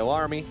that bio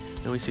army,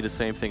 and we see the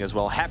same thing as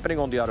well happening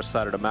on the other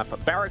side of the map.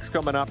 Barracks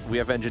coming up, we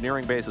have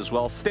engineering base as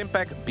well.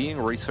 Stimpack being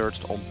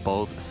researched on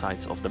both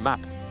sides of the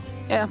map.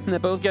 Yeah, they're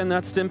both getting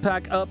that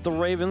Stimpack up. The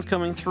Ravens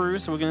coming through,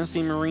 so we're going to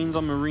see Marines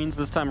on Marines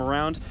this time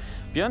around.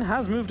 ByuN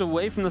has moved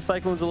away from the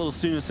Cyclones a little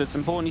sooner, so it's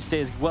important he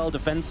stays well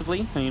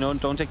defensively, and, you know,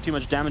 don't take too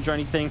much damage or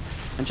anything,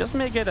 and just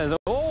make it as,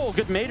 oh,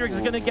 good Matrix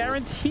is going to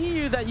guarantee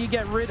you that you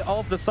get rid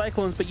of the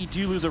Cyclones, but you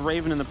do lose a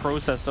Raven in the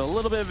process, so a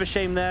little bit of a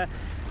shame there.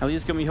 At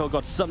least GuMiho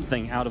got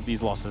something out of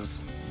these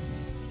losses.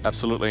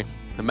 Absolutely.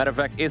 The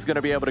medevac is going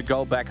to be able to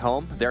go back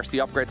home. There's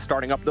the upgrade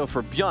starting up, though,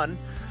 for ByuN.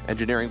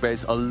 Engineering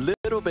base a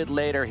little bit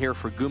later here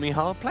for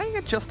GuMiho, playing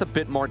it just a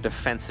bit more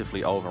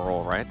defensively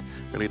overall, right?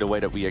 Really the way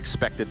that we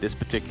expected this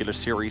particular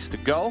series to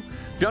go.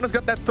 ByuN has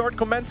got that 3rd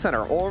command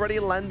center already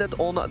landed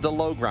on the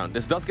low ground.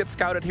 This does get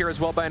scouted here as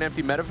well by an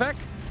empty medevac.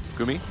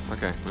 Gumi,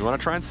 okay, we want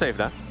to try and save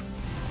that.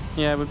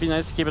 Yeah, it would be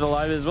nice to keep it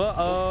alive as well.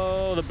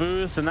 Oh, the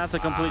boost, and that's a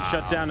complete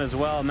shutdown as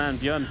well. Man,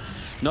 ByuN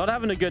not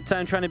having a good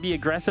time trying to be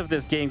aggressive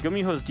this game.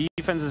 GuMiho's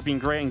defense has been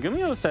great, and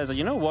GuMiho says,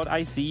 you know what,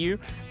 I see you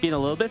being a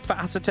little bit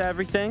faster to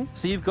everything,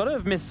 so you've got to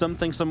have missed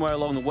something somewhere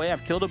along the way.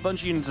 I've killed a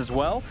bunch of units as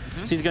well,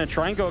 so he's going to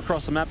try and go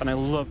across the map, and I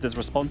love this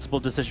responsible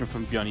decision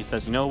from ByuN. He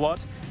says, you know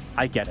what,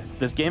 I get it.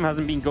 This game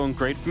hasn't been going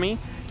great for me.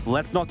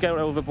 Let's not get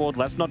overboard.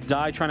 Let's not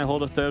die trying to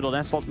hold a 3rd, or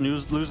let's not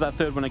lose that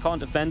 3rd when I can't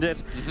defend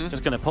it.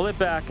 Just going to pull it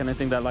back, and I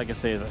think that, like I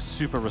say, is a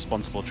super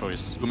responsible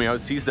choice. GuMiho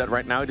sees that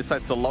right now. He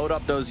decides to load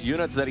up those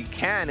units that he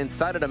can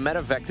inside of the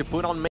medevac to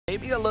put on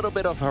maybe a little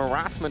bit of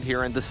harassment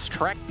here and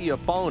distract the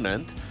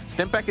opponent.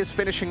 Stimpack is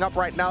finishing up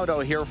right now,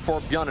 though, here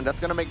for ByuN, and that's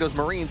going to make those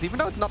Marines, even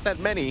though it's not that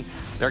many,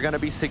 they're going to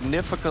be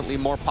significantly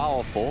more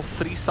powerful.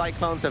 3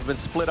 Cyclones have been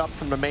split up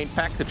from the main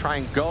pack to try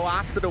and go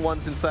after the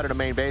ones inside of the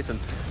main base, and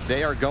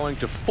they are going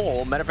to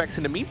fall. Medevacs,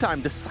 in the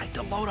meantime, decide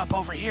to load up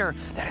over here.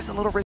 That is a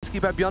little risky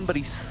by ByuN, but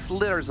he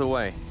slithers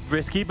away.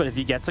 Risky, but if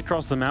he gets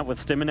across the map with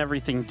stim and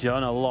everything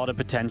done, a lot of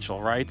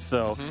potential, right?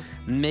 So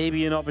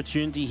maybe an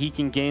opportunity he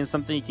can gain,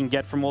 something he can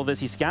get from all this.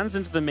 He scans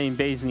into the main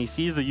base and he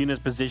sees the unit's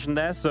position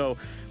there, so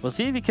we'll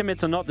see if he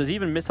commits or not. There's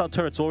even missile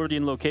turrets already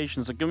in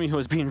location, so GuMiho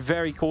is being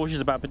very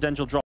cautious about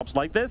potential drops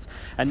like this.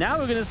 And now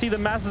we're going to see the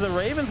masses of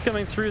Ravens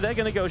coming through. They're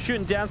going to go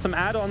shooting down some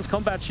add-ons.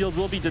 Combat shields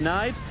will be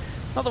denied.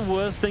 Not the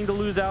worst thing to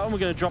lose out on. We're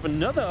going to drop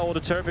another order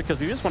turret because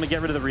we just want to get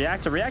rid of the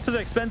reactor. Reactors are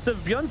expensive.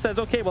 ByuN says,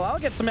 okay, well, I'll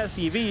get some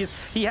SCVs.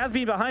 He has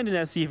been behind in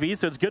SCVs,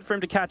 so it's good for him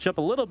to catch up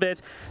a little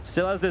bit.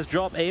 Still has this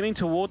drop aiming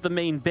toward the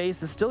main base.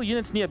 There's still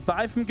units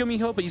nearby from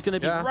GuMiho, but he's going to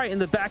be right in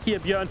the back here,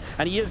 ByuN,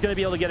 and he is going to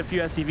be able to get a few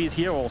SCVs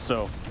here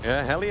also.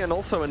 Yeah, Hellion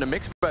also in the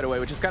mix, by the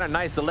way, which is kind of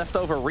nice. The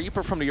leftover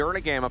Reaper from the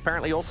early game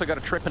apparently also got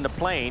a trip in the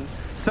plane.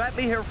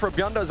 Sadly here for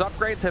ByuN, those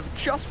upgrades have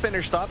just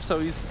finished up, so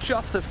he's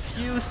just a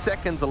few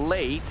seconds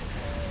late.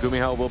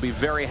 GuMiho will be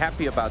very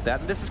happy about that.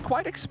 And this is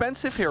quite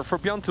expensive here for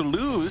ByuN to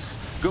lose.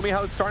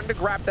 GuMiho is starting to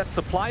grab that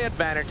supply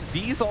advantage.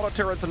 These auto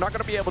turrets are not going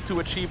to be able to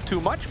achieve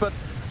too much, but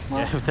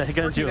Yeah, they're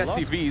going to do a lot.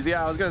 SCVs,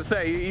 yeah, I was going to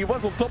say, he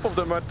was on top of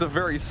them at the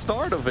very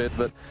start of it,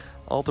 but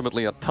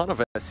ultimately a ton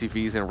of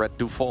SCVs in red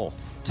do fall.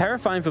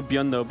 Terrifying for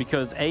ByuN though,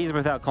 because A, he's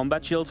without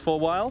combat shields for a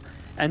while,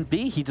 and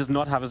B, he does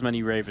not have as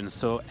many Ravens.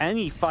 So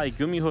any fight,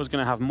 GuMiho is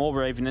going to have more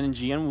Raven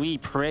energy, and we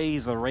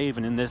praise the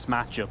Raven in this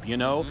matchup, you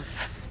know?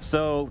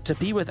 So to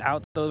be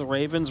without those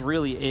Ravens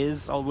really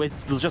is, or with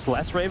just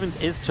less Ravens,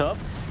 is tough.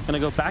 Gonna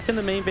go back in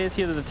the main base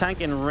here. There's a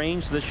tank in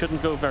range, so this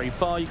shouldn't go very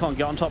far. You can't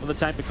get on top of the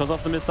tank because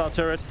of the missile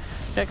turret.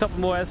 Get a couple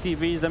more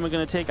SCVs, then we're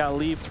gonna take our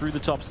leave through the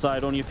top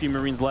side. Only a few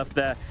Marines left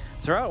there.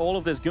 Throughout all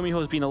of this, GuMiho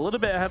has been a little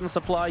bit ahead in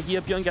supply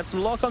here. ByuN gets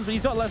some lock-ons, but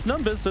he's got less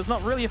numbers, so it's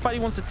not really a fight he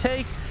wants to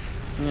take.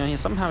 Yeah,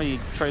 somehow he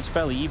trades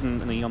fairly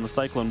evenly on the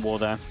Cyclone War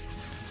there.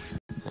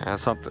 Yeah,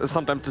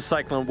 sometimes the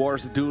Cyclone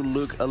Wars do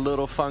look a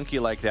little funky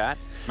like that.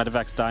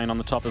 Medevac's dying on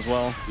the top as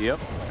well. Yep,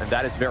 and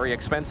that is very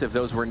expensive.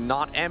 Those were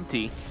not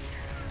empty.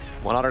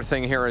 One other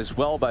thing here as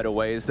well, by the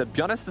way, is that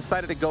ByuN has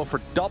decided to go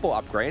for double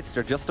upgrades.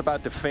 They're just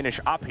about to finish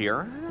up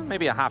here,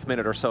 maybe a half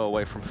minute or so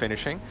away from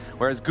finishing.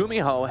 Whereas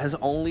GuMiho has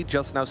only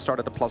just now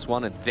started the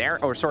 +1 and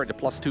the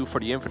 +2 for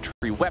the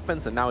infantry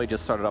weapons, and now he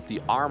just started up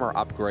the armor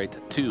upgrade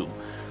too.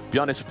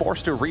 ByuN is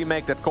forced to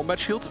remake that combat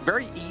shield.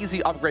 Very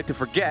easy upgrade to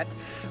forget.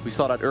 We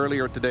saw that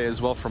earlier today as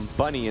well from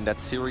Bunny in that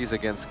series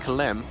against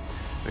Clem,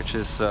 which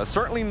is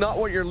certainly not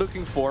what you're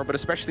looking for, but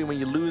especially when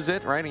you lose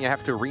it, right, and you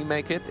have to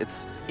remake it,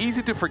 it's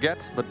easy to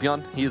forget, but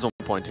ByuN, he is on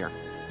point here.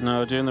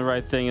 No, doing the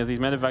right thing, as these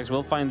Medevacs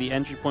will find the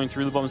entry point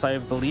through the bomb side. I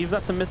believe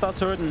that's a missile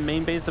turret in the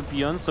main base of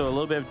ByuN, so a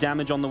little bit of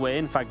damage on the way,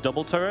 in fact,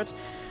 double turret.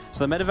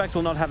 So the Medevacs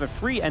will not have a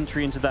free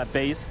entry into that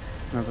base.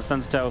 As the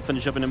Sensor Tower will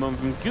finish up in a moment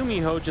from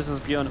GuMiho, just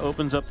as ByuN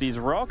opens up these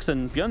rocks,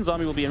 and ByuN's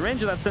army will be in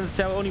range of that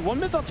Sensor Tower. Only one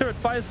missile turret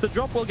fires, the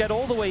drop will get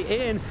all the way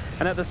in,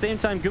 and at the same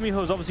time,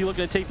 GuMiho is obviously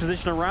looking to take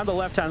position around the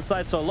left-hand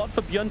side, so a lot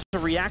for ByuN to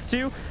react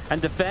to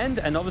and defend,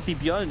 and obviously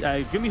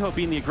GuMiho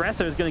being the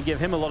aggressor is going to give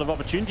him a lot of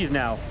opportunities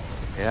now.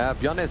 Yeah,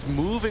 ByuN is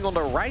moving on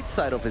the right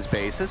side of his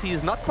bases. He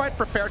is not quite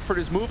prepared for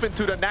this move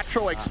into the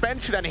natural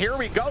expansion, and here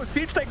we go.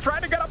 Siege tanks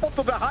trying to get up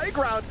onto the high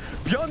ground.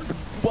 ByuN's,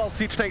 well,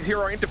 Siege tanks here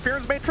are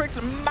interference matrix,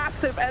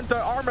 massive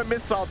anti-armor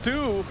missile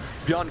too.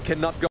 ByuN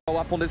cannot go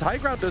up on this high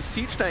ground. Those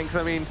Siege tanks,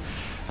 I mean,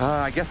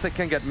 I guess they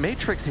can get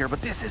matrixed here,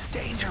 but this is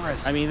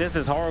dangerous. I mean, this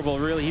is horrible,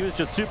 really. He was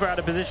just super out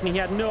of position. He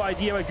had no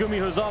idea where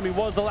GuMiho's army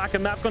was. The lack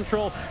of map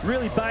control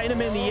really biting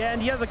him in the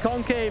end. He has a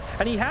concave,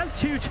 and he has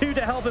 2-2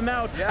 to help him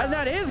out, and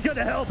that is going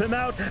to help him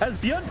out. As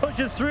ByuN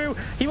pushes through,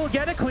 he will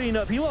get a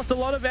cleanup. He lost a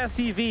lot of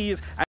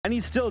SCVs, and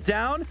he's still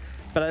down,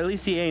 but at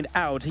least he ain't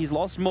out. He's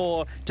lost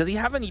more. Does he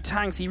have any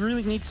tanks? He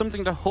really needs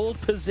something to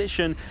hold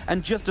position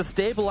and just to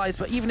stabilize,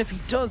 but even if he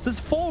does, there's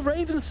 4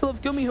 Ravens still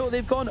of GuMiho.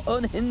 They've gone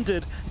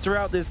unhindered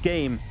throughout this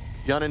game.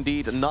 ByuN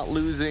indeed not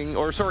losing,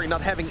 or sorry,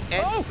 not having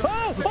any... Oh,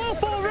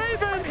 4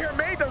 Ravens! Here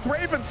made those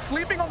Ravens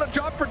sleeping on the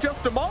job for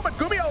just a moment.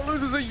 GuMiho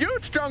loses a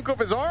huge chunk of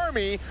his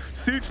army.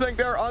 Siege tank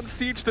there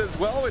unsieged as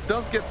well. It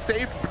does get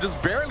saved, but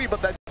just barely,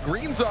 but that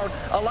green zone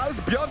allows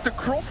ByuN to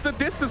cross the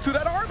distance to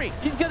that army.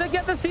 He's gonna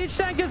get the siege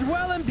tank as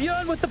well, and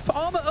ByuN with the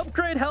armor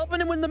upgrade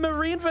helping him win the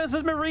Marine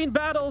versus Marine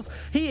battles.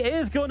 He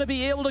is going to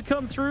be able to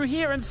come through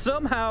here and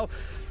somehow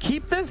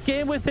keep this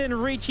game within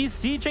reach. He's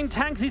sieging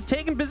tanks. He's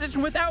taking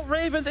position without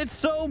Ravens. It's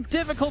so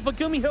difficult for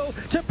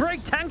GuMiho to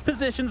break tank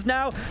positions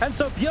now, and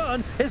so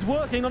ByuN is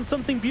working on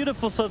something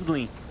beautiful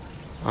suddenly.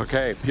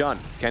 Okay, ByuN,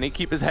 can he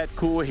keep his head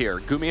cool here?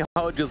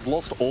 GuMiho just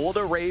lost all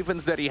the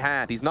Ravens that he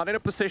had. He's not in a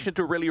position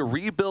to really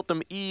rebuild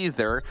them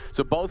either.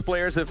 So both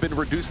players have been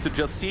reduced to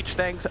just siege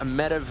tanks,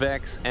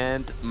 medevacs,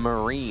 and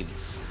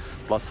Marines.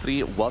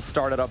 +3 was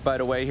started up, by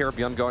the way, here.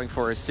 ByuN going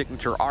for his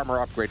signature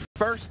armor upgrade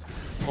first.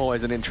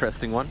 Always an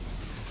interesting one.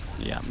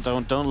 Yeah,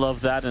 don't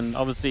love that, and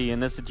obviously in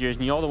this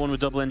situation, you're the one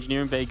with double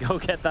engineering bay. Go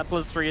get that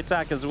 +3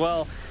 attack as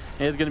well.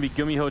 It is going to be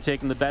GuMiho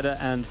taking the better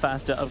and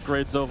faster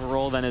upgrades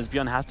overall, then as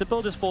ByuN has to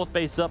build his 4th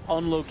base up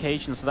on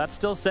location. So that's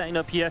still setting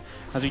up here.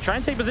 As we try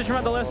and take position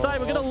around the left side,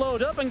 we're going to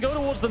load up and go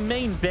towards the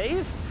main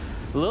base.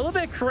 A little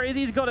bit crazy.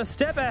 He's got a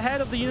step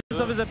ahead of the units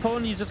of his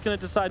opponent. He's just going to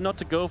decide not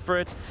to go for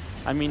it.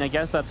 I mean, I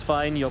guess that's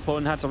fine. Your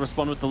opponent had to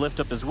respond with the lift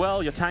up as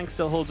well. Your tank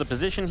still holds a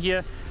position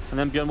here. And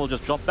then ByuN will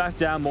just drop back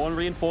down. More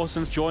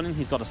reinforcements joining.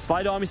 He's got a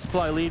slight army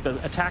supply lead,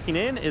 but attacking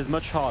in is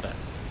much harder.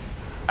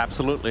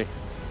 Absolutely.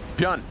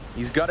 ByuN,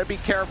 he's got to be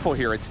careful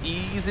here. It's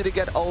easy to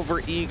get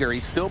over-eager.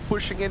 He's still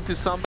pushing into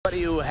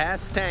somebody who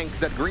has tanks.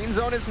 That green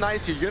zone is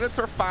nice. Your units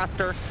are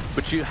faster,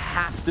 but you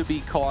have to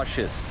be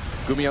cautious.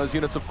 GuMiho's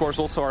units, of course,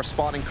 also are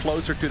spawning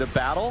closer to the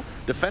battle.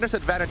 Defender's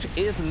advantage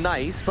is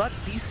nice, but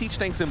these siege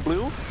tanks in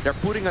blue, they're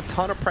putting a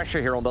ton of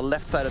pressure here on the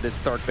left side of this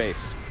 3rd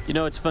base. You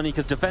know, it's funny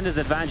because defender's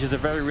advantage is a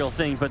very real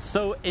thing, but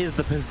so is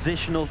the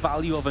positional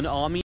value of an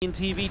army in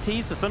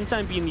TVT. So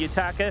sometimes being the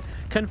attacker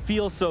can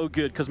feel so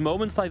good because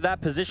moments like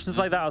that, positions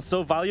like that are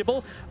so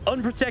valuable.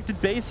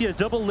 Unprotected base here,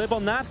 double lib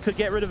on that, could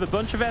get rid of a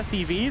bunch of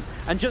SCVs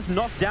and just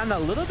knock down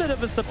that little bit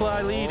of a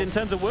supply lead in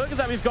terms of workers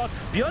that we've got.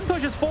 ByuN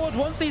pushes forward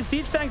once these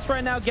siege tanks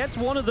right now, gets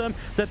one of them.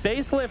 The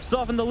base lifts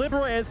off and the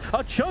liberators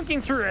are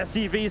chunking through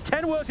SCVs.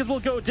 10 workers will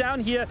go down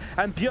here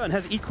and ByuN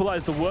has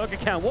equalized the worker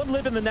count. One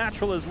lib in the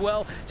natural as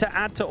well to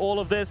add to all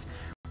of this.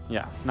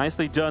 Yeah,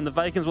 nicely done. The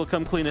Vikings will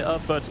come clean it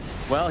up, but,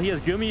 well,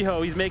 here's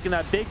GuMiho. He's making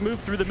that big move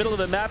through the middle of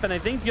the map, and I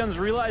think ByuN's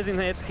realizing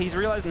it. He's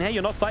realizing, hey,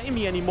 you're not fighting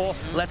me anymore.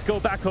 Let's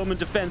go back home and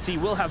defense. He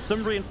will have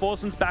some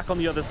reinforcements back on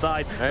the other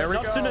side.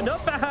 Not soon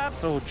enough,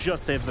 perhaps. Oh,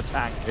 just saves the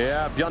tank.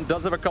 Yeah, ByuN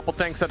does have a couple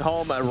tanks at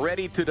home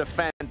ready to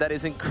defend. That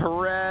is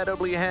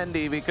incredibly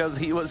handy because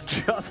he was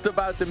just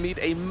about to meet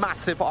a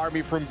massive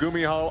army from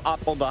GuMiho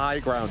up on the high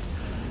ground.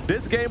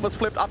 This game was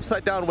flipped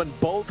upside down when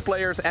both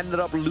players ended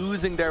up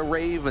losing their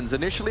Ravens.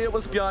 Initially it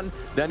was ByuN,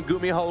 then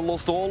GuMiho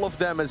lost all of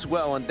them as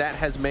well, and that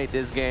has made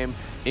this game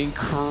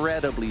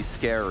incredibly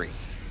scary.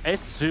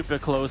 It's super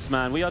close,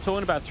 man. We are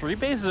talking about 3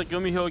 bases at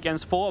GuMiho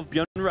against 4 of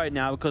ByuN right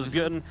now because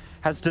ByuN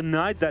has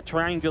denied that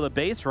triangular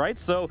base, right?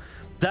 So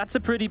that's a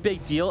pretty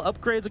big deal.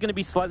 Upgrades are going to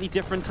be slightly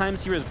different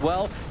times here as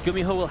well.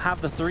 GuMiho will have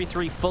the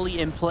 3-3 fully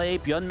in play.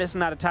 ByuN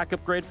missing that attack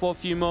upgrade for a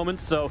few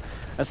moments, so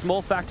a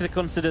small factor to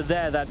consider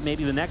there that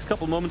maybe the next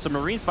couple moments of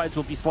Marine fights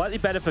will be slightly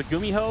better for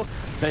GuMiho,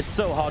 but it's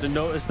so hard to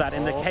notice that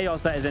in the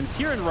chaos that is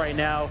ensuing right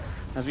now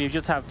as we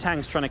just have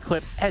tanks trying to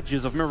clip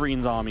edges of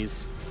Marines'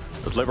 armies.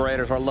 Those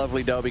Liberators are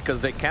lovely though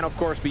because they can of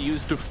course be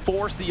used to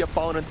force the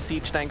opponent's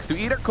siege tanks to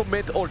either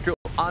commit or to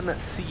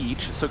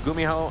unsiege. So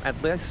GuMiho,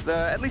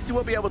 at least he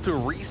will be able to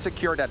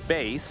re-secure that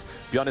base.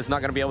 ByuN is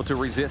not going to be able to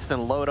resist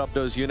and load up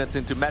those units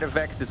into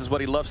medevacs. This is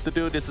what he loves to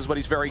do. This is what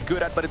he's very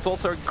good at, but it's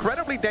also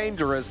incredibly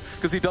dangerous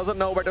because he doesn't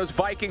know where those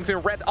Vikings in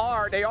red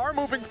are. They are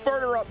moving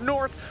further up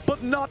north,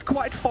 but not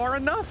quite far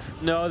enough.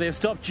 No, they've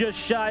stopped just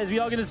shy as we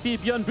are going to see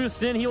ByuN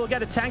boosted in. He will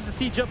get a tank to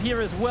siege up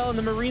here as well, and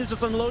the Marines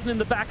just unloading in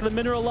the back of the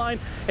mineral line.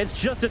 It's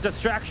just a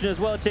distraction as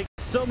well. It takes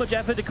so much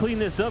effort to clean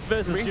this up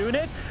versus doing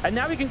it, and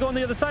now we can go on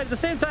the other side. At the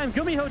same time,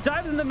 GuMiho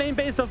dives in the main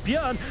base of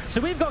ByuN,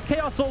 so we've got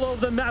chaos all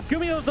over the map.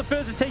 GuMiho's the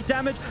first to take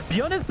damage.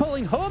 ByuN is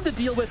pulling home to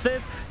deal with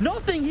this.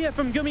 Nothing here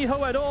from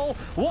GuMiho at all.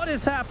 What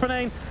is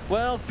happening?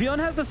 Well, ByuN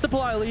has the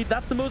supply lead.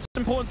 That's the most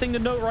important thing to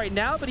note right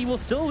now, but he will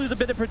still lose a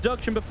bit of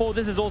production before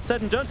this is all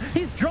said and done.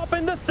 He's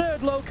dropping the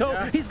 3rd loco.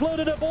 Yeah. He's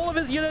loaded up all of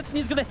his units, and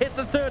he's going to hit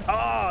the 3rd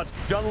hard.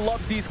 ByuN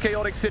loves these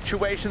chaotic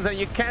situations, and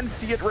you can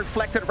see it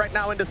reflected right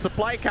now in the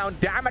supply count.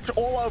 Damage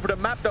all over the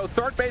map, though.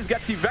 3rd base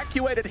gets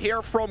evacuated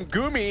here from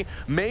Gumi.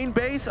 Main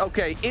base,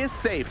 okay, is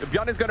safe.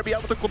 ByuN is going to be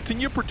able to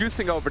continue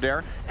producing over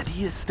there, and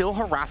he is still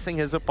harassing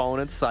his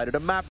opponent's side of the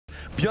map.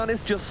 ByuN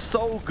is just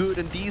so good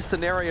in these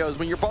scenarios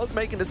when you're both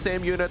making the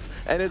same units,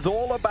 and it's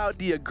all about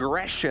the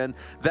aggression.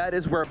 That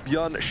is where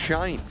ByuN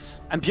shines.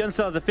 And ByuN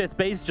still has a 5th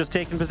base just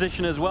taking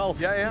position as well.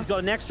 Yeah. He's got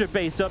an extra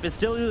base up. It's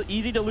still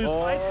easy to lose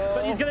fights,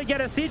 but he's going to get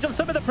a siege on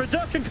some of the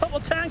production. Couple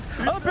tanks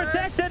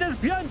unprotected as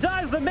ByuN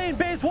dives the main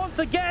base once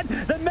again.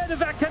 The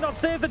medevac cannot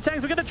save the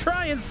tanks. We're going to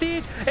try and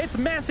siege. It's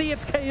messy.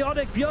 It's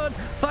chaotic. ByuN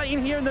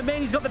fighting here in the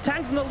main. He's got the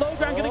tanks in the low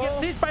ground. Going to get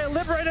sieged by a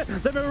Liberator.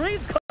 The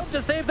Marines come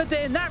to save the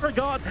day in that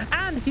regard,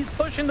 and he's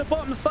pushing the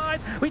bottom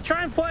side. We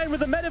try and fly in with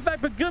the medevac,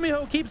 but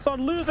GuMiho keeps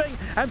on losing,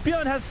 and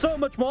ByuN has so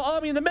much more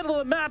army in the middle of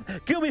the map.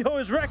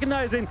 GuMiho is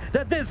recognizing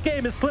that this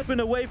game is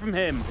slipping away from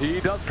him. He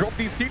does drop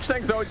these siege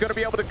tanks, though. He's going to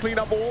be able to clean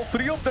up all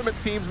 3 of them, it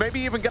seems. Maybe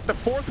even get the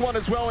 4th one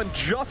as well in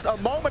just a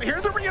moment.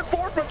 Here's a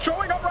reinforcement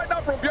showing up right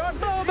now from ByuN.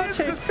 He's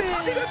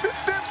decided to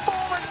step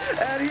forward,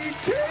 and he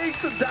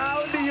takes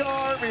down the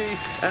army.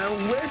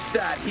 And with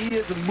that, he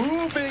is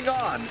moving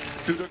on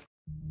to the